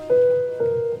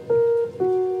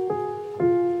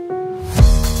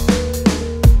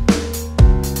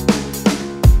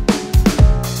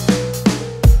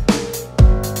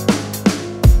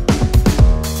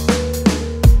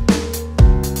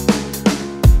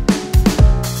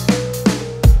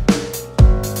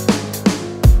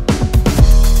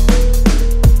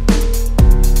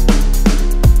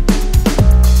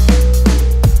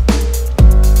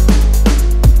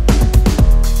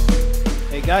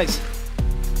 Guys,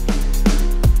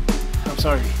 I'm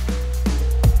sorry.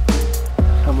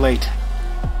 I'm late.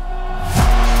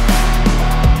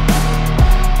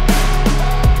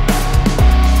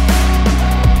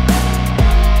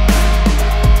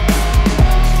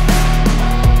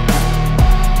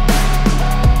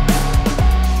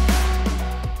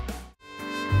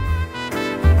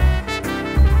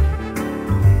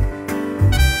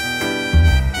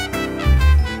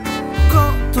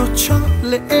 কত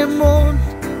চলে এমন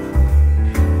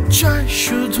চাই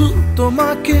শুধু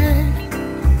তোমাকে,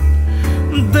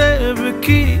 দেবে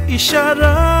কি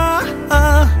ইশারা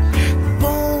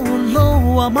বলো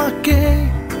আমাকে।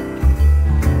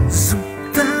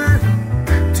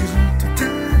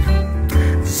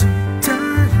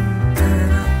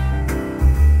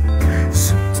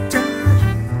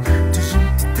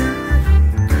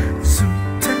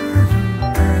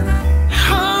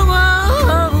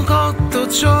 কত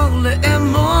চলে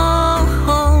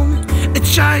এমন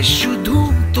চাই শুধু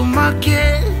তোমাকে,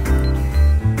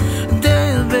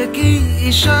 দেবে কি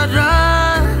ইশারা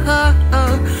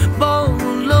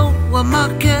বলো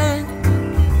আমাকে।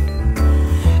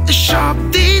 সব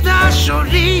দ্বিধা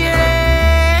সরিয়ে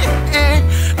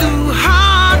দু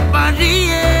হাত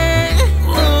বাড়িয়ে,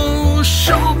 ও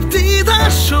সব দ্বিধা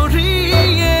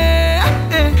সরিয়ে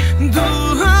দু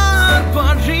হাত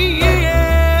বাড়িয়ে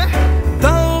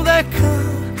দাও দেখা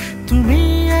তুমি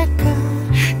একা,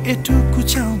 এটুকু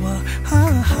চাওয়া হা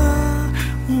হা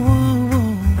ও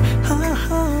হা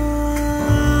হা।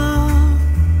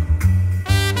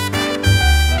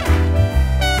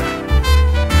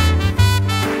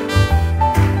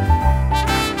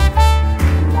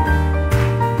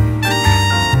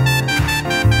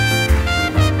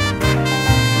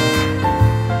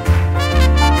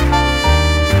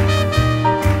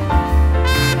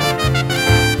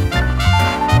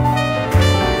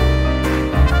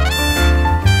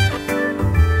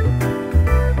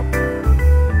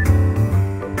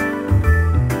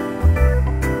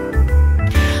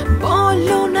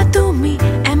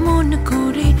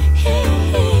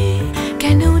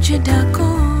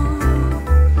 ডাকো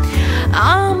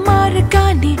আমার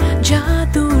গানে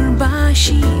জাদুর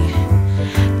বাঁশি,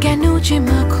 কেন যে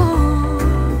মাখো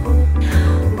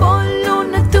বলো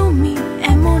না তুমি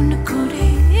এমন করে,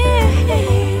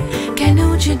 কেন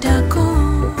যে ডাকো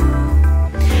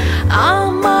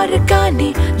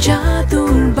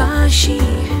হাসি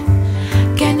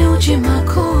কেন যে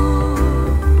মাখো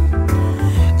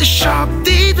সব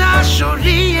দ্বিধা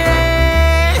সরিয়ে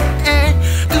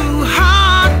দু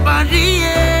হাত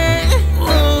বাড়িয়ে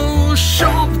ও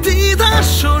সব দ্বিধা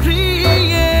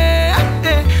সরিয়ে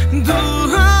দু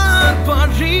হাত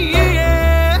বাড়িয়ে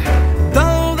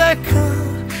দাও দেখা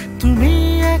তুমি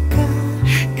একা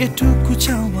এটুকু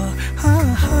চাওয়া হা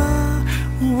হা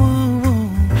ও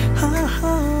হা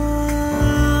হা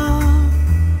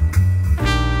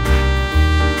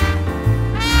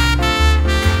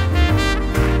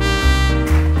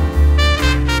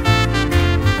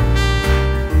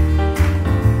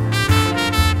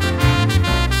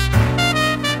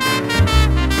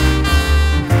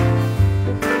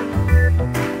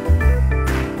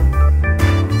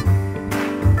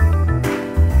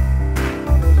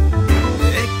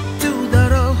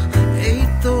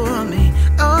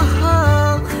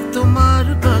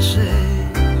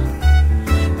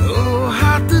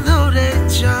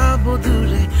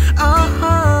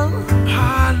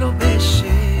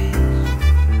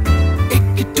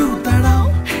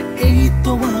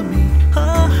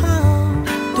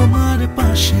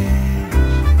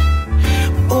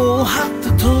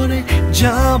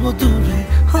যাব দূরে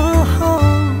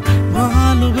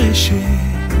ভালোবেসে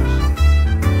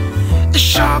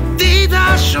সব দ্বিধা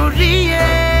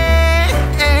সরিয়ে